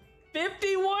it is. 51%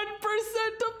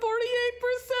 to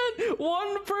 48%.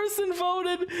 One person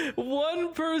voted.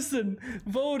 One person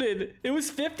voted. It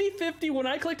was 50-50 when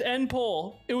I clicked end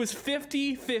poll. It was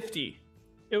 50-50.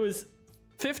 It was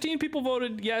 15 people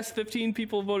voted yes, 15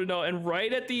 people voted no. And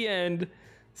right at the end,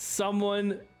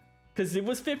 someone, because it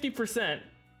was 50%.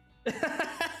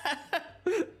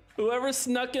 Whoever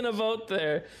snuck in a vote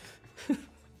there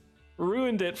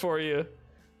ruined it for you.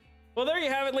 Well, there you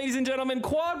have it, ladies and gentlemen.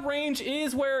 Quad range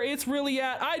is where it's really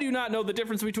at. I do not know the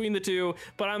difference between the two,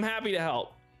 but I'm happy to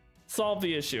help solve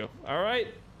the issue. All right?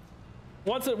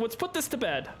 Let's put this to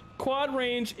bed. Quad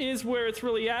range is where it's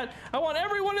really at. I want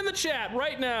everyone in the chat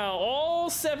right now, all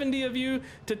 70 of you,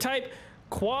 to type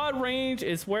quad range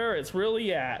is where it's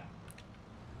really at.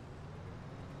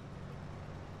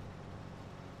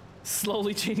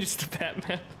 Slowly changes to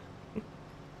Batman.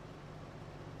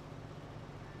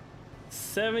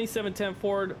 7710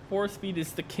 Ford, 4-speed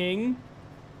is the king.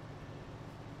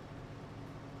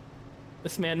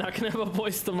 This man not gonna have a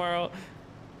voice tomorrow.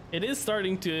 It is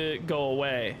starting to go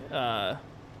away.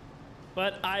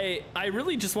 But I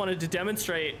really just wanted to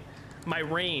demonstrate my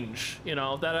range, you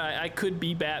know, that I could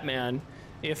be Batman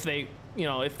if they, you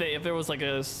know, if there was like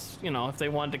a, you know, if they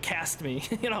wanted to cast me,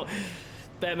 you know,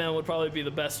 Batman would probably be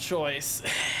the best choice.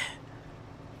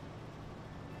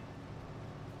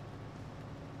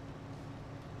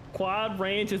 Quad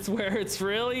range is where it's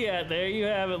really at. There you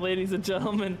have it, ladies and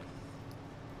gentlemen.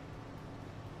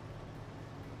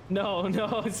 No,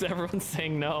 everyone's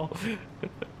saying no.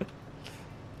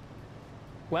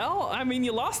 Well, I mean,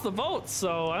 you lost the vote,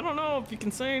 so I don't know if you can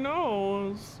say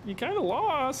no. You kind of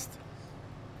lost.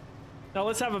 Now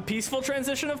let's have a peaceful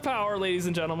transition of power, ladies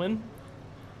and gentlemen.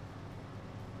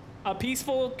 A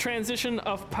peaceful transition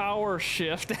of power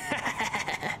shift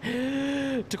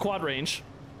to quad range.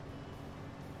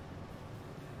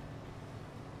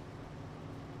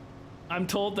 I'm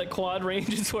told that quad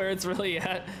range is where it's really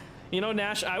at. You know,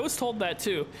 Nash, I was told that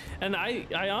too. And I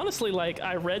honestly, like,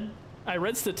 I read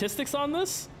statistics on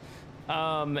this,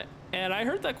 and I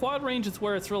heard that quad range is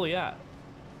where it's really at.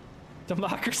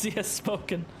 Democracy has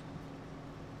spoken.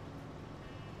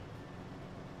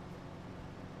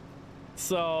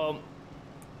 So,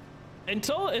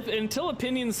 until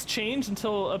opinions change,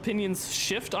 until opinions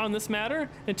shift on this matter,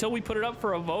 until we put it up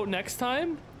for a vote next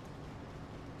time,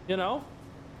 you know,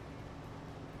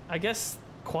 I guess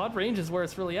quad range is where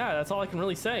it's really at. That's all I can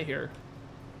really say here.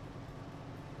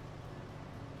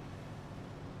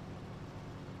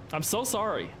 I'm so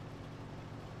sorry.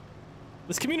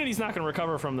 This community's not going to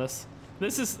recover from this.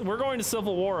 We're going to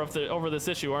civil war over this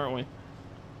issue, aren't we?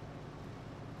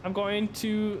 I'm going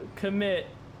to commit.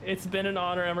 It's been an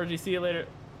honor, Emergy. See you later.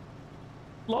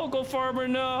 Local farmer,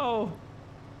 no.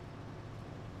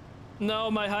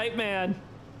 No, my hype man.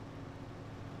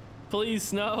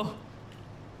 Please, no.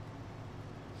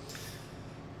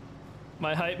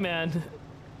 My hype man.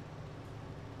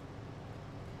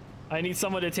 I need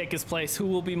someone to take his place. Who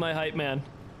will be my hype man?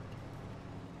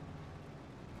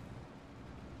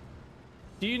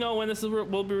 Do you know when this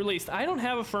will be released? I don't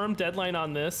have a firm deadline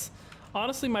on this.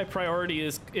 Honestly, my priority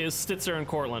is Stitzer and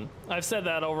Cortland. I've said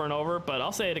that over and over, but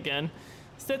I'll say it again.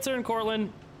 Stitzer and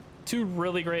Cortland, two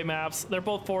really great maps. They're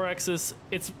both 4Xs.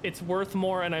 It's worth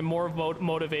more, and I'm more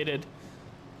motivated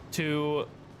to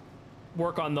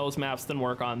work on those maps than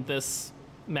work on this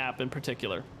map in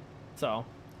particular. So,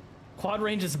 quad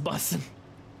range is bussin'.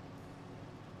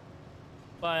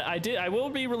 But I will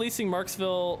be releasing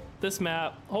Marxville, this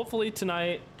map, hopefully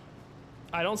tonight.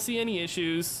 I don't see any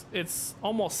issues. It's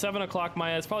almost 7 o'clock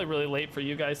my end. It's probably really late for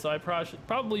you guys, so I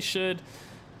probably should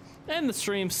end the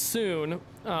stream soon,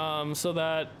 so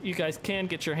that you guys can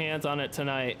get your hands on it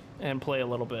tonight and play a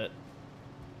little bit.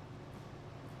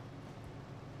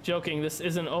 Joking, this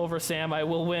isn't over, Sam. I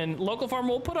will win. Local Farm,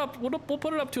 we'll put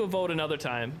it up to a vote another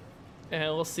time, and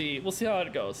we'll see how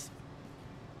it goes.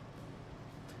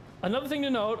 Another thing to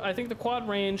note, I think the quad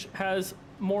range has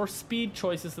more speed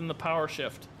choices than the power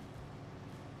shift.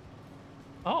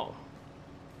 Oh.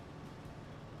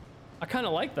 I kind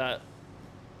of like that,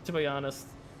 to be honest.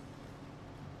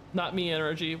 Not me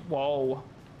energy. Whoa.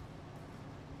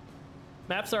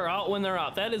 Maps are out when they're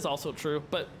out. That is also true,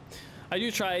 but I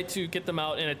do try to get them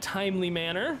out in a timely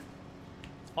manner.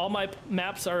 All my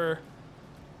maps are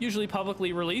usually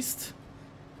publicly released,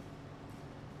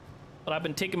 but I've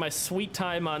been taking my sweet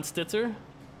time on Stitzer.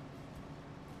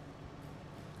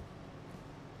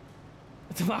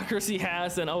 Democracy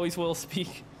has and always will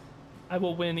speak. I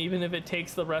will win, even if it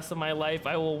takes the rest of my life.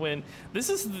 I will win. This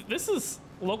is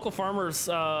Local Farmer's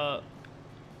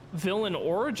villain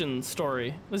origin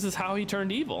story. This is how he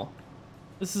turned evil.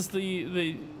 This is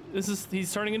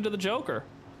he's turning into the Joker.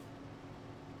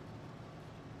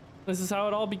 This is how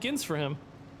it all begins for him.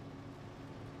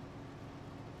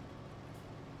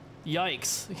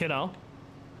 Yikes, you know.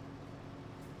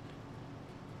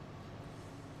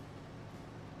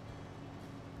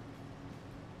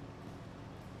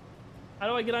 How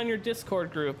do I get on your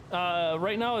Discord group?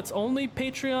 Right now it's only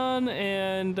Patreon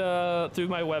and through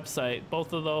my website,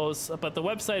 both of those. But the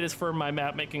website is for my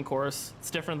map making course.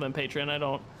 It's different than Patreon. I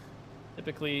don't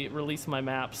typically release my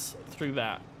maps through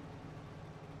that.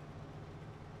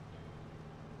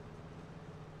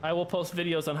 I will post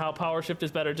videos on how power shift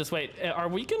is better. Just wait, are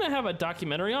we gonna have a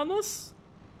documentary on this?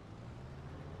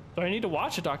 Do I need to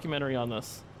watch a documentary on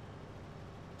this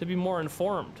to be more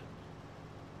informed?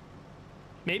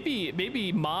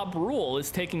 Maybe mob rule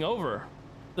is taking over.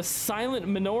 The silent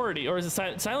minority, or is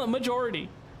it silent majority?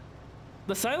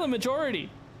 The silent majority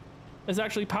is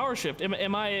actually power shift.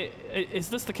 Is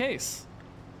this the case?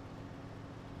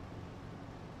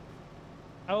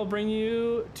 I will bring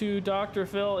you to Dr.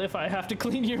 Phil if I have to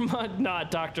clean your mud. Not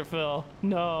Dr. Phil.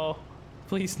 No,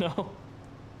 please no.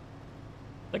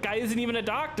 That guy isn't even a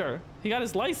doctor. He got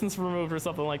his license removed or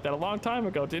something like that a long time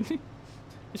ago, didn't he?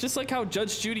 It's just like how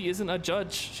Judge Judy isn't a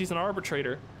judge. She's an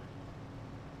arbitrator.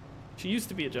 She used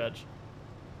to be a judge.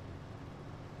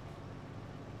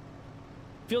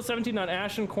 Field 17 on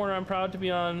Ashton Corner. I'm proud to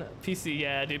be on PC.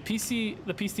 Yeah, dude.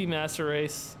 The PC Master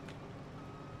Race.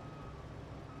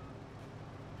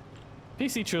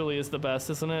 PC truly is the best,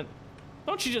 isn't it?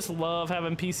 Don't you just love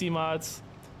having PC mods?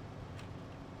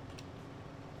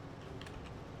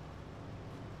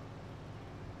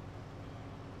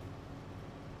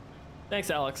 Thanks,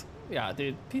 Alex. Yeah,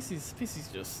 dude, PC's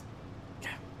just, yeah.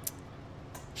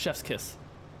 Chef's kiss.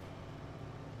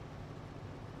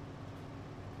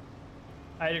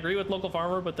 I'd agree with Local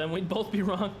Farmer, but then we'd both be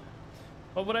wrong.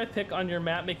 What would I pick on your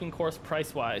map making course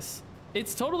price-wise?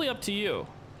 It's totally up to you.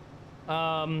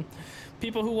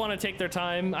 People who want to take their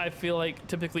time, I feel like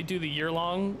typically do the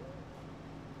year-long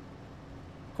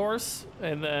course,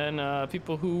 and then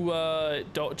people who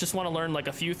don't just want to learn like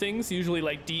a few things, usually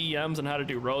like DEMs and how to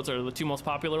do roads are the two most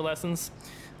popular lessons.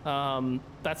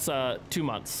 That's 2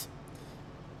 months.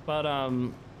 But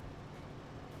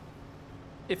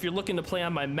if you're looking to play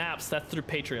on my maps, that's through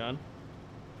Patreon,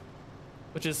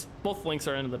 which is, both links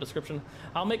are in the description.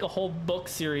 I'll make a whole book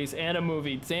series and a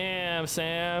movie. Damn,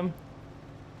 Sam.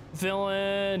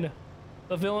 Villain.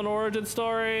 The villain origin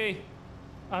story.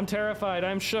 I'm terrified.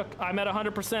 I'm shook. I'm at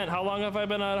 100%. How long have I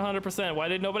been at 100%? Why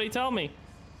did nobody tell me?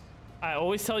 I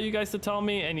always tell you guys to tell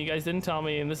me, and you guys didn't tell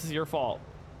me, and this is your fault.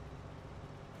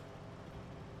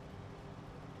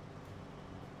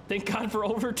 Thank God for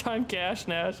overtime cash,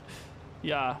 Nash.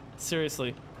 Yeah,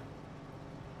 seriously.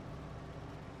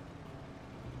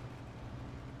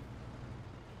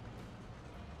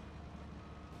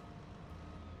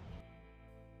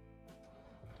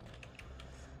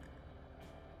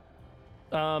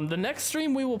 The next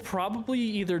stream we will probably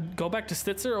either go back to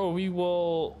Stitzer, or we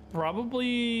will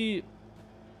probably...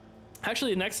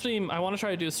 Actually, the next stream, I want to try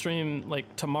to do a stream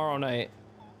like tomorrow night,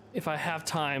 if I have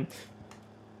time,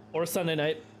 or Sunday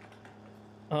night.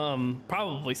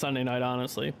 Probably Sunday night,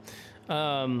 honestly.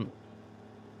 And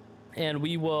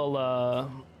we will,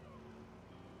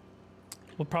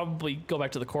 we'll probably go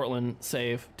back to the Cortland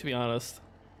save, to be honest.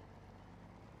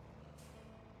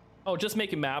 Oh, just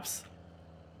making maps.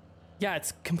 Yeah,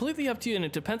 it's completely up to you, and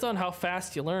it depends on how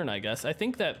fast you learn, I guess. I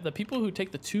think that the people who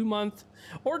take the 2-month,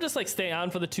 or just like stay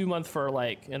on for the 2-month for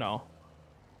like, you know,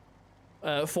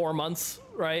 4 months,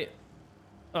 right?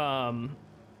 It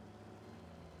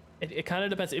kind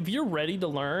of depends. If you're ready to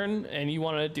learn and you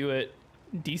want to do it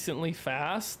decently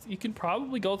fast, you can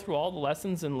probably go through all the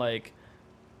lessons in like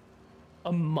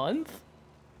a month.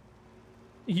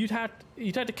 You'd have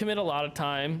to commit a lot of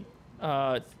time.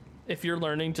 If you're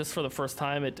learning just for the first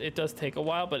time, it does take a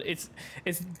while, but it's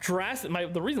drastic.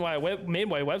 The reason why I made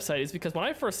my website is because when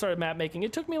I first started map making,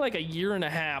 it took me like 1.5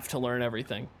 years to learn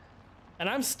everything, and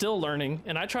I'm still learning.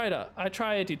 And I try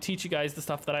to teach you guys the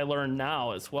stuff that I learn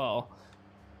now as well,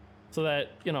 so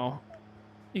that, you know,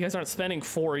 you guys aren't spending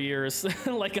 4 years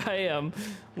like I am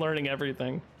learning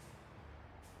everything.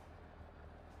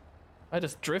 I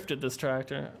just drifted this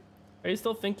tractor. Are you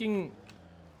still thinking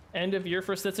end of year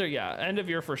for Stitzer? Yeah, end of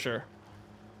year for sure.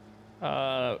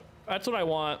 That's what I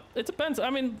want. It depends. I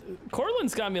mean,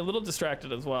 Cortland's got me a little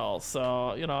distracted as well.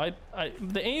 So, you know,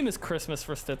 the aim is Christmas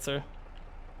for Stitzer.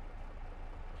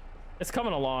 It's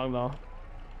coming along though.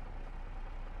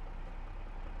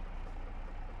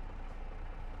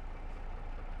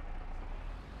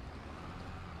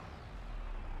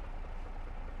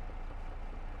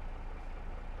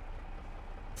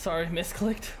 Sorry,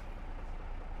 misclicked.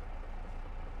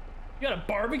 You got a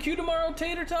barbecue tomorrow,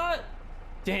 Tater Tot?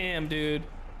 Damn, dude.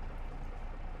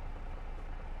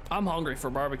 I'm hungry for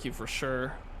barbecue for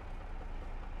sure.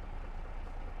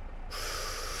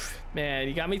 Man,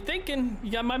 you got me thinking.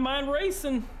 You got my mind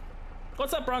racing.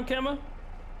 What's up, Bronkema?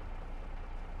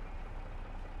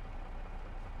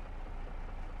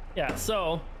 Yeah,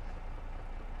 so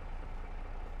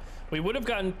we would have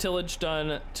gotten tillage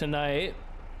done tonight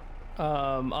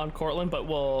on Cortland, but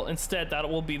that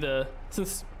will be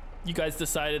since you guys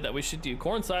decided that we should do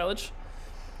corn silage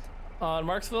on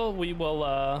Marxville,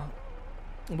 we'll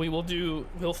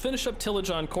finish up tillage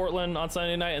on Cortland on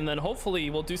Sunday night, and then hopefully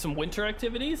we'll do some winter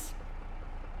activities,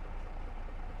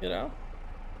 you know,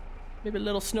 maybe a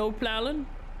little snow plowing,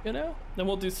 you know, then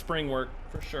we'll do spring work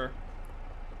for sure.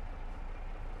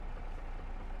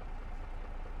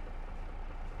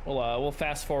 We'll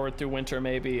fast forward through winter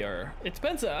maybe, or it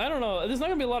depends. I don't know. There's not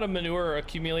gonna be a lot of manure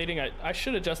accumulating. I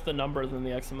should adjust the numbers in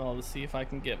the XML to see if I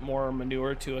can get more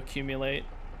manure to accumulate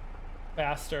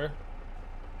faster.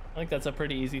 I think that's a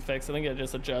pretty easy fix. I think I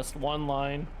just adjust one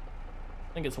line.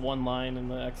 I think it's one line in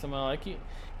the XML. I can't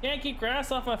keep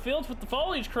grass off my fields with the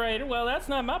foliage creator. Well, that's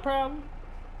not my problem.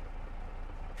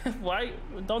 Why?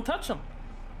 Don't touch them.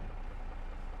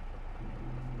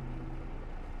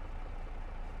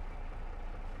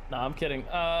 No, I'm kidding.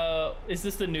 Is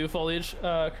this the new foliage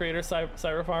creator,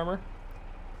 Cyber Farmer?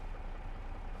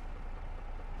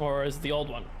 Or is it the old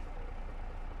one?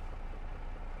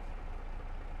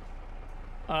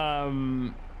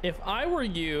 If I were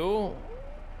you,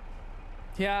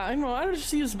 yeah, I know. I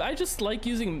just like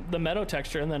using the meadow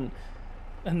texture, and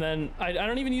then I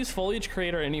don't even use foliage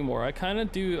creator anymore. I kind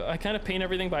of paint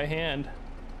everything by hand.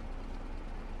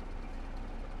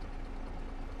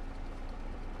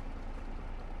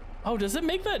 Oh, does it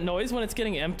make that noise when it's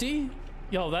getting empty?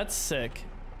 Yo, that's sick.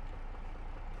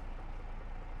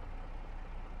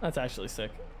 That's actually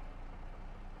sick.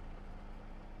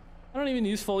 I don't even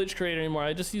use foliage creator anymore.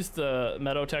 I just use the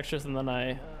meadow textures, and then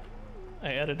I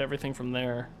edit everything from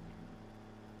there.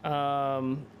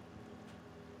 Quad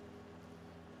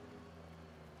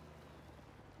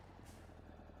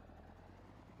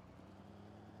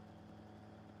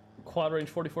range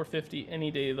 4450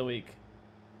 any day of the week.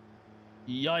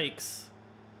 Yikes.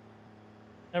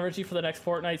 Energy for the next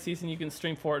Fortnite season, you can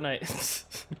stream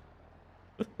Fortnite.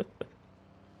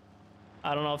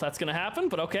 I don't know if that's gonna happen,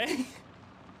 but okay.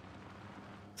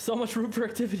 So much room for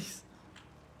activities.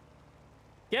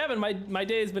 Gavin, my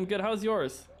day has been good. How's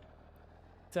yours?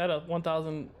 It's at a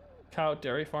 1,000 cow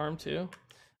dairy farm too.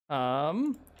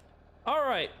 All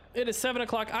right, it is 7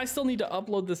 o'clock. I still need to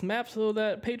upload this map so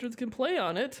that patrons can play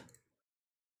on it.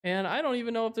 And I don't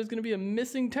even know if there's gonna be a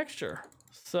missing texture.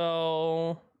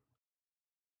 So,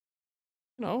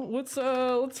 you know, let's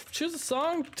choose a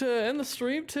song to end the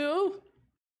stream to.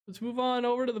 Let's move on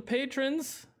over to the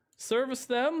patrons, service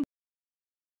them.